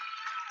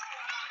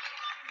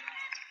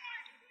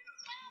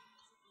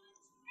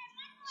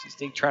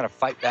 State trying to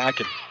fight back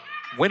and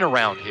win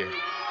around here.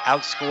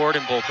 Outscored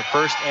in both the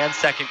first and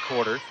second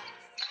quarter.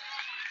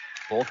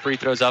 Both free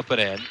throws up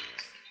and in.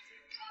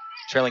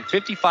 Trailing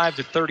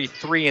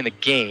 55-33 in the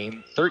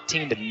game,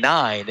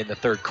 13-9 in the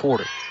third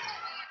quarter.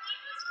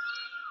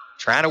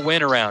 Trying to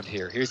win around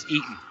here. Here's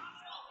Eaton.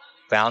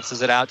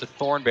 Bounces it out to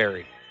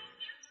Thornberry.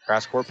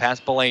 Cross-court pass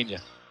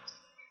Belania.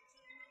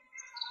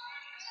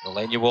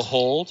 Belania will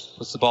hold.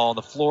 Puts the ball on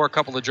the floor. A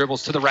couple of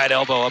dribbles to the right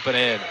elbow, up and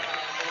in.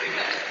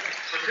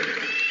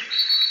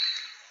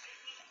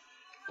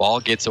 Ball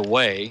gets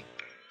away.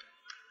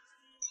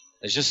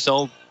 It's just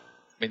so, I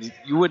mean,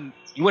 you wouldn't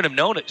have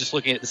known it just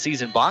looking at the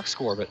season box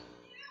score, but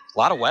a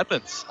lot of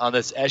weapons on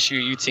this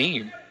SUU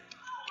team.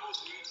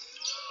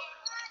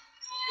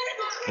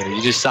 You know,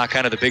 you just saw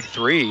kind of the big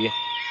three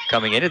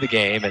coming into the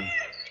game,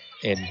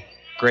 and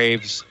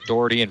Graves,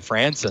 Doherty, and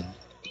Franson.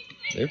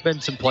 There have been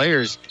some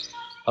players,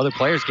 other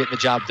players getting the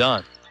job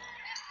done.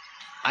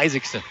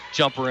 Isaacson,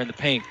 jumper in the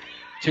paint,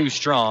 too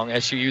strong.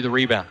 SUU the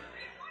rebound.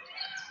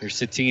 Here's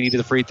Satini to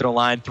the free throw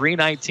line.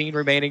 3:19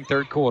 remaining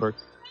third quarter.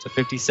 It's a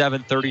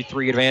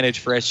 57-33 advantage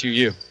for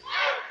SUU.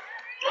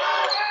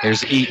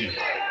 Here's Eaton.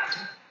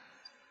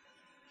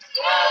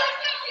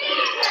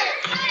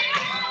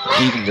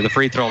 Eaton to the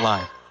free throw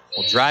line.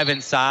 Will drive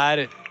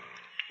inside.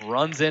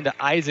 Runs into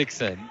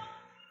Isaacson.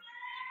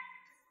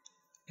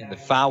 And the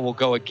foul will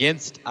go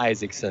against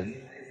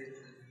Isaacson.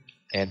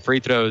 And free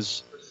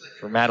throws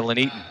for Madeline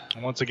Eaton.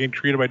 Once again,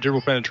 created by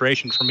dribble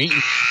penetration from Eaton.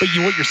 But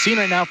what you're seeing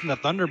right now from the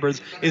Thunderbirds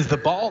is the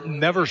ball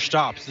never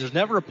stops. There's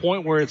never a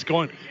point where it's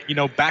going,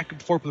 back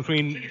and forth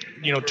between,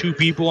 two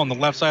people on the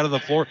left side of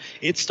the floor.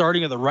 It's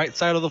starting at the right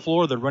side of the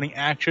floor. They're running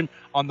action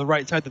on the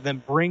right side that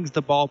then brings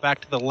the ball back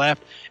to the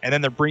left, and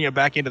then they're bringing it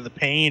back into the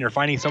paint or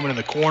finding someone in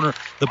the corner.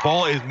 The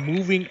ball is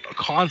moving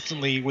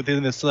constantly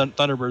within this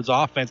Thunderbirds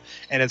offense,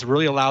 and it's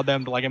really allowed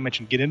them to, like I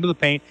mentioned, get into the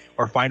paint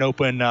or find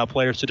open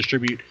players to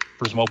distribute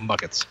for some open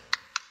buckets.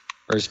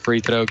 First free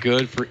throw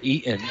good for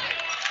Eaton.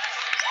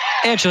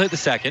 And she'll hit the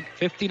second.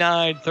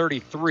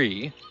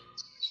 59-33.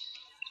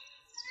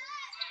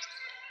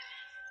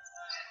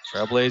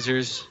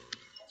 Trailblazers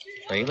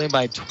trailing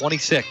by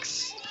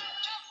 26.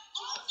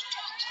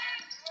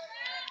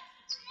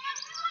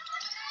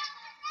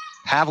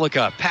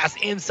 Pavlica, pass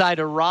inside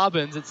to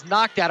Robbins. It's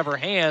knocked out of her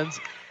hands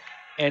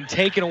and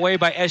taken away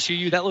by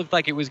SUU. That looked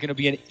like it was going to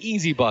be an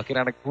easy bucket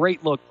on a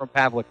great look from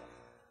Pavlica.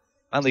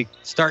 Finally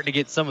starting to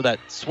get some of that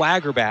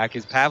swagger back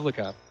is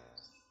Pavlica.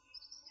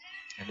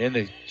 And then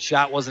the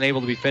shot wasn't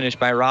able to be finished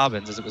by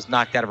Robbins as it was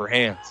knocked out of her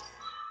hands.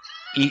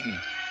 Eaton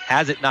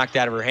has it knocked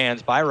out of her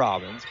hands by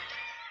Robbins,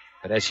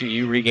 but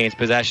SUU regains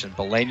possession.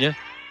 Belenia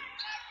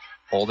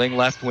holding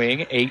left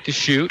wing, 8 to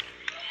shoot.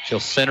 She'll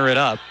center it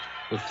up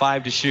with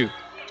 5 to shoot.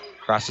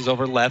 Crosses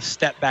over left,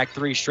 step back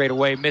 3 straight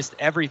away, missed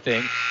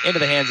everything into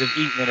the hands of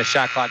Eaton in a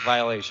shot clock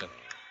violation.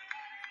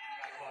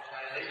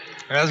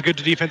 That was good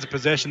defensive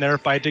possession there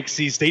by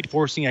Dixie State,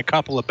 forcing a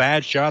couple of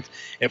bad shots.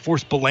 It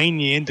forced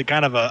Belania into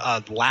kind of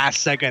a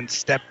last-second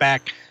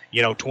step-back,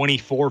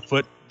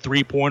 24-foot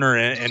three-pointer,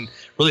 and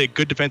really a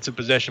good defensive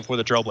possession for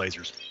the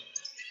Trailblazers.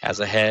 As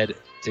ahead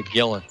to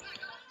Gillen.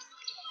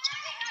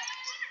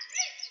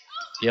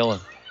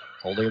 Gillen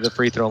holding the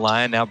free throw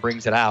line, now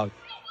brings it out.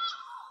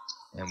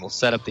 And we'll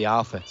set up the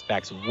offense.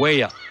 Backs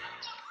way up.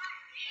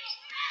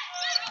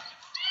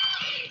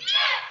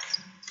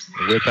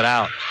 Whip it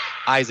out.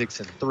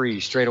 Isaacson, 3,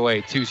 straight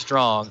away, too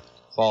strong.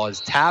 Ball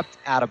is tapped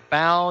out of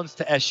bounds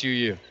to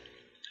SUU.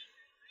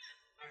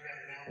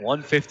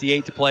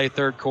 1:58 to play,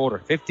 third quarter.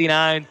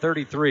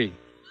 59-33.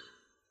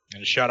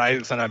 And a shot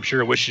Isaacson, I'm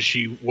sure, wishes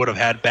she would have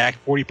had back.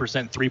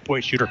 40%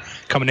 three-point shooter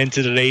coming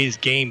into today's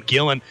game.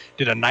 Gillen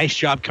did a nice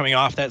job coming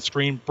off that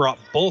screen, brought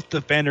both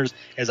defenders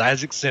as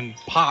Isaacson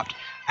popped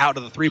out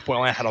of the three-point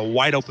line, had a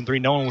wide-open three,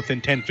 no one within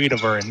 10 feet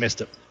of her, and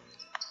missed it.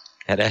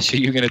 And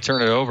SUU going to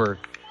turn it over.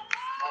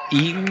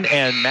 Eaton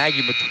and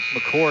Maggie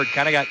McCord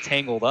kind of got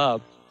tangled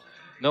up.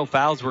 No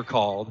fouls were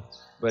called,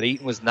 but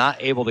Eaton was not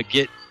able to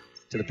get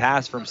to the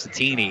pass from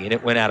Satini, and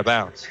it went out of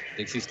bounds.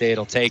 Dixie State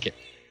will take it.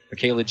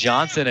 Michaela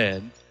Johnson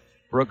in,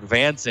 Brooke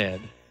Vance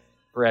in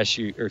for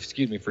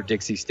for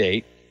Dixie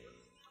State.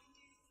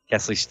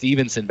 Kesley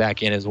Stevenson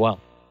back in as well.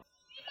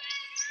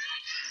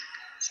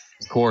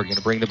 McCord going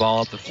to bring the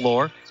ball up the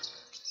floor.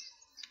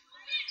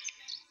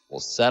 We'll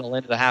settle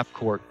into the half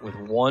court with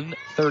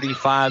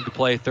 1:35 to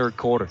play, third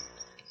quarter.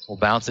 We'll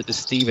bounce it to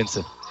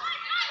Stevenson.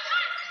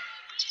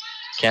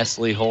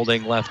 Kesley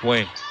holding left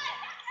wing.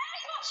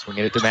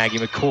 Swinging it to Maggie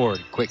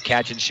McCord. Quick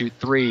catch and shoot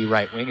 3.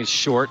 Right wing is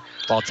short.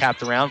 Ball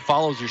tapped around.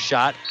 Follows her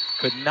shot.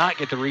 Could not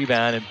get the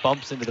rebound and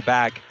bumps into the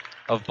back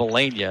of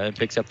Belania and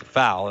picks up the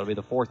foul. It'll be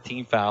the 4th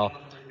team foul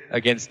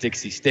against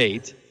Dixie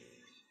State.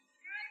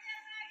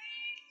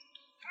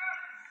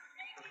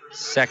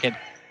 Second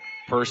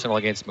personal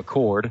against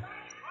McCord.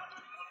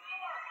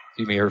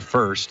 Her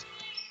first.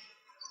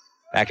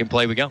 Back in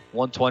play we go.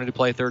 1:20 to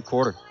play, third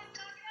quarter.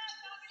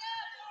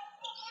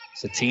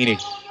 Satini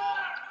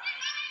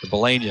to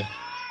Belania.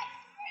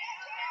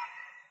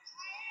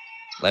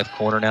 Left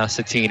corner now,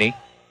 Satini.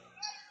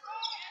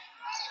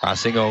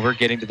 Crossing over,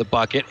 getting to the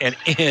bucket, and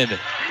in.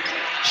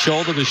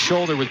 Shoulder to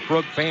shoulder with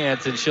Brooke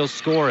Vance, and she'll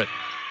score it.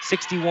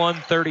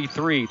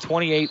 61-33,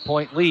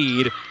 28-point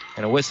lead,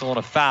 and a whistle and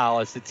a foul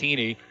as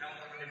Satini,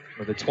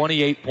 with a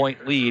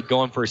 28-point lead,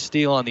 going for a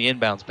steal on the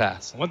inbounds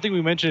pass. One thing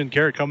we mentioned in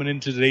Carrot coming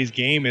into today's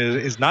game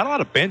is not a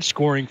lot of bench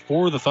scoring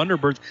for the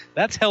Thunderbirds.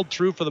 That's held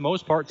true for the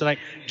most part tonight.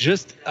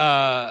 Just,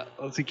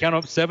 count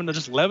up 7 to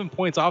just 11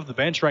 points off the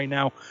bench right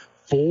now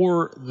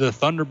for the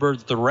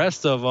Thunderbirds. The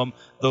rest of them,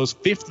 those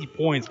 50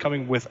 points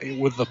coming with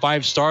the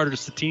 5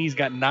 starters. Satini's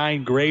got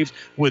 9, Graves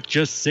with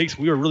just 6.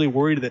 We were really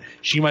worried that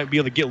she might be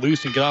able to get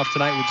loose and get off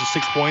tonight with just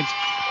 6 points.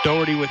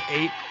 Doherty with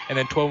 8, and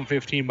then 12 and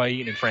 15 by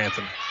Eaton and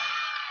Franson.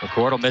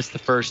 McCord will miss the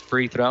first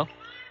free throw.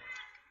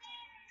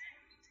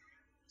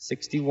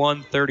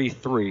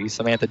 61-33.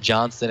 Samantha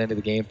Johnston into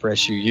the game for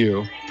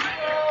SUU.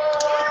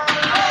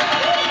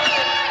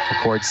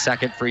 McCord's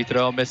second free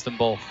throw, missed them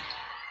both.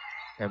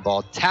 And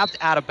ball tapped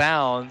out of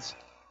bounds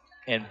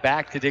and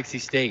back to Dixie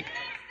State.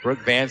 Brooke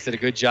Vance did a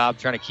good job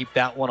trying to keep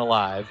that one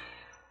alive.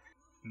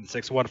 And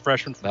the 6'1"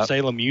 freshman from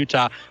Salem,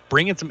 Utah,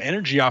 bringing some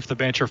energy off the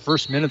bench. Her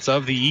first minutes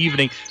of the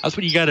evening. That's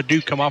what you got to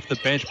do, come off the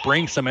bench,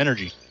 bring some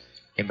energy.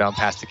 Inbound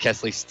pass to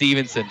Kesley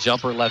Stevenson.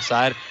 Jumper left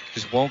side.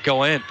 Just won't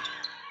go in.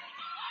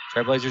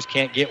 Trailblazers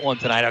can't get one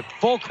tonight. A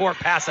full court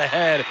pass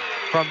ahead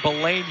from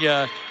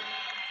Belania.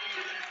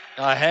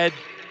 Ahead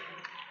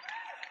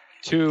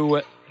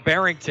to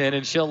Barrington,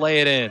 and she'll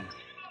lay it in.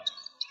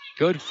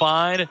 Good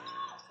find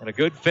and a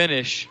good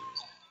finish.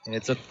 And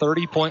it's a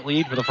 30-point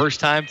lead for the first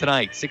time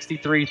tonight.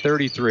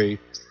 63-33.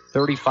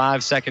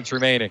 35 seconds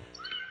remaining.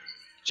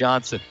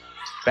 Johnson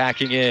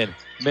backing in.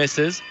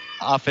 Misses.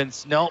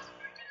 Offense, nope.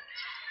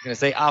 Going to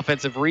say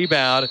offensive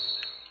rebound,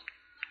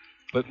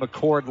 but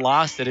McCord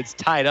lost it. It's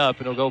tied up,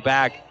 and it'll go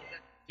back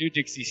to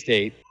Dixie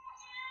State.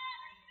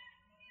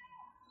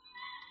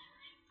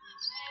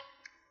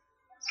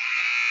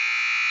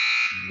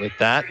 And with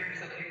that,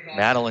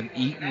 Madeline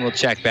Eaton will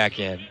check back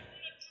in.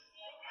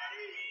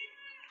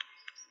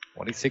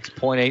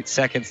 26.8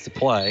 seconds to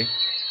play.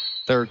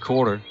 Third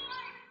quarter.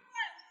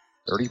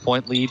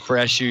 30-point lead for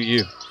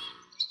SUU.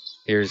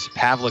 Here's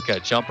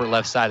Pavlica, jumper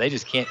left side. They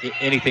just can't get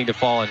anything to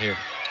fall in here.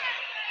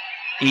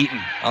 Eaton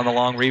on the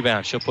long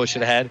rebound. She'll push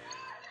it ahead.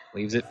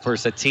 Leaves it for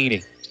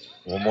Satini.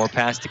 One more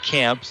pass to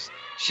Camps.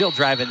 She'll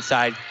drive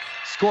inside.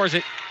 Scores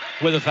it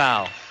with a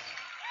foul.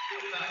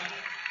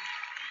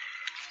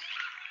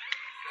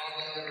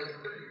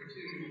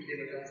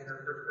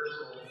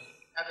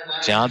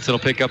 Johnson will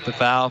pick up the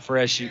foul for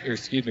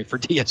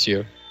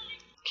DSU.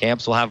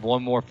 Camps will have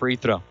one more free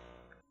throw.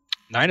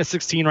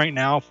 9-16 right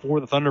now for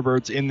the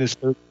Thunderbirds in this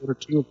third quarter.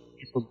 2 of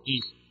 3 from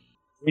deep.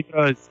 Free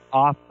throw is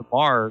off the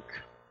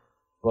mark,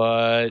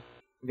 but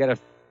we got a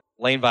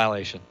lane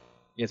violation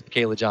against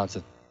Michaela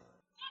Johnson.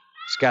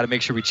 Just got to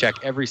make sure we check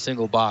every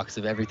single box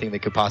of everything that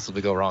could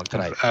possibly go wrong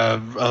tonight.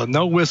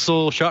 No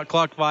whistle, shot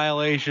clock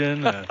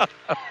violation,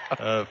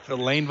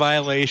 lane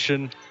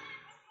violation.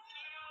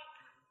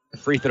 The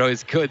free throw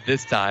is good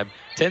this time.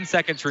 10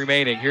 seconds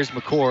remaining. Here's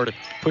McCord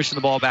pushing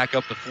the ball back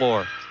up the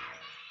floor.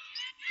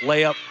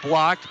 Layup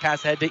blocked.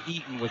 Pass ahead to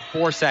Eaton with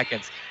 4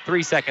 seconds.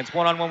 3 seconds.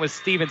 One-on-one with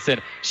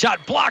Stevenson.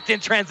 Shot blocked in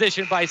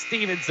transition by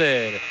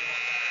Stevenson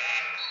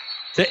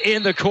to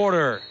end the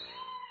quarter.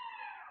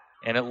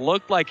 And it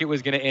looked like it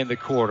was going to end the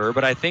quarter,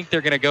 but I think they're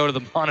going to go to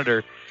the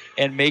monitor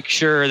and make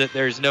sure that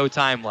there's no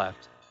time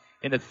left.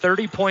 In a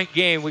 30-point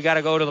game, we got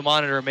to go to the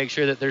monitor and make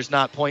sure that there's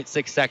not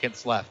 0.6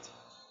 seconds left.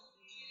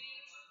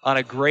 On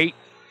a great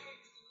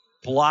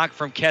block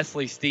from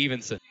Kesley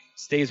Stevenson.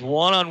 Stays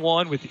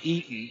one-on-one with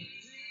Eaton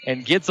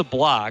and gets a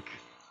block.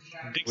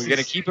 We're going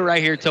to keep it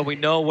right here until we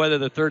know whether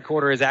the third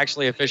quarter is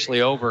actually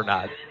officially over or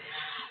not.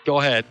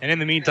 Go ahead. And in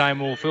the meantime,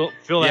 we'll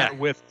fill that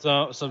with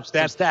some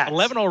stats.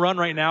 11-0 run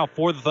right now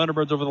for the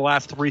Thunderbirds over the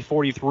last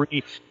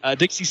 3:43.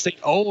 Dixie State,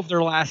 all of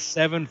their last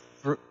 7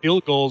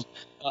 field goals.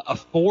 A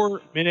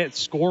 4-minute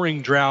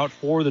scoring drought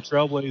for the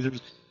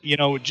Trailblazers.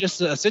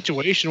 Just a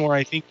situation where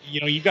I think,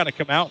 you've got to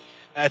come out.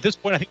 At this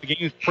point, I think the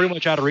game is pretty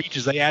much out of reach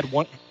as they add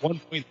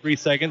 1.3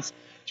 seconds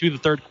to the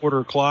third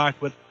quarter clock.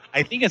 But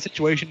I think a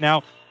situation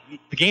now,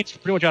 the game's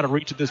pretty much out of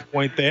reach at this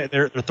point.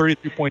 They're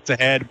 33 points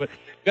ahead, but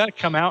you've got to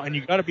come out and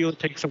you've got to be able to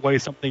take away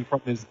something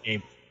from this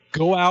game.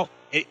 Go out,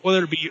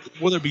 whether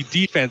it be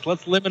defense,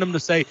 let's limit them to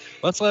say,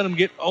 let's let them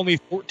get only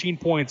 14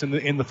 points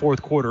in the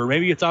fourth quarter. Or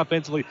maybe it's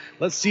offensively,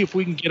 let's see if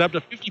we can get up to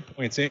 50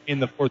 points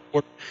in the fourth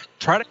quarter.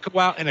 Try to go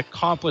out and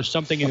accomplish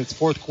something in its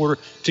fourth quarter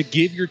to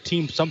give your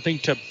team something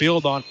to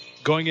build on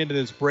going into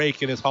this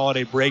break, in this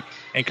holiday break,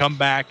 and come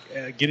back,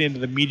 get into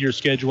the meatier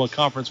schedule and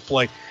conference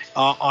play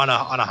on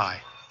a high.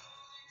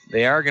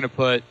 They are going to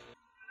put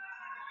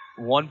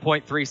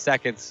 1.3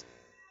 seconds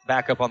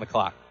back up on the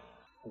clock.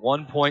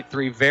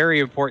 1.3 very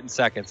important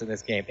seconds in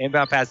this game.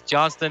 Inbound pass,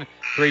 Johnston,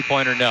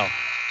 three-pointer, no.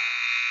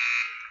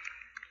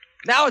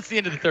 Now it's the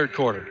end of the third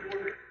quarter.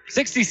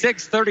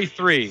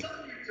 66-33.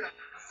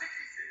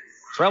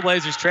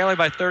 Trailblazers trailing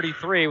by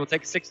 33. We'll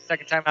take a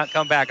 60-second timeout,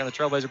 come back on the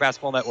Trailblazer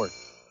Basketball Network.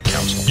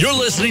 You're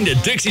listening to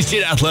Dixie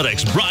State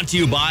Athletics, brought to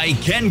you by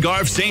Ken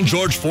Garff St.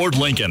 George Ford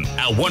Lincoln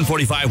at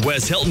 145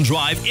 West Hilton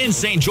Drive in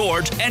St.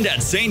 George and at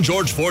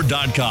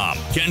stgeorgeford.com.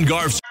 Ken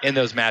Garff. In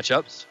those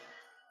matchups,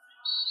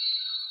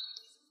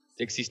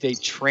 Dixie State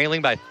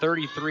trailing by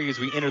 33 as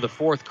we enter the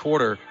fourth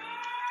quarter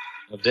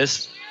of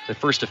this, the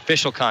first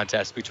official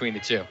contest between the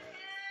two.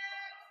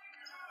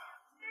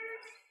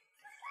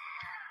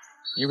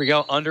 Here we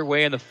go,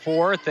 underway in the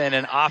fourth, and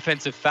an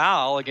offensive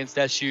foul against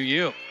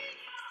SUU.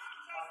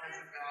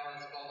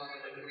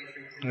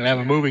 And have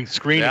a moving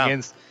screen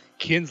against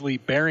Kinsley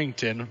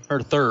Barrington, her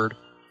third.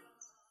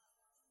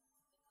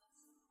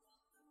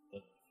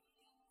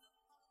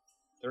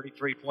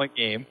 33-point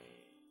game.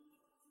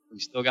 We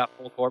still got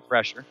full court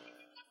pressure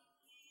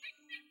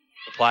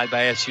applied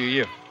by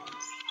SUU.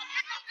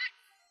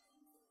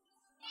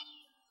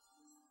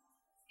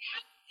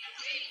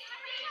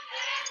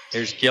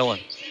 Here's Gillen.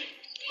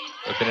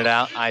 Whipping it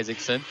out,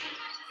 Isaacson.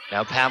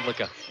 Now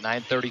Pavlica,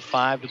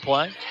 9:35 to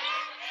play.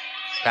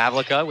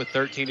 Pavlica with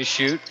 13 to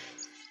shoot.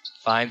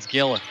 Finds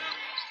Gillen.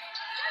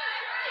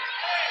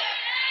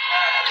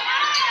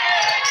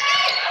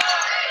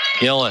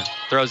 Gillen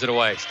throws it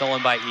away.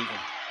 Stolen by Eaton.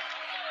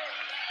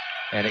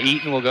 And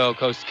Eaton will go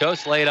coast to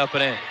coast, lay it up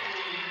and in.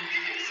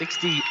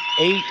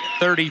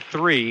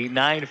 68-33,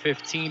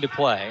 9:15 to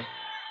play.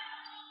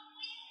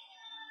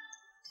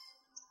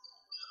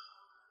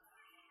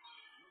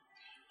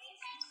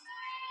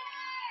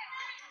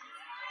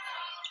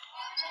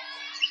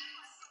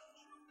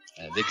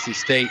 And Dixie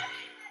State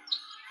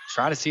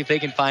try to see if they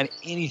can find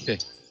anything.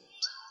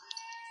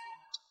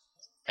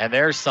 And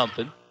there's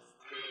something.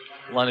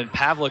 London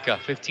Pavlica,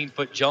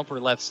 15-foot jumper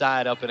left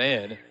side up and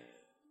in.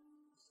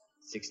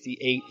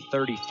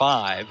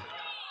 68-35.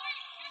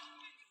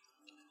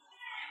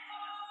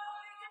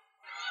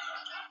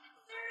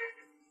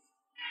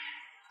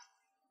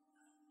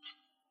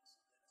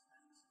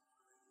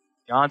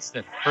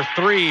 Johnston for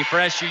three for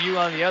SUU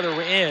on the other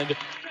end.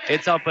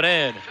 It's up and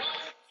in.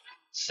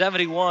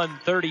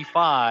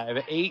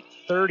 71-35,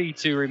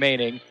 8:32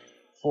 remaining,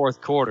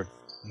 fourth quarter.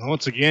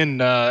 Once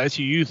again,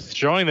 SU Youth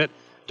showing that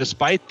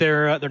despite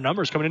their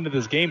numbers coming into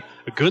this game,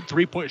 a good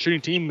three-point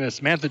shooting team.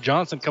 Samantha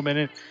Johnson coming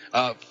in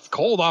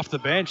cold off the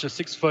bench, a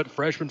 6-foot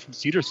freshman from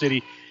Cedar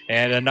City,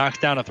 and knocks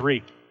down a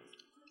three.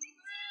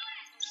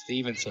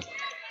 Stevenson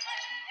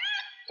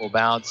will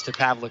bounce to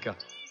Pavlica.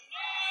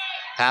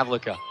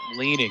 Pavlica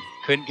leaning,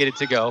 couldn't get it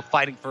to go,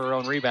 fighting for her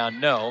own rebound.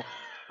 No.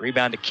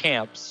 Rebound to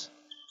Camps.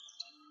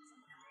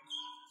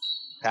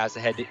 Pass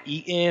ahead to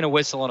Eaton, a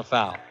whistle and a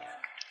foul.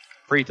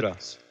 Free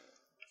throws.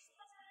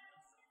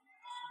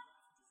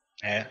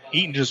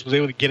 Eaton just was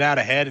able to get out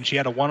ahead, and she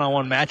had a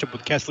one-on-one matchup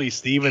with Kesley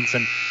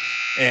Stevenson,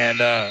 and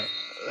a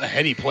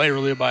heady play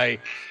really by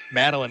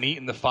Madeline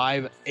Eaton, the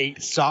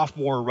 5'8"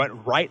 sophomore,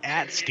 right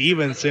at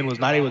Stevenson, was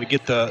not able to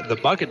get the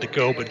bucket to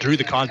go, but drew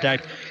the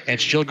contact, and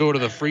she'll go to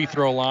the free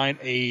throw line.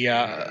 A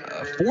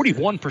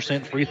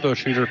 41% free throw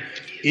shooter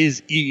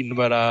is Eaton,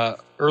 but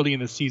early in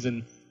the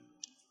season,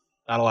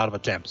 not a lot of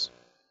attempts.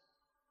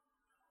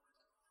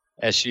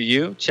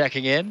 SUU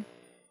checking in.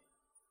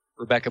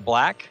 Rebecca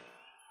Black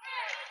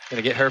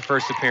going to get her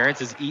first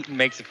appearance as Eaton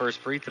makes the first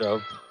free throw.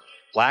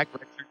 Black,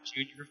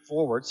 junior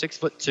forward,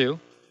 6'2",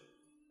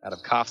 out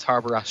of Coffs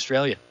Harbour,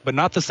 Australia. But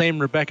not the same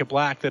Rebecca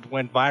Black that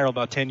went viral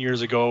about 10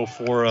 years ago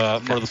for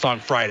the song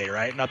Friday,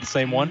 right? Not the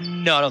same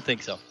one? No, I don't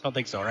think so. Don't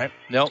think so, right?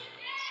 Nope.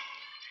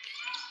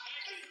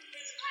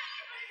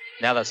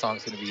 Now that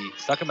song's going to be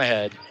stuck in my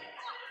head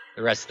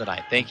the rest of the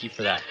night. Thank you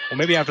for that. Well,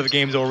 maybe after the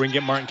game's over, we can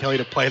get Martin Kelly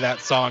to play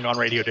that song on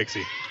Radio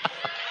Dixie.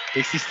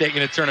 Dixie State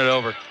going to turn it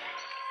over.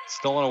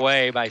 Stolen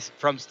away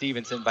from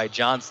Stevenson by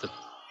Johnston.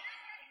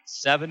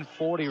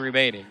 7:40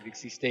 remaining.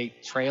 Dixie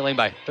State trailing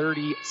by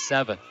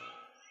 37.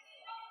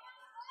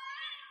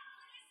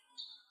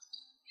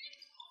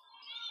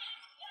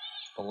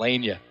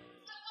 Belania.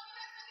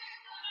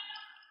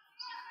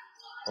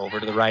 Over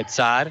to the right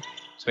side.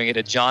 Swing it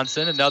to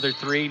Johnson. Another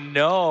three.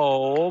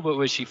 No, but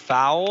was she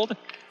fouled?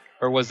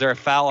 Or was there a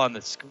foul on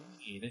the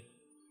screen?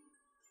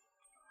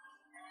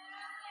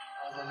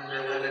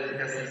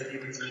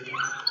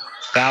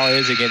 Foul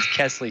is against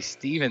Kesley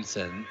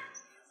Stevenson.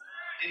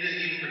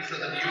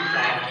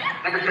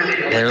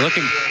 They're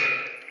looking.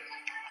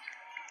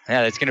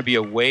 Yeah, it's going to be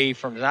away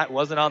from that.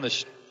 Wasn't on the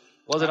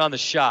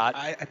shot.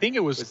 I think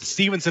it was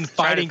Stevenson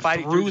fighting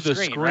through the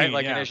screen, right?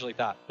 Like initially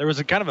thought. There was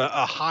a kind of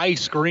a high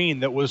screen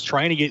that was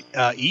trying to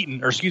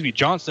get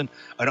Johnson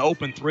an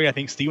open three. I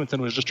think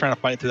Stevenson was just trying to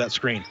fight through that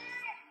screen.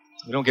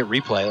 We don't get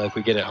replay like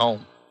we get at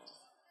home.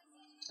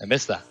 I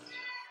missed that.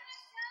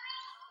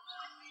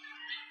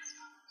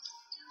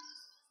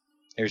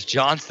 There's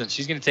Johnston.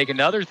 She's going to take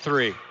another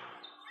three.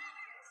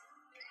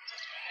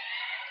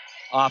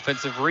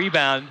 Offensive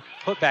rebound.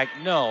 Put back,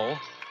 no.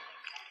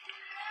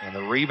 And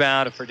the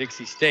rebound for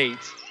Dixie State.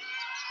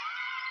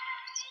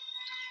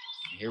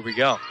 Here we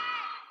go.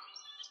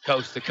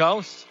 Coast to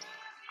coast.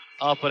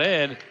 Up and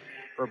in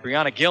for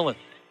Brianna Gillen.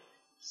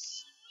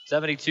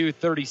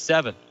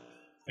 72-37.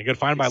 A good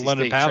find by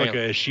London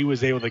Pavlica as she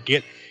was able to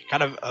get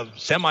kind of a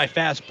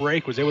semi-fast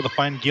break, was able to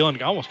find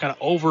Gillen almost kind of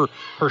over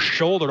her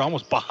shoulder,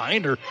 almost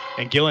behind her,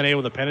 and Gillen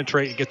able to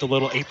penetrate and get the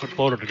little 8-foot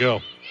floater to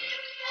go.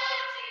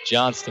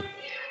 Johnston.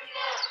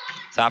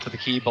 Top of the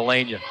key,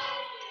 Belania.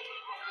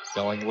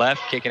 Going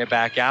left, kicking it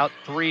back out.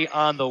 Three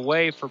on the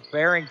way for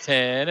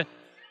Barrington.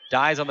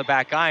 Dies on the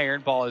back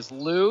iron. Ball is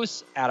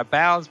loose, out of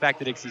bounds, back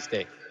to Dixie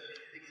State.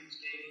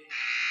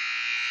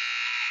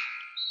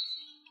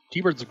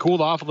 T-Birds have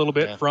cooled off a little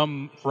bit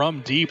from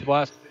deep. The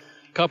last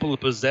couple of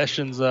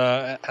possessions,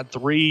 had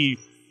three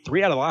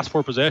out of the last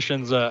four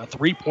possessions,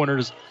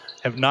 three-pointers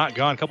have not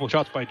gone. A couple of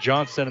shots by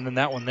Johnson, and then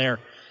that one there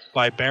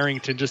by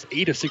Barrington. Just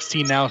 8 of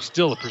 16 now.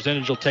 Still the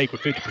percentage will take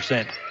with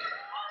 50%.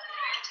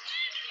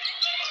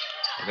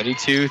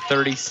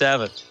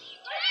 72-37.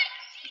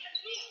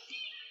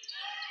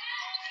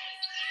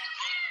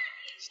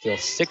 Still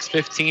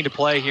 6:15 to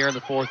play here in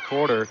the fourth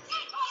quarter.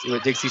 See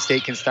what Dixie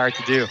State can start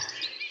to do.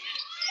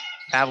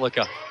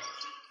 Pavlica.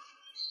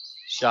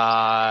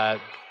 Shot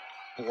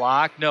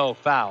block, no,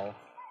 foul.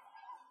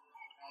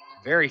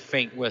 Very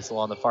faint whistle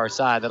on the far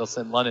side. That'll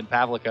send London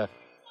Pavlica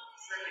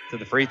to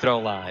the free throw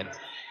line.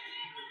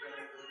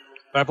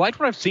 But I've liked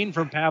what I've seen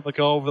from Pavlica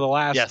over the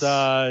last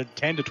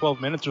 10 to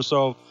 12 minutes or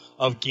so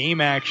of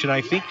game action.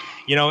 I think,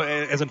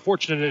 as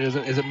unfortunate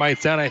as it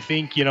might sound, I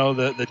think,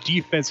 the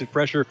defensive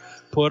pressure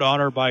put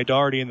on her by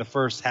Doherty in the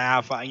first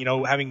half,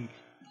 having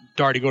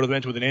Doherty go to the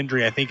bench with an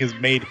injury, I think has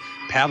made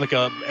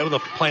Pavlica able to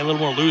play a little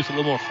more loose, a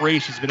little more free.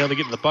 She's been able to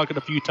get in the bucket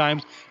a few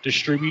times,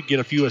 distribute, get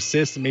a few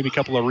assists, and maybe a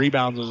couple of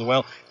rebounds as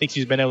well. I think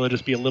she's been able to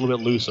just be a little bit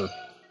looser.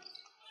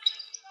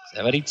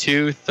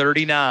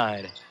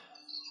 72-39.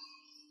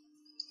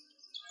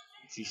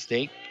 Dixie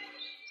State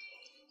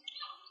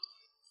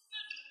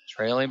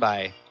trailing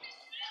by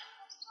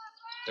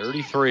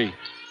 33.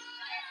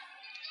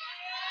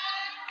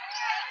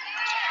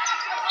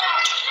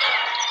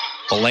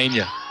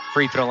 Belania.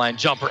 Free throw line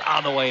jumper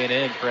on the way and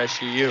in for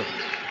SUU.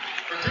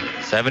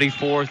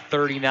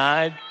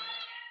 74-39.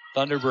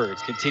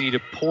 Thunderbirds continue to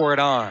pour it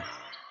on.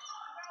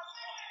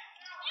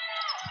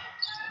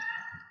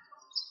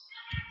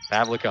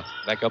 Pavlica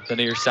back up the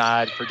near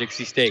side for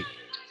Dixie State.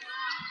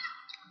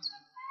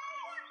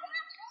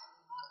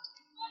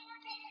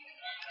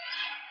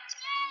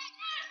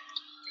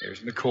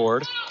 There's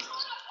McCord.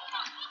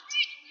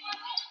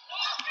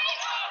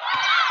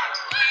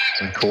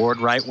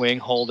 McCord, right wing,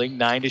 holding,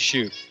 9 to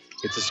shoot.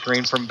 Gets a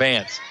screen from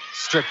Vance.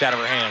 Stripped out of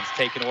her hands,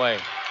 taken away.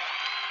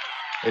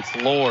 It's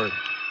Lord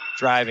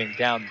driving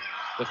down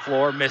the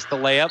floor, missed the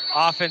layup.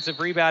 Offensive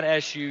rebound,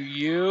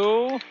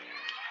 SUU.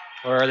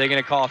 Or are they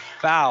going to call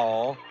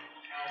foul?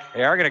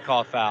 They are going to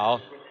call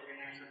foul,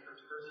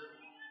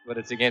 but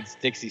it's against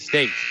Dixie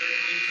State.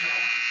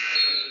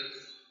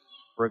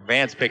 Brooke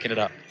Vance picking it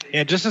up.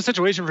 Yeah, just a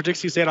situation for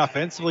Dixie State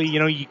offensively. You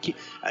know, you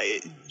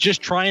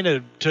just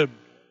trying to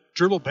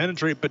dribble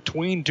penetrate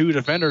between two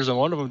defenders, and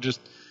one of them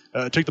just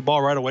took the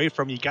ball right away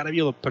from you. You got to be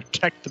able to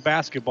protect the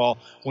basketball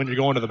when you're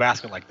going to the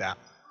basket like that.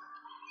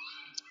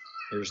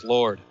 Here's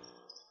Lord.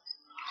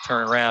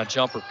 Turn around,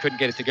 jumper, couldn't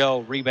get it to go.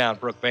 Rebound,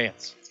 Brooke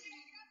Vance.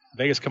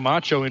 Vegas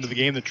Camacho into the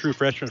game, the true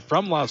freshman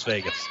from Las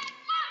Vegas.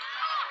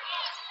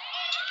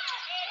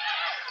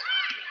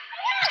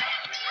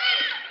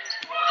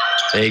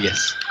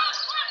 Vegas.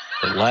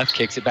 The left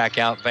kicks it back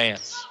out,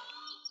 Vance.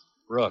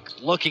 Brooke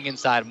looking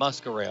inside,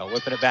 Muscarell,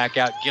 whipping it back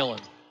out,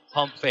 Gillen.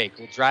 Pump fake,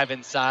 will drive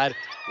inside,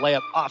 layup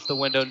off the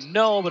window,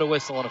 no, but a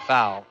whistle and a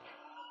foul.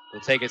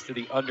 Will take us to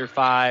the under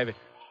 5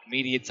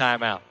 immediate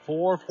timeout.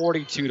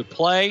 4:42 to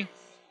play.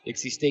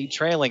 Dixie State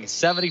trailing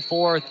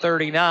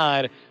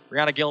 74-39.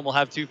 Brianna Gillen will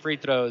have 2 free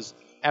throws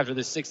after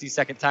the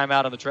 60-second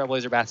timeout on the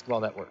Trailblazer Basketball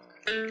Network.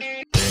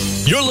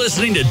 You're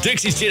listening to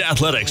Dixie State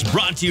Athletics,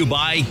 brought to you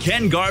by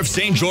Ken Garff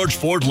St. George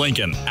Ford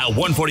Lincoln at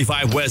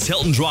 145 West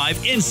Hilton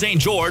Drive in St.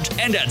 George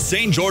and at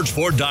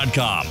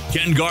stgeorgeford.com.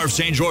 Ken Garff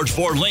St. George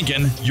Ford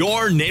Lincoln,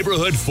 your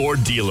neighborhood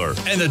Ford dealer,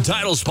 and the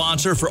title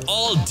sponsor for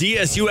all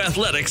DSU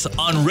athletics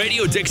on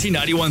Radio Dixie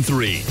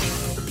 91.3.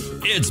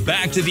 It's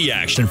back to the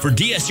action for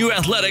DSU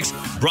Athletics,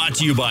 brought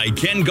to you by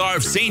Ken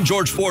Garff St.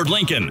 George Ford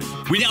Lincoln.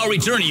 We now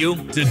return you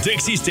to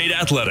Dixie State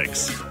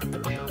Athletics.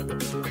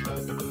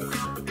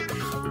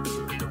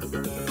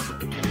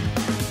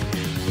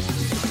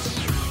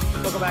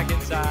 Welcome back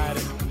inside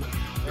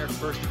American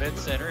First Event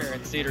Center here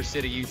in Cedar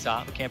City,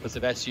 Utah, the campus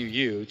of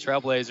SUU.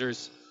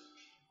 Trailblazers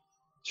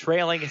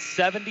trailing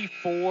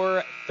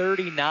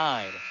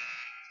 74-39.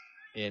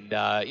 And,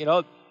 I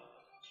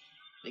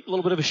think a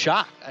little bit of a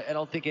shock. I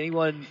don't think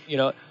anyone,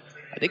 I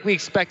think we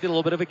expected a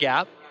little bit of a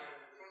gap,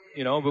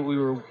 but we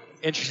were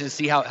interested to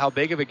see how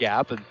big of a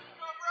gap. And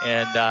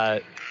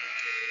then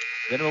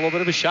a little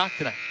bit of a shock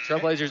tonight.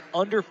 Trailblazers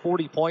under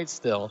 40 points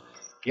still.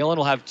 Gillen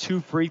will have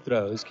 2 free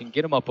throws, can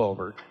get them up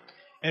over.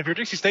 And if you're a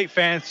Dixie State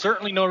fan,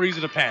 certainly no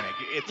reason to panic.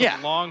 It's a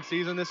long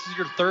season. This is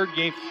your 3rd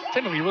game,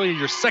 technically really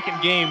your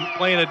 2nd game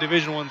playing a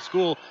Division I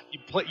school. You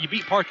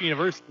beat Park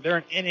University. They're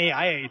an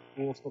NAIA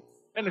school, so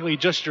technically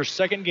just your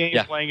 2nd game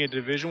playing a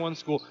Division I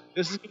school.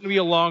 This is going to be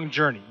a long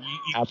journey.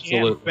 You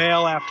can't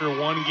fail after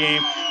 1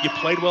 game. You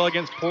played well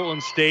against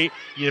Portland State.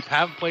 You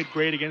haven't played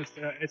great against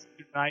SU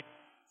tonight.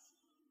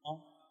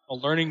 A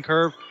learning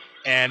curve,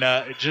 and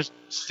just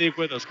stick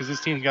with us because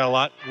this team's got a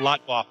lot to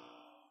offer.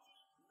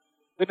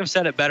 Couldn't have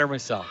said it better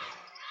myself.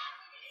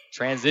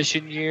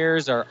 Transition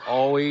years are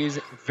always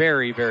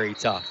very, very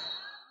tough.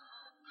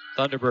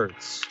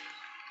 Thunderbirds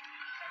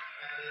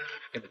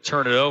going to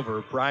turn it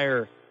over.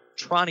 Briar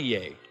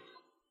Tronier.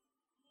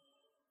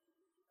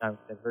 I've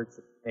heard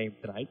the name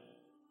tonight.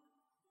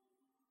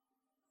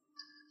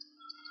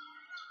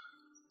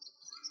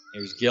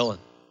 Here's Gillen.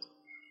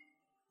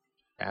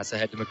 Pass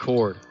ahead to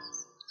McCord.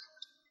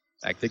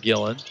 Back to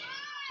Gillen.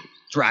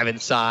 Drive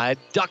inside.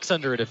 Ducks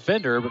under a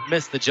defender, but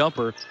missed the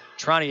jumper.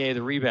 Tronier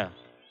the rebound.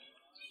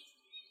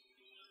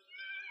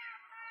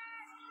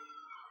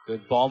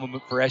 Good ball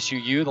movement for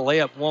SUU. The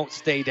layup won't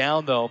stay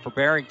down, though, for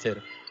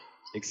Barrington.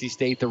 Dixie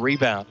State the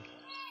rebound.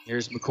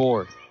 Here's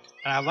McCord.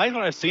 And I like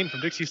what I've seen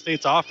from Dixie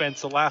State's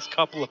offense the last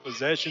couple of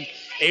possessions,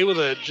 able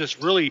to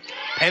just really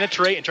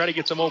penetrate and try to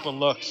get some open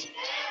looks.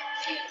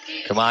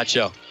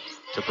 Camacho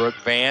to Brooke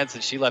Vance,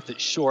 and she left it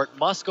short.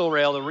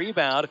 Muscarell the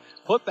rebound.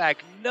 Put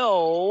back,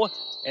 no.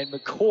 And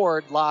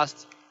McCord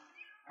lost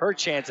her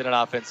chance at an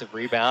offensive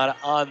rebound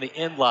on the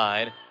end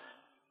line.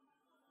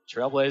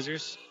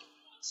 Trailblazers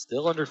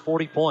still under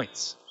 40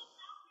 points.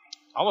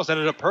 Almost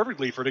ended up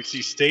perfectly for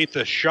Dixie State.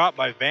 The shot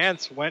by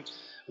Vance went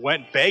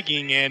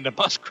begging, and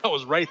Muscarell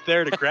was right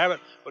there to grab it,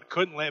 but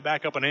couldn't lay it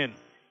back up and in.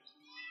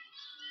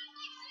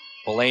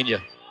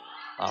 Polania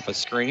off a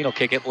screen. Will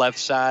kick it left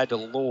side to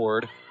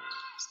Lord.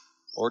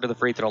 Lord to the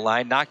free throw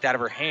line. Knocked out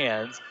of her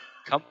hands.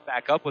 Comes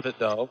back up with it,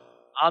 though.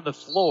 On the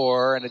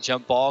floor, and a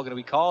jump ball going to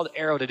be called.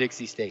 Arrow to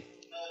Dixie State.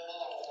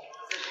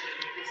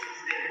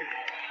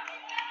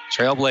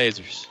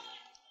 Trailblazers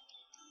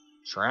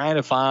trying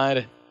to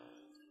find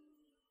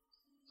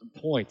some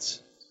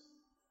points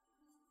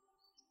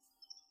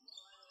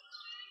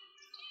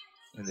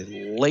in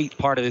the late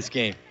part of this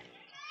game.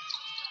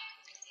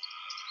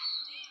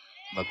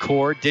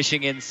 McCord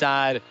dishing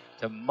inside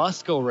to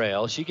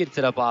Muscarell. She gets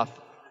it up off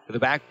the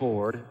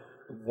backboard.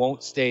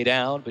 Won't stay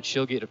down, but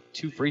she'll get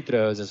 2 free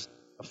throws as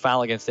a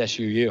foul against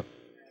SUU.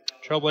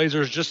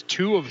 Trailblazers just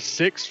 2 of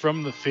 6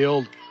 from the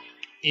field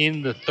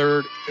in the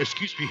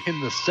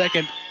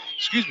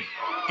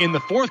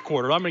fourth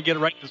quarter. I'm going to get it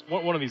right this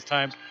one of these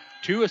times.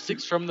 2 of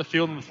 6 from the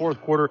field in the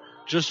fourth quarter.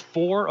 Just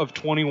 4 of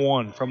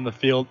 21 from the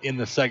field in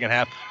the second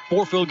half.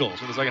 4 field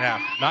goals in the second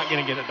half. Not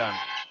going to get it done.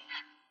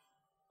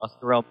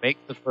 Muscarell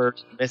makes the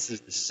first, misses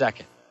the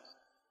second.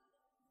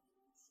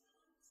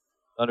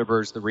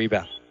 Thunderbirds the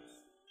rebound.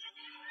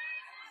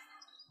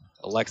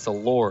 Alexa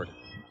Lord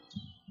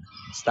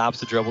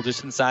stops the dribble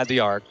just inside the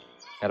arc.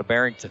 Got a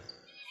Barrington.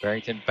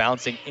 Barrington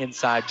bouncing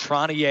inside.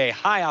 Tronier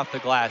high off the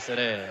glass and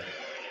in.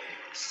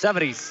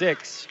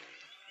 76-40.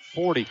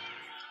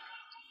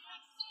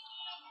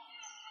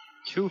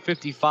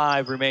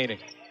 2:55 remaining.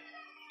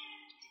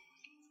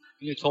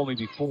 You told me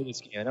before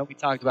this game, I know we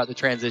talked about the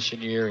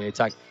transition year, and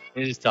it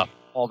is tough,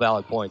 all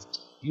valid points.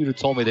 If you'd have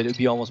told me that it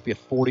would almost be a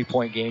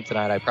 40-point game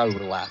tonight, I probably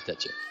would have laughed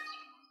at you.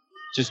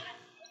 Just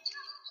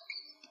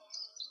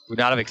would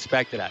not have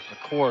expected that.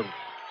 McCord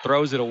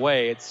throws it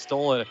away. It's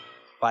stolen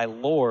by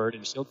Lord,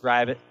 and she'll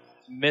drive it,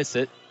 miss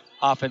it.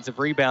 Offensive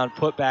rebound,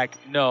 put back,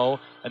 no.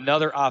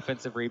 Another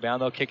offensive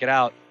rebound. They'll kick it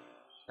out.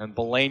 And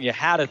Belania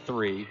had a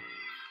 3.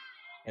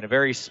 And a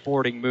very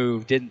sporting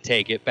move, didn't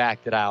take it,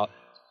 backed it out.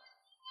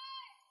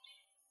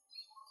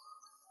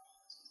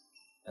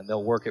 And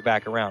they'll work it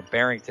back around.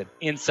 Barrington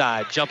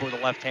inside, jump with the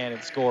left hand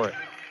and score it.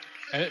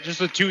 And it just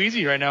looked too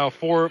easy right now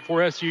for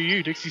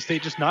SUU. Dixie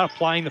State just not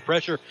applying the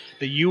pressure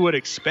that you would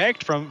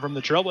expect from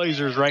the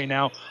Trailblazers right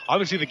now.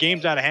 Obviously the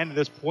game's out of hand at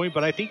this point,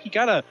 but I think you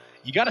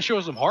gotta show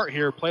some heart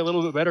here, play a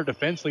little bit better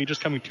defensively. Just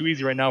coming too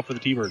easy right now for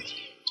the T-Birds.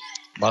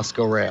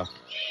 Muscarell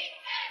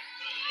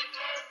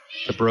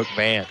to Brooke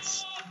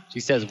Vance. She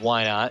says,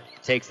 why not?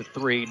 Takes a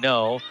 3.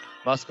 No.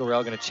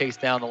 Muscarell going to chase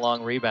down the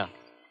long rebound.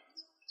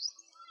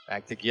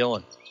 Back to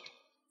Gillen.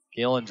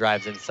 Gillen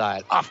drives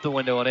inside. Off the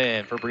window and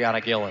in for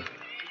Brianna Gillen.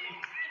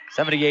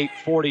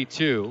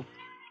 78-42.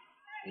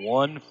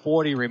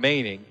 1:40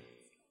 remaining.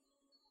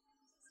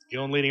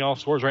 Gillen leading all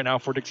scores right now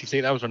for Dixie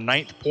State. That was her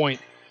 9th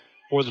point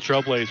for the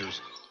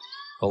Trailblazers.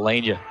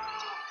 Belania.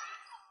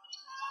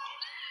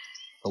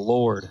 The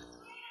Lord.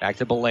 Back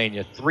to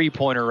Belania.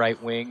 3-pointer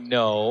right wing.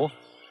 No.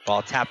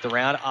 Ball tapped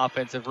around,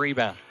 offensive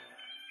rebound.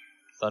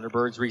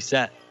 Thunderbirds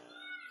reset.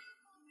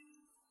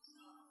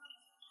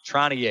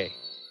 Tronier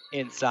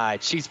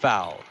inside, she's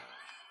fouled.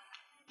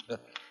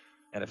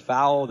 And a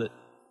foul that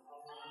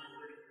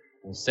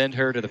will send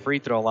her to the free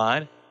throw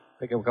line.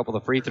 Pick up a couple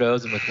of free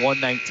throws, and with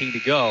 1:19 to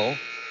go,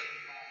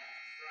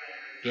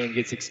 game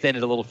gets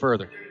extended a little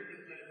further.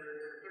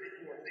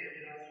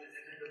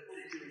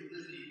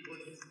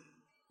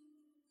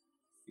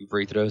 Two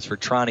free throws for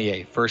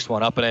Tronier. First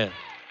one up and in.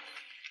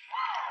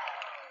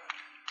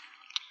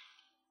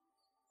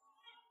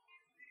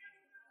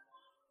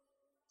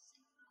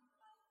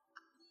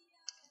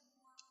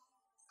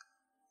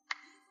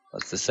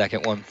 Lets the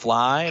second one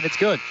fly, and it's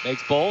good.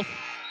 Makes both.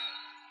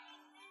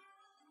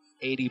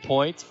 80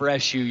 points for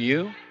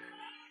SUU.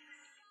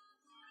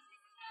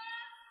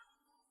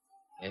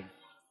 And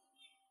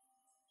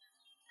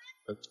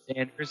Coach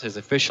Sanders has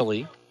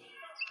officially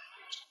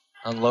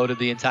unloaded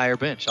the entire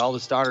bench. All the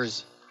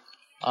starters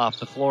off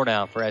the floor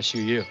now for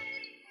SUU.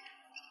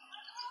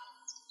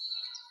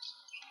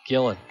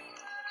 Gillen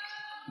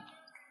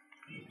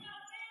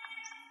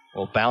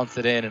will bounce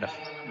it in and a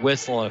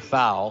whistle and a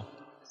foul.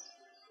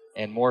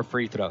 And more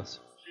free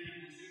throws.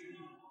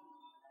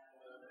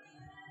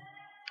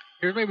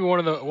 Here's maybe one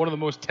of the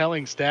most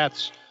telling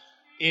stats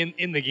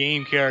in the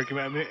game, Carrick.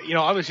 I mean,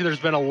 obviously there's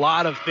been a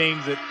lot of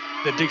things that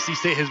Dixie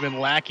State has been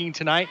lacking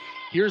tonight.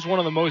 Here's one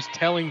of the most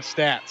telling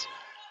stats.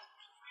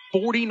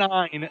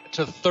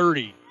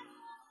 49-30,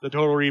 the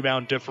total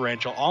rebound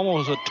differential.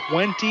 Almost a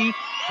 20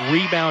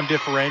 rebound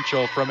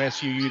differential from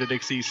SUU to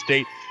Dixie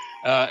State.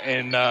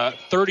 And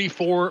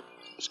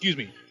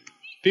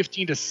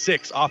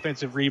 15-6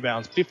 offensive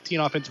rebounds.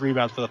 15 offensive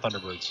rebounds for the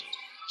Thunderbirds.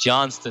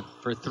 Johnston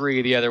for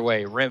 3 the other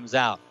way. Rims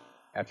out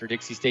after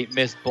Dixie State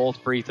missed both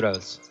free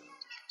throws.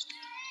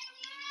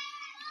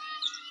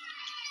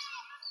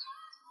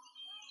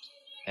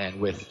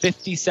 And with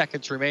 50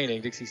 seconds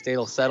remaining, Dixie State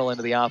will settle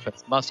into the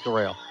offense.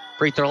 Muscarell,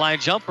 free throw line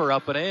jumper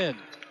up and in.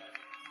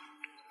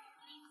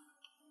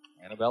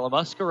 Annabella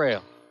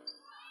Muscarell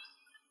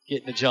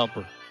getting the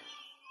jumper.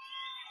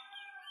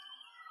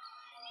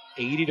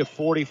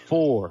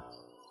 80-44.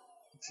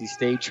 Dixie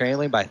State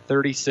trailing by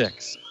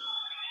 36.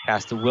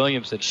 Pass to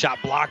Williamson. Shot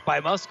blocked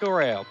by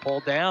Muscarell.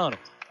 Pulled down.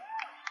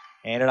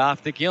 Handed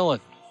off to Gillen.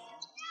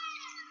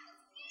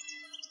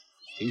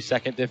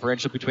 2-second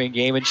differential between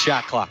game and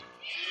shot clock.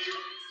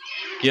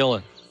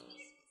 Gillen.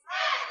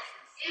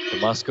 To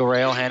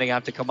Muscarell, handing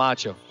out to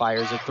Camacho.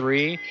 Fires a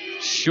 3.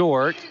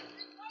 Short.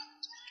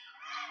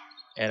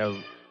 And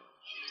a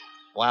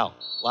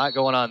lot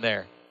going on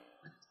there.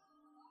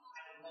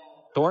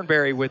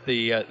 Thornberry with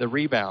the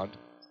rebound.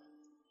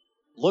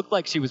 Looked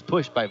like she was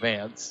pushed by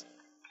Vance.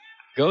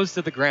 Goes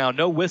to the ground.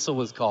 No whistle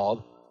was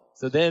called.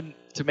 So then,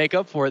 to make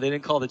up for it, they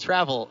didn't call the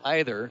travel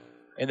either.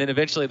 and then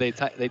eventually they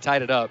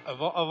tied it up. Of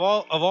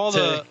all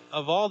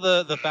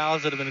the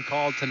fouls that have been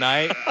called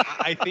tonight,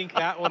 I think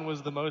that one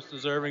was the most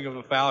deserving of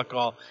a foul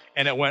call,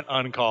 and it went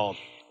uncalled.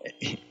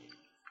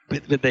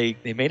 But they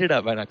made it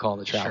up by not calling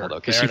the travel, though,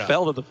 because she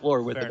fell to the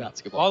floor with the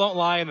basketball. All don't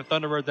lie, and the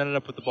Thunderbirds ended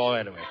up with the ball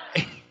anyway.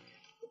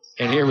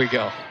 And here we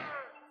go.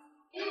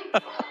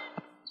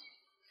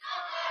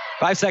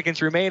 5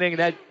 seconds remaining,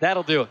 and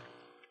that'll do it.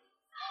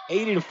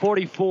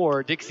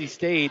 80-44, Dixie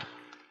State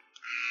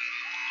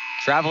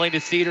traveling to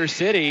Cedar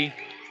City.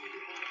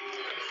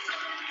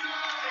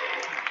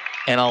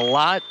 And a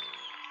lot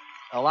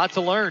to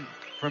learn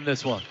from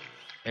this one.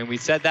 And we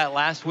said that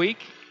last week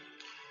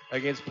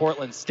against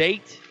Portland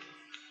State.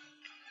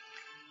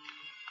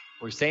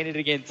 We're saying it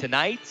again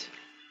tonight.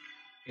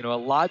 A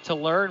lot to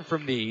learn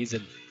from these.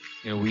 And,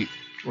 we're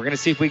going to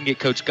see if we can get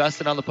Coach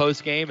Gustin on the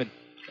post game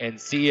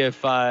and see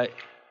if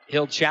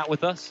he'll chat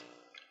with us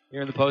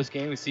here in the post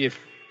game. We see if,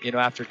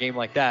 after a game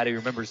like that, he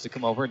remembers to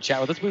come over and chat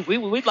with us.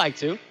 We'd like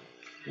to.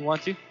 We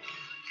want to.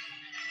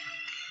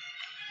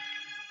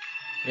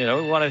 We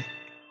want to.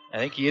 I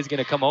think he is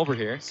going to come over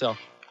here. So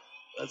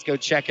let's go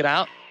check it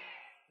out.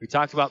 We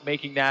talked about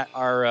making that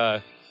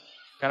our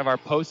kind of our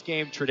post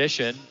game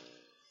tradition.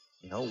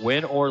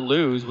 Win or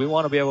lose, we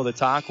want to be able to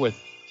talk with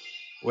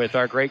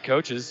our great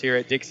coaches here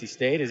at Dixie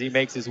State as he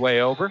makes his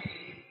way over.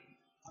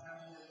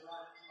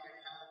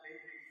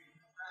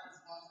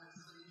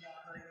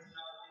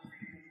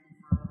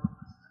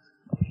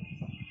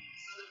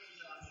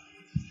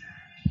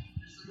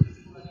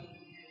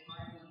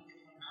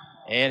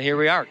 And here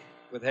we are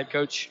with head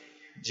coach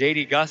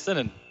J.D. Gustin,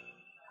 and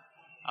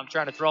I'm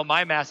trying to throw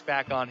my mask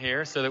back on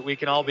here so that we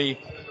can all be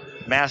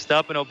masked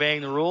up and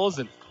obeying the rules.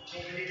 And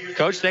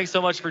Coach, thanks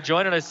so much for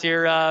joining us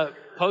here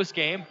post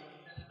game.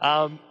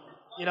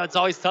 It's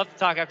always tough to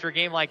talk after a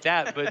game like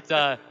that,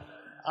 but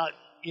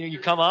you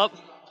come up,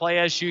 play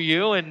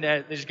SUU, and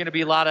there's going to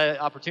be a lot of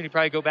opportunity.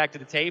 Probably go back to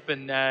the tape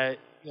and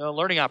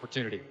learning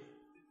opportunity.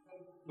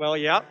 Well,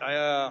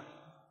 yeah,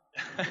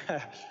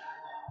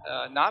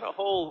 not a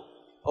whole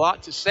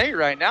lot to say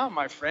right now,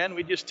 my friend.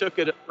 We just took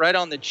it right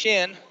on the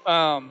chin.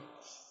 No,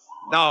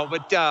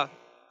 but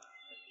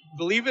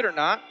believe it or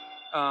not,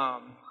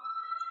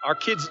 our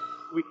kids,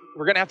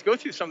 we're going to have to go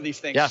through some of these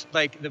things. Yeah.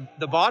 Like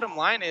the bottom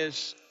line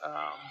is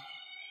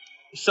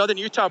Southern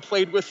Utah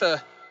played with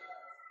a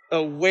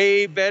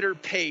way better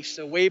pace,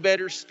 a way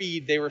better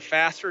speed. They were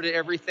faster to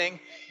everything.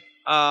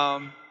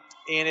 And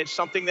it's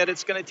something that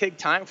it's going to take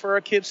time for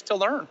our kids to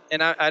learn.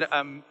 And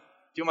I'm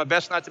doing my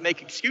best not to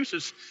make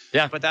excuses.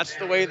 Yeah. But that's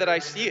the way that I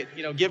see it.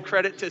 Give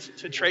credit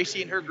to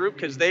Tracy and her group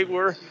because they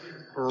were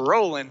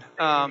rolling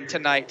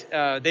tonight.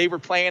 They were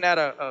playing at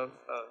a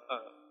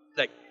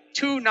like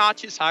 2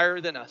 notches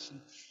higher than us.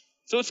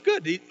 So it's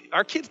good.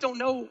 Our kids don't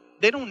know.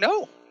 They don't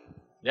know.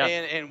 Yeah.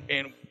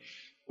 And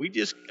we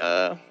just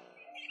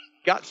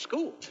got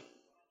schooled.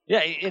 Yeah,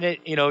 and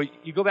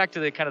you go back to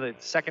the kind of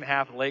the second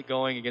half late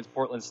going against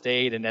Portland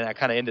State, and then that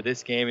kind of into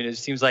this game, and it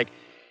just seems like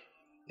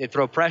they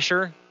throw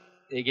pressure,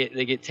 they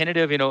get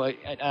tentative.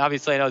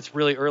 Obviously I know it's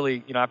really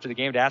early, after the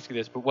game to ask you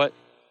this, but what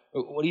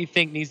do you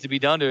think needs to be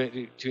done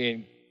to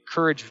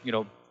encourage,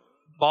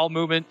 ball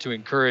movement, to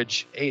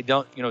encourage, hey,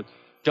 don't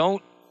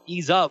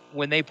ease up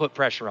when they put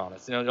pressure on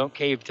us. Don't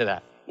cave to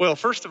that. Well,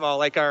 first of all,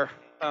 like our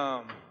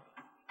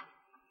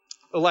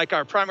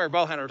primary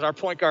ball handlers, our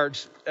point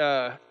guards,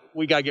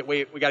 we gotta get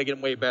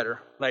them way better.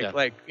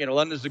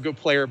 London's a good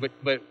player,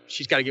 but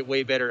she's got to get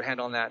way better at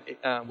handling that.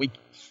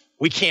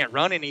 We can't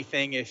run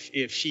anything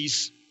if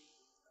she's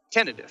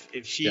tentative,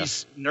 if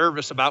she's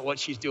nervous about what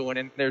she's doing,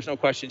 and there's no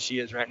question she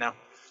is right now.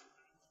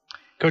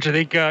 Coach, I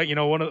think a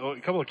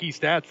couple of key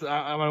stats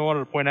I wanted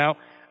to point out.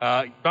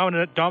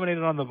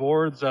 Dominated on the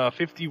boards,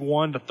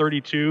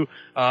 51-32.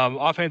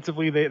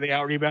 Offensively, they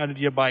out-rebounded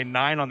you by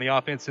 9 on the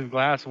offensive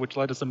glass, which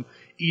led to some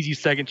easy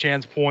second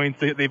chance points.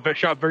 They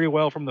shot very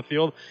well from the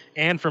field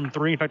and from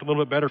 3. In fact, a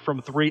little bit better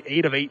from 3,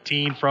 8 of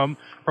 18 from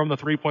the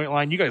 3-point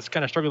line. You guys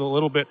kind of struggled a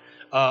little bit,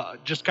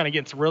 just kind of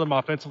getting some rhythm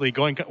offensively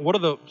going.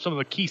 What are some of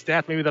the key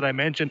stats maybe that I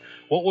mentioned?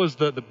 What was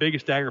the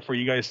biggest dagger for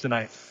you guys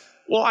tonight?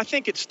 Well, I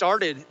think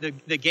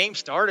the game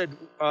started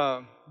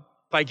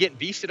by getting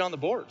beasted on the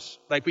boards.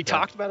 Like we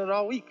talked about it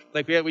all week.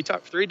 Like we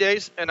talked for 3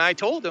 days, and I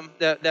told them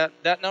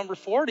that number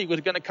 40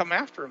 was going to come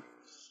after him.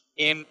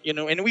 And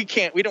and we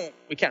can't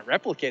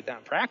replicate that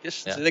in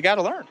practice. Yeah. So they got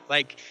to learn.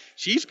 Like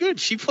she's good.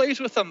 She plays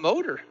with a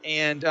motor,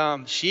 and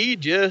she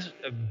just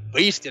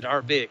beasted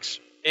our bigs.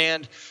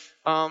 And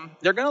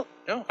they're gonna.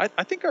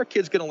 I think our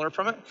kids gonna learn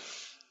from it.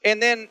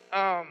 And then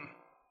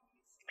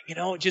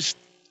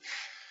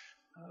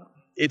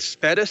it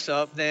sped us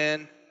up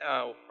then.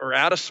 We're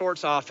out of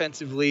sorts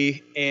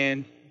offensively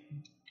and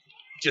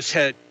just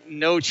had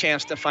no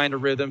chance to find a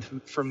rhythm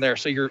from there.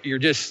 So you're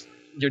just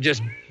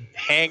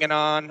hanging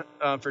on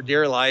for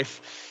dear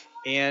life.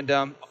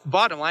 And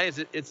bottom line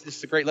is it's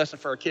just a great lesson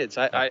for our kids.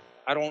 Look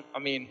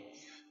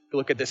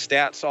at the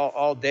stats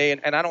all day,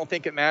 and I don't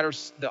think it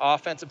matters the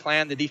offensive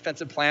plan, the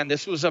defensive plan.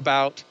 This was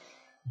about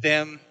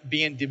them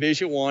being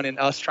Division I and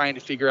us trying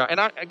to figure out. And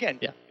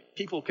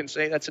people can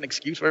say that's an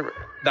excuse, whatever.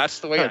 That's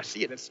the way I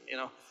see it. It's,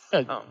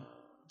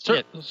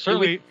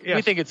 Certainly,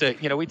 we think it's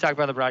we talk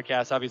about the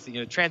broadcast.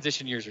 Obviously,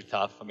 transition years are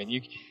tough. I mean,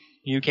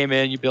 you came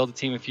in, you built a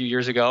team a few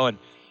years ago,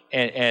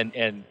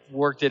 and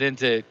worked it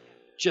into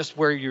just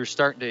where you're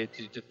starting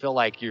to feel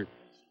like you're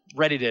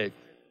ready to,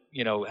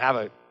 have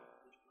a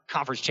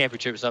conference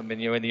championship or something,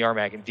 in the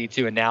RMAC and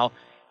D2, and now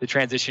the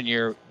transition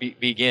year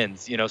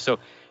begins. So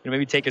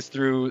maybe take us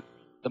through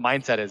the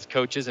mindset as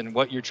coaches and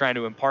what you're trying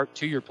to impart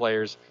to your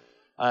players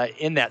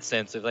in that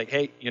sense of like,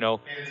 hey, we're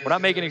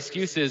not making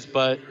excuses,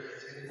 but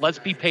let's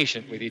be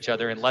patient with each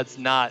other and let's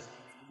not,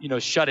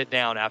 shut it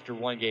down after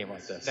one game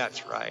like this.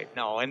 That's right.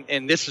 No,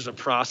 and this is a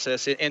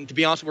process. And to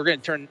be honest, we're going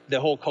to turn the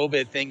whole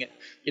COVID thing,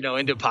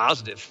 into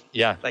positive.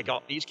 Yeah. Like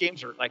these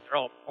games are they're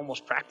all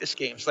almost practice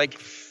games. Like,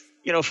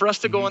 for us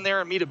to go in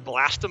there and me to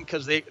blast them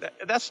because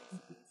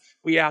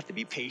we have to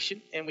be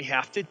patient and we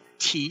have to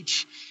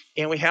teach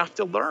and we have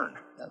to learn.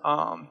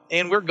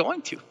 And we're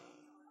going to.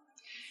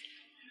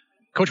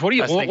 Coach, what do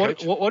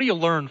you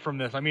learn from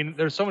this? I mean,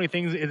 there's so many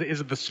things. Is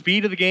it the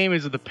speed of the game?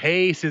 Is it the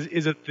pace?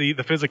 Is it the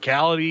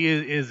physicality?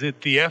 Is it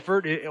the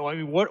effort?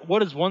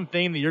 What is one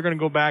thing that you're going to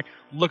go back,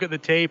 look at the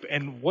tape,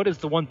 and what is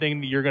the one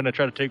thing that you're going to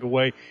try to take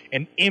away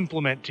and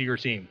implement to your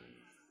team?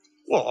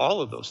 Well,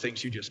 all of those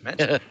things you just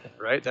mentioned,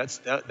 right?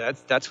 That's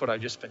what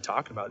I've just been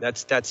talking about.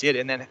 That's it.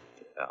 And then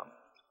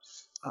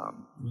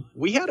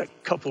we had a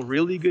couple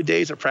really good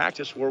days of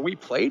practice where we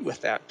played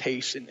with that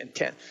pace and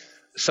intent.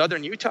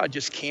 Southern Utah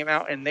just came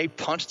out and they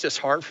punched us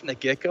hard from the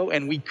get-go,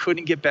 and we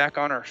couldn't get back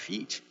on our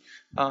feet.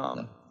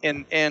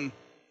 And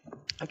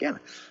again,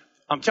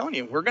 I'm telling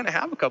you, we're going to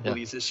have a couple of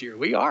these this year.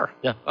 We are.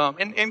 Yeah.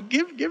 And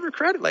give her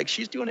credit. Like,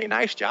 she's doing a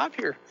nice job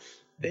here.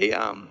 They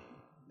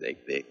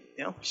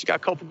she's got a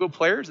couple good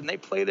players, and they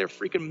play their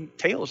freaking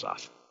tails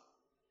off.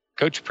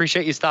 Coach,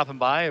 appreciate you stopping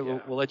by. Yeah.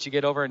 We'll let you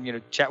get over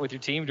and chat with your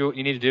team, do what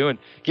you need to do, and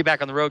get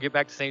back on the road, get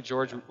back to St.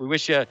 George. We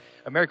wish you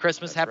a Merry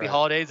Christmas, Happy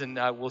Holidays, and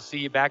we'll see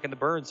you back in the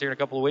Burns here in a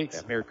couple of weeks.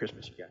 Yeah, Merry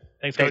Christmas, you guys.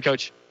 Thanks, Coach.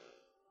 Coach.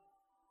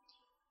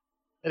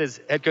 That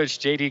is head coach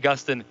J.D.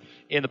 Gustin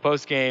in the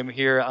post game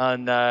here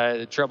on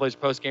the Trailblazers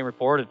post game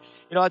report.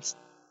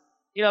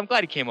 And I'm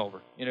glad he came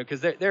over.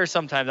 Because there are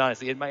sometimes,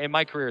 honestly, in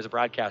my career as a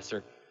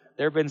broadcaster,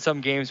 there have been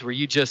some games where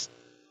you're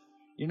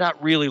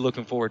not really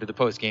looking forward to the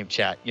post game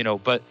chat.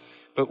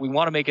 But we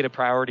want to make it a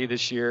priority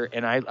this year,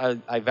 and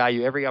I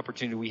value every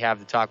opportunity we have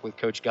to talk with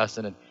Coach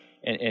Gustin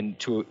and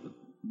to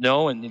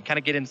know and kind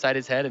of get inside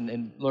his head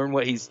and learn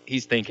what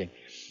he's thinking.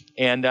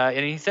 And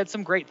he said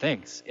some great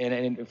things.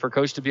 And for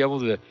Coach to be able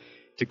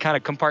to kind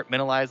of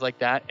compartmentalize like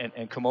that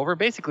and come over and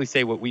basically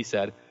say what we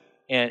said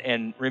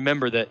and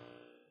remember that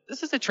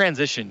this is a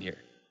transition year.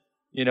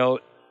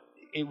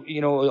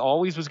 It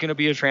always was going to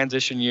be a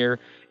transition year,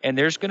 and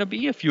there's going to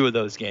be a few of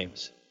those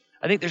games.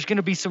 I think there's going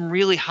to be some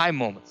really high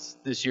moments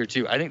this year,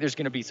 too. I think there's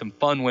going to be some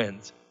fun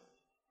wins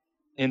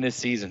in this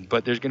season,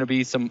 but there's going to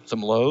be some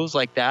lows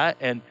like that.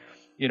 And,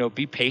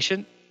 be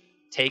patient,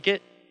 take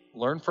it,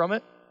 learn from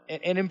it,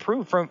 and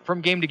improve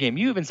from game to game.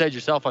 You even said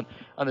yourself on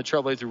the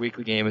Trailblazer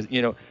Weekly game,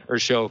 or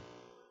show a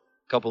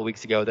couple of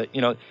weeks ago that,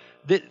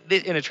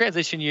 in a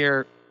transition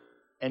year,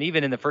 and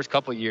even in the first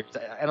couple of years,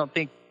 I don't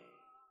think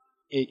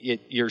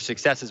your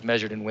success is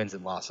measured in wins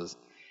and losses.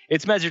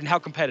 It's measured in how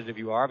competitive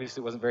you are.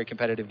 Obviously, it wasn't a very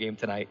competitive game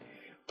tonight.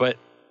 But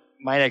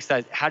my next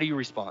is, how do you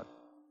respond?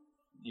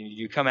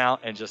 You come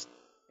out and just,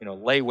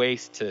 lay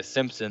waste to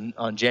Simpson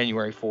on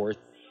January 4th,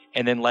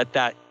 and then let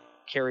that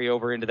carry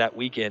over into that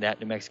weekend at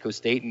New Mexico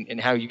State, and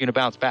how you're going to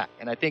bounce back.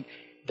 And I think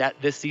that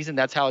this season,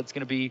 that's how it's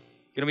going to be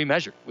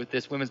measured with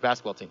this women's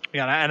basketball team.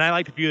 Yeah, and I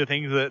like a few of the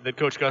things that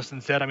Coach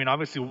Gustin said. I mean,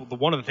 obviously,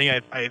 one of the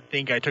things I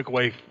think I took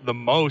away the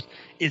most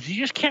is you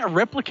just can't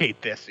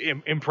replicate this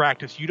in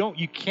practice.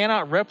 You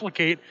cannot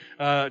replicate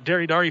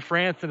Dari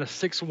France and a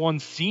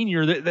 6'1"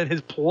 senior that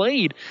has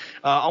played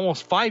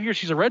almost 5 years.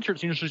 She's a redshirt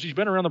senior, so she's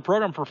been around the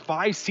program for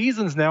 5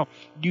 seasons now.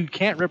 You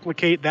can't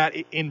replicate that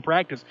in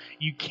practice.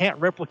 You can't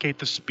replicate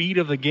the speed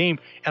of the game.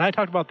 And I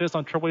talked about this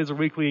on Trailblazer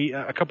Weekly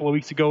a couple of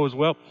weeks ago as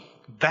well.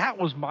 That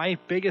was my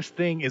biggest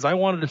thing, is I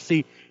wanted to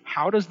see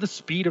how does the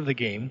speed of the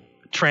game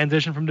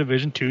transition from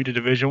Division II to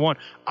Division I.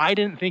 I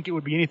didn't think it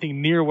would be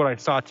anything near what I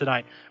saw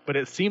tonight, but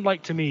it seemed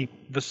like to me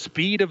the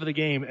speed of the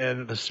game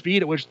and the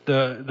speed at which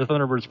the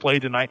Thunderbirds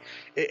played tonight,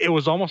 it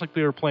was almost like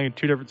they were playing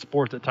two different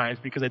sports at times,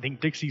 because I think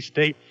Dixie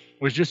State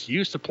was just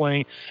used to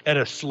playing at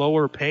a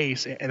slower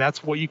pace, and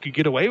that's what you could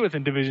get away with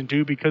in Division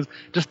II, because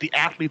just the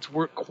athletes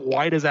weren't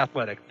quite as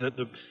athletic.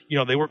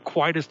 They weren't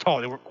quite as tall,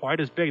 they weren't quite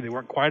as big, they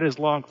weren't quite as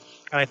long,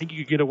 and I think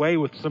you could get away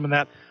with some of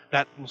that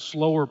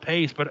slower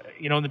pace. But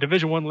in the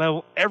Division I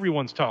level,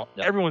 everyone's tall,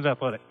 everyone's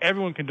athletic,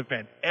 everyone can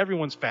defend,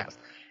 everyone's fast,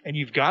 and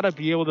you've got to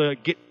be able to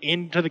get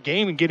into the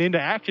game and get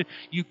into action.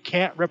 You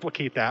can't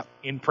replicate that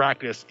in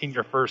practice in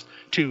your first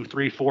 2,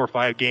 3, 4,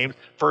 5 games,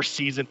 first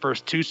season,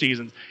 first 2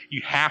 seasons.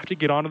 You have to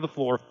get onto the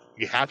floor.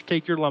 You have to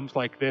take your lumps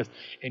like this,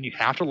 and you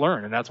have to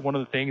learn. And that's one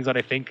of the things that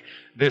I think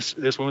this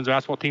women's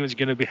basketball team is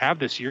going to have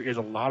this year, is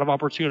a lot of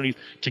opportunities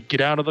to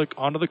get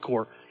onto the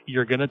court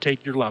You're going to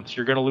take your lumps.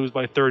 You're going to lose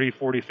by 30,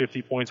 40,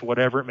 50 points,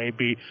 whatever it may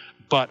be.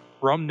 But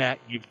from that,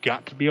 you've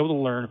got to be able to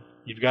learn.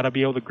 You've got to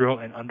be able to grow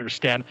and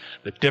understand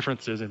the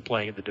differences in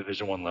playing at the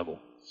Division I level.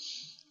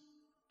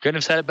 Couldn't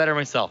have said it better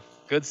myself.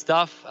 Good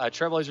stuff.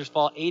 Trailblazers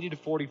fall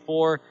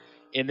 80-44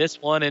 in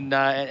this one, and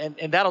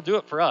that'll do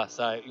it for us.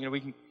 We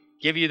can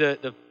give you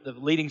the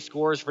leading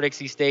scores for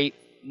Dixie State: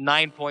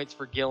 9 points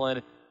for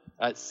Gillen,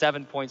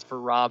 7 points for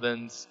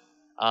Robbins.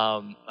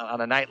 On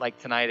a night like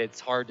tonight, it's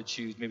hard to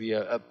choose maybe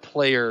a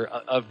player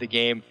of the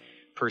game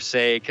per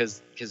se,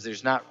 because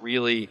there's not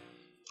really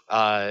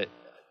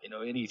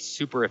any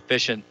super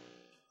efficient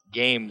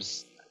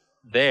games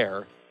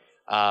there.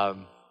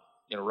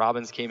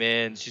 Robbins came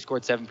in, she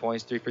scored 7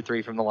 points, 3 for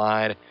 3 from the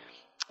line.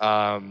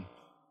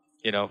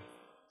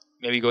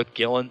 Maybe go with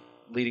Gillen,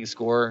 leading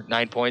scorer,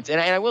 9 points.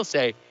 And I will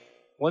say,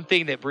 one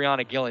thing that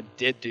Brianna Gillen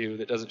did do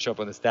that doesn't show up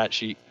on the stat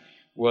sheet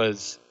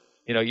was,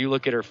 you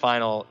look at her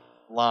final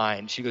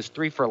line, she goes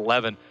 3 for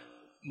 11.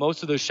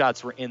 Most of those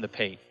shots were in the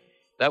paint.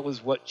 That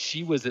was what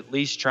she was at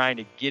least trying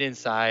to get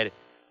inside,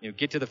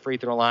 get to the free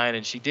throw line,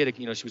 and she did it.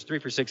 She was 3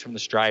 for 6 from the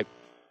stripe.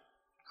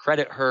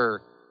 Credit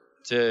her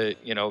to,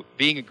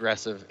 being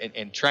aggressive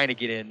and trying to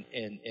get in,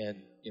 and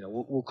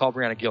we'll call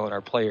Brianna Gillen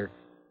our player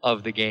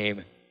of the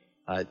game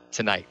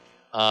tonight.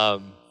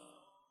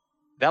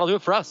 That'll do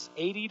it for us.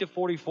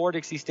 80-44,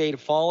 Dixie State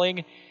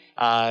falling.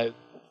 We'll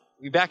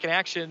be back in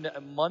action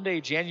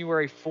Monday,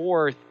 January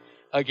 4th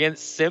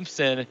against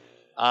Simpson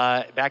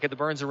back at the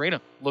Burns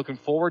Arena. Looking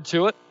forward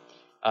to it.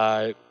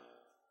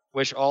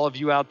 Wish all of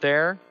you out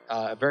there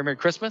a very Merry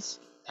Christmas,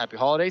 Happy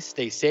Holidays,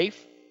 stay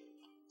safe,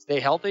 stay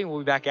healthy, and we'll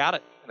be back at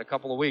it in a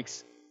couple of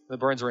weeks in the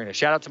Burns Arena.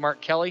 Shout out to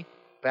Mark Kelly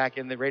back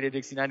in the Radio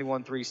Dixie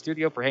 91.3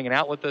 studio for hanging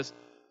out with us.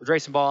 With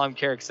Drayson Ball, I'm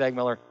Carrick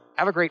Segmiller.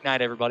 Have a great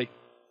night, everybody.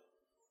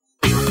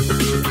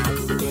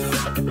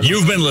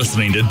 You've been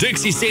listening to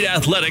Dixie State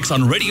Athletics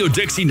on Radio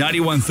Dixie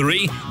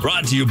 91.3,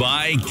 brought to you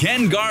by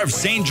Ken Garv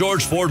St.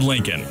 George Ford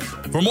Lincoln.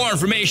 For more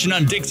information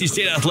on Dixie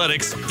State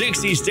Athletics,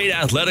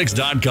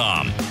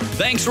 DixieStateAthletics.com.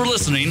 Thanks for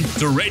listening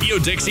to Radio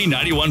Dixie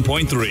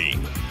 91.3.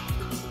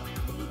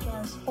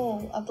 Jars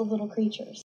full of the little creatures.